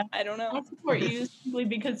mine? Yeah. I don't know. I'll support you simply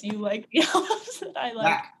because you like the albums that I like.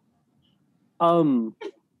 Zach,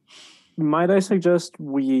 Might I suggest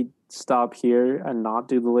we stop here and not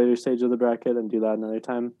do the later stage of the bracket and do that another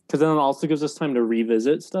time? Because then it also gives us time to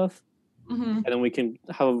revisit stuff, Mm-hmm. and then we can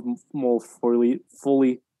have a more fully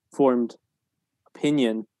formed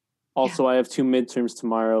opinion. Also, I have 2 midterms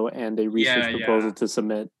tomorrow and a research Yeah, proposal yeah. to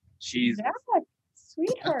submit. Jesus. Zach,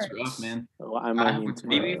 sweetheart. that's rough, man. So I might need to.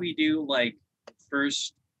 Maybe we do like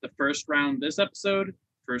the first round this episode,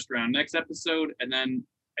 first round next episode, and then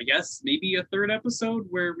I guess maybe a third episode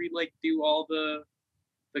where we like do all the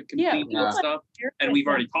complete Yeah. stuff. And we've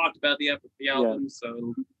already talked about the album, so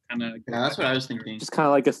it'll kind of Yeah, that's what I was thinking. just kind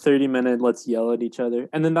of like a 30-minute let's yell at each other,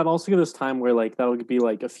 and then that also gives us time where like that'll be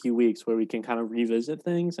like a few weeks where we can kind of revisit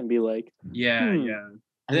things and be like, Yeah, Hmm. yeah.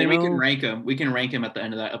 And then we can know- rank them. We can rank them at the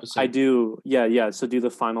end of that episode. I do, yeah. So do the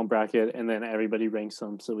final bracket, and then everybody ranks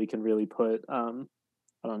them, so we can really put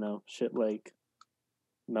I don't know, shit like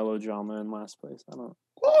Melodrama in last place. I don't.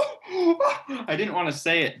 I didn't want to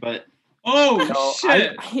say it, but Oh No,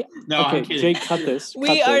 shit! no, okay, I'm kidding. Jake, cut this.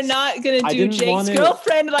 We cut are this. not gonna I do didn't Jake's wanna-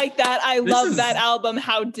 girlfriend like that. I This love is- that album.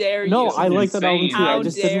 How dare you? No, This I is like that album insane. too. How I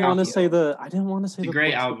just didn't dare want to you. say the. I didn't want to say It's a the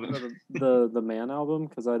great what's album. the man album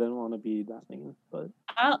because I didn't want to be that mean. But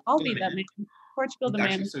I'll be that man. Portugal the It's man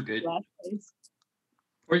actually is so good. last place.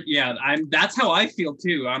 Yeah, that's how I feel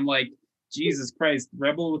too. I'm like, Jesus Christ,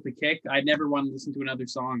 Rebel with the Kick. I never want to listen to another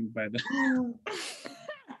song by them.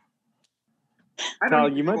 I Cal,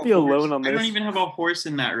 even you might have be a horse. alone on I don't this. even have a horse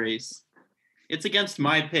in that race. It's against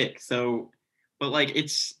my pick, so but like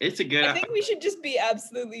it's a good. I think we should just be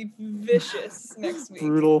absolutely vicious next week.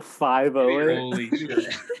 brutal 5-0. Holy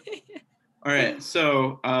shit. All right,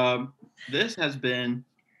 so this has been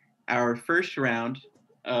our first round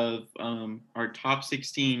of our top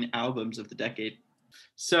 16 albums of the decade.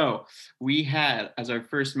 So we had as our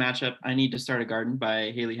first matchup, I Need to Start a Garden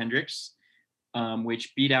by Haley Hendrix,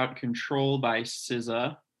 which beat out Control by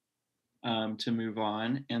SZA to move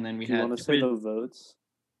on. And then we Do you had want to say the votes?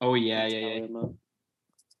 Oh yeah. Tally them up.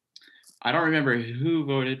 I don't remember who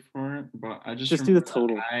voted for it, but I just do the remember that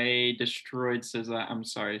total. I destroyed SZA. I'm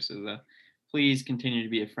sorry, SZA. Please continue to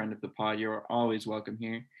be a friend of the pod. You're always welcome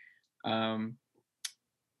here. 3-2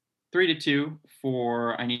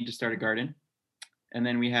 for I Need to Start a Garden. And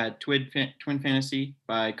then we had Twin Fantasy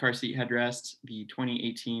by Car Seat Headrest, the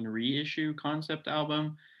 2018 reissue concept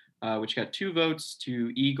album, which got 2 votes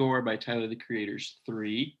to Igor by Tyler, the Creator's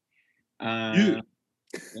 3.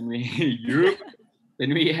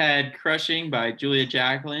 Then we had Crushing by Julia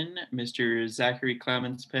Jacqueline, Mr. Zachary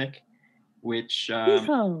Clemens' pick, which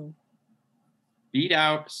beat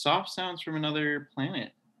out Soft Sounds from Another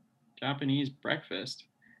Planet, Japanese Breakfast,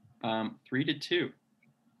 3-2.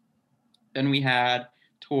 Then we had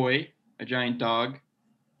Toy, A Giant Dog,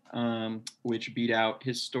 which beat out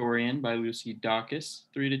Historian by Lucy Dacus,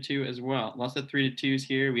 3-2 as well. Lots of 3-2s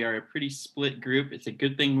here. We are a pretty split group. It's a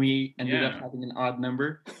good thing we ended up having an odd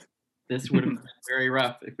number. This would have been very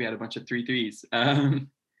rough if we had a bunch of 3-3s.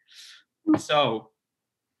 So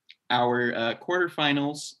our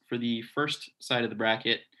quarterfinals for the first side of the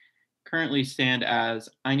bracket currently stand as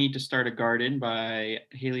I Need to Start a Garden by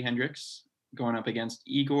Haley Hendrix going up against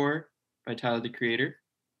Igor by Tyler, the Creator.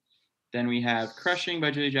 Then we have Crushing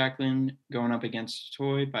by Julia Jacqueline going up against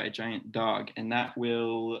Toy by A Giant Dog, and that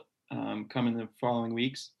will come in the following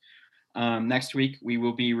weeks. Next week, we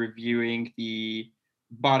will be reviewing the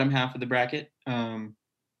bottom half of the bracket,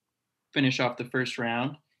 finish off the first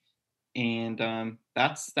round, and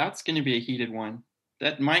that's going to be a heated one.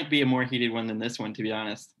 That might be a more heated one than this one, to be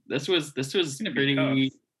honest. This was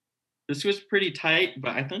pretty tight,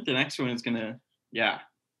 but I think the next one is gonna,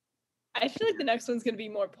 I feel like the next one's gonna be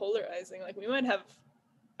more polarizing. Like we might have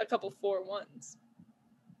a couple 4-1s.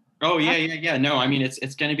 Oh yeah. No, I mean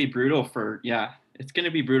it's gonna be brutal for it's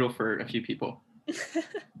gonna be brutal for a few people.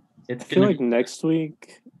 I feel like next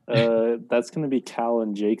week, that's gonna be Cal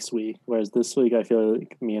and Jake's week, whereas this week I feel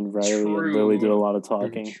like me and Riley and Lily did a lot of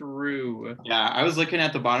talking. True. Yeah, I was looking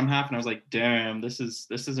at the bottom half and I was like, damn, this is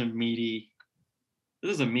a meaty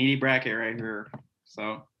bracket right here.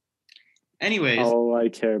 So, anyways, all I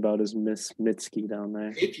care about is Miss Mitski down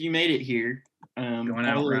there. If you made it here, going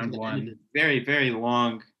out round one, very, very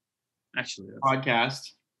long, actually,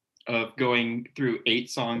 podcast of going through 8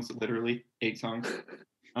 songs, literally 8 songs.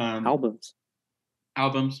 Albums.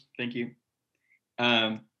 Thank you.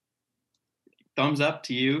 Thumbs up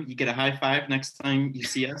to you. You get a high five next time you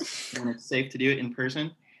see us when it's safe to do it in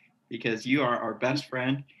person, because you are our best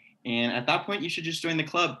friend. And at that point, you should just join the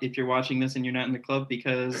club if you're watching this and you're not in the club,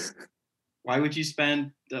 because why would you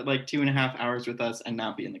spend like 2.5 hours with us and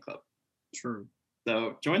not be in the club? True.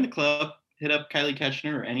 So join the club, hit up Kylie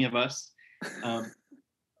Ketchner or any of us, and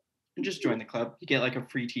just join the club. You get like a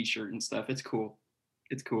free t-shirt and stuff. It's cool.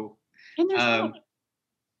 And they're soft.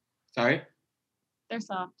 Sorry? They're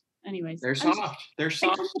soft. Anyways. They're soft. So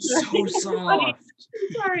soft.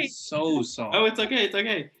 Sorry. So soft. Oh, it's okay.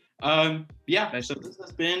 So this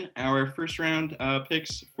has been our first round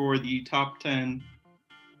picks for the top 10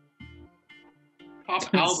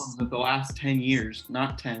 albums of the last 10 years.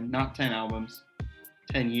 Not 10 albums.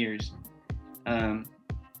 10 years. Thank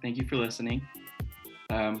you for listening.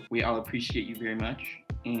 We all appreciate you very much.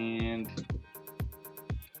 And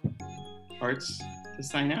Hearts to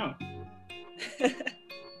sign out.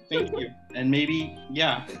 Thank you. And maybe,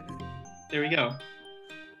 there we go.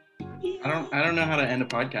 I don't know how to end a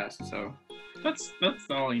podcast, so that's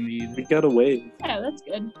all you need. We gotta wait. Yeah, that's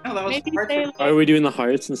good. No, that was Maybe hard. say, Are we doing the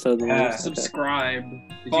hearts instead of the Yeah. lights? Subscribe.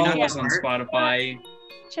 Did Follow you not us on heart? Spotify.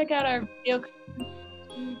 check out our video.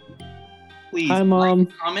 Please Hi, Mom.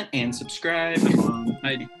 like, comment, and subscribe.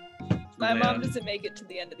 My mom doesn't make it to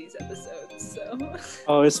the end of these episodes, so.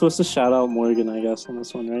 Oh, we're supposed to shout out Morgan, I guess, on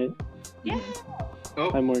this one, right? Yeah.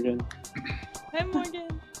 Oh, Hi, Morgan. Hi,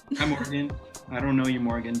 Morgan. hi, Morgan. I don't know you,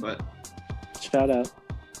 Morgan, but Shout out.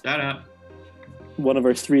 shout out. One of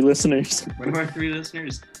our 3 listeners. One of our 3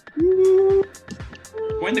 listeners. Join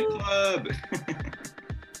the club.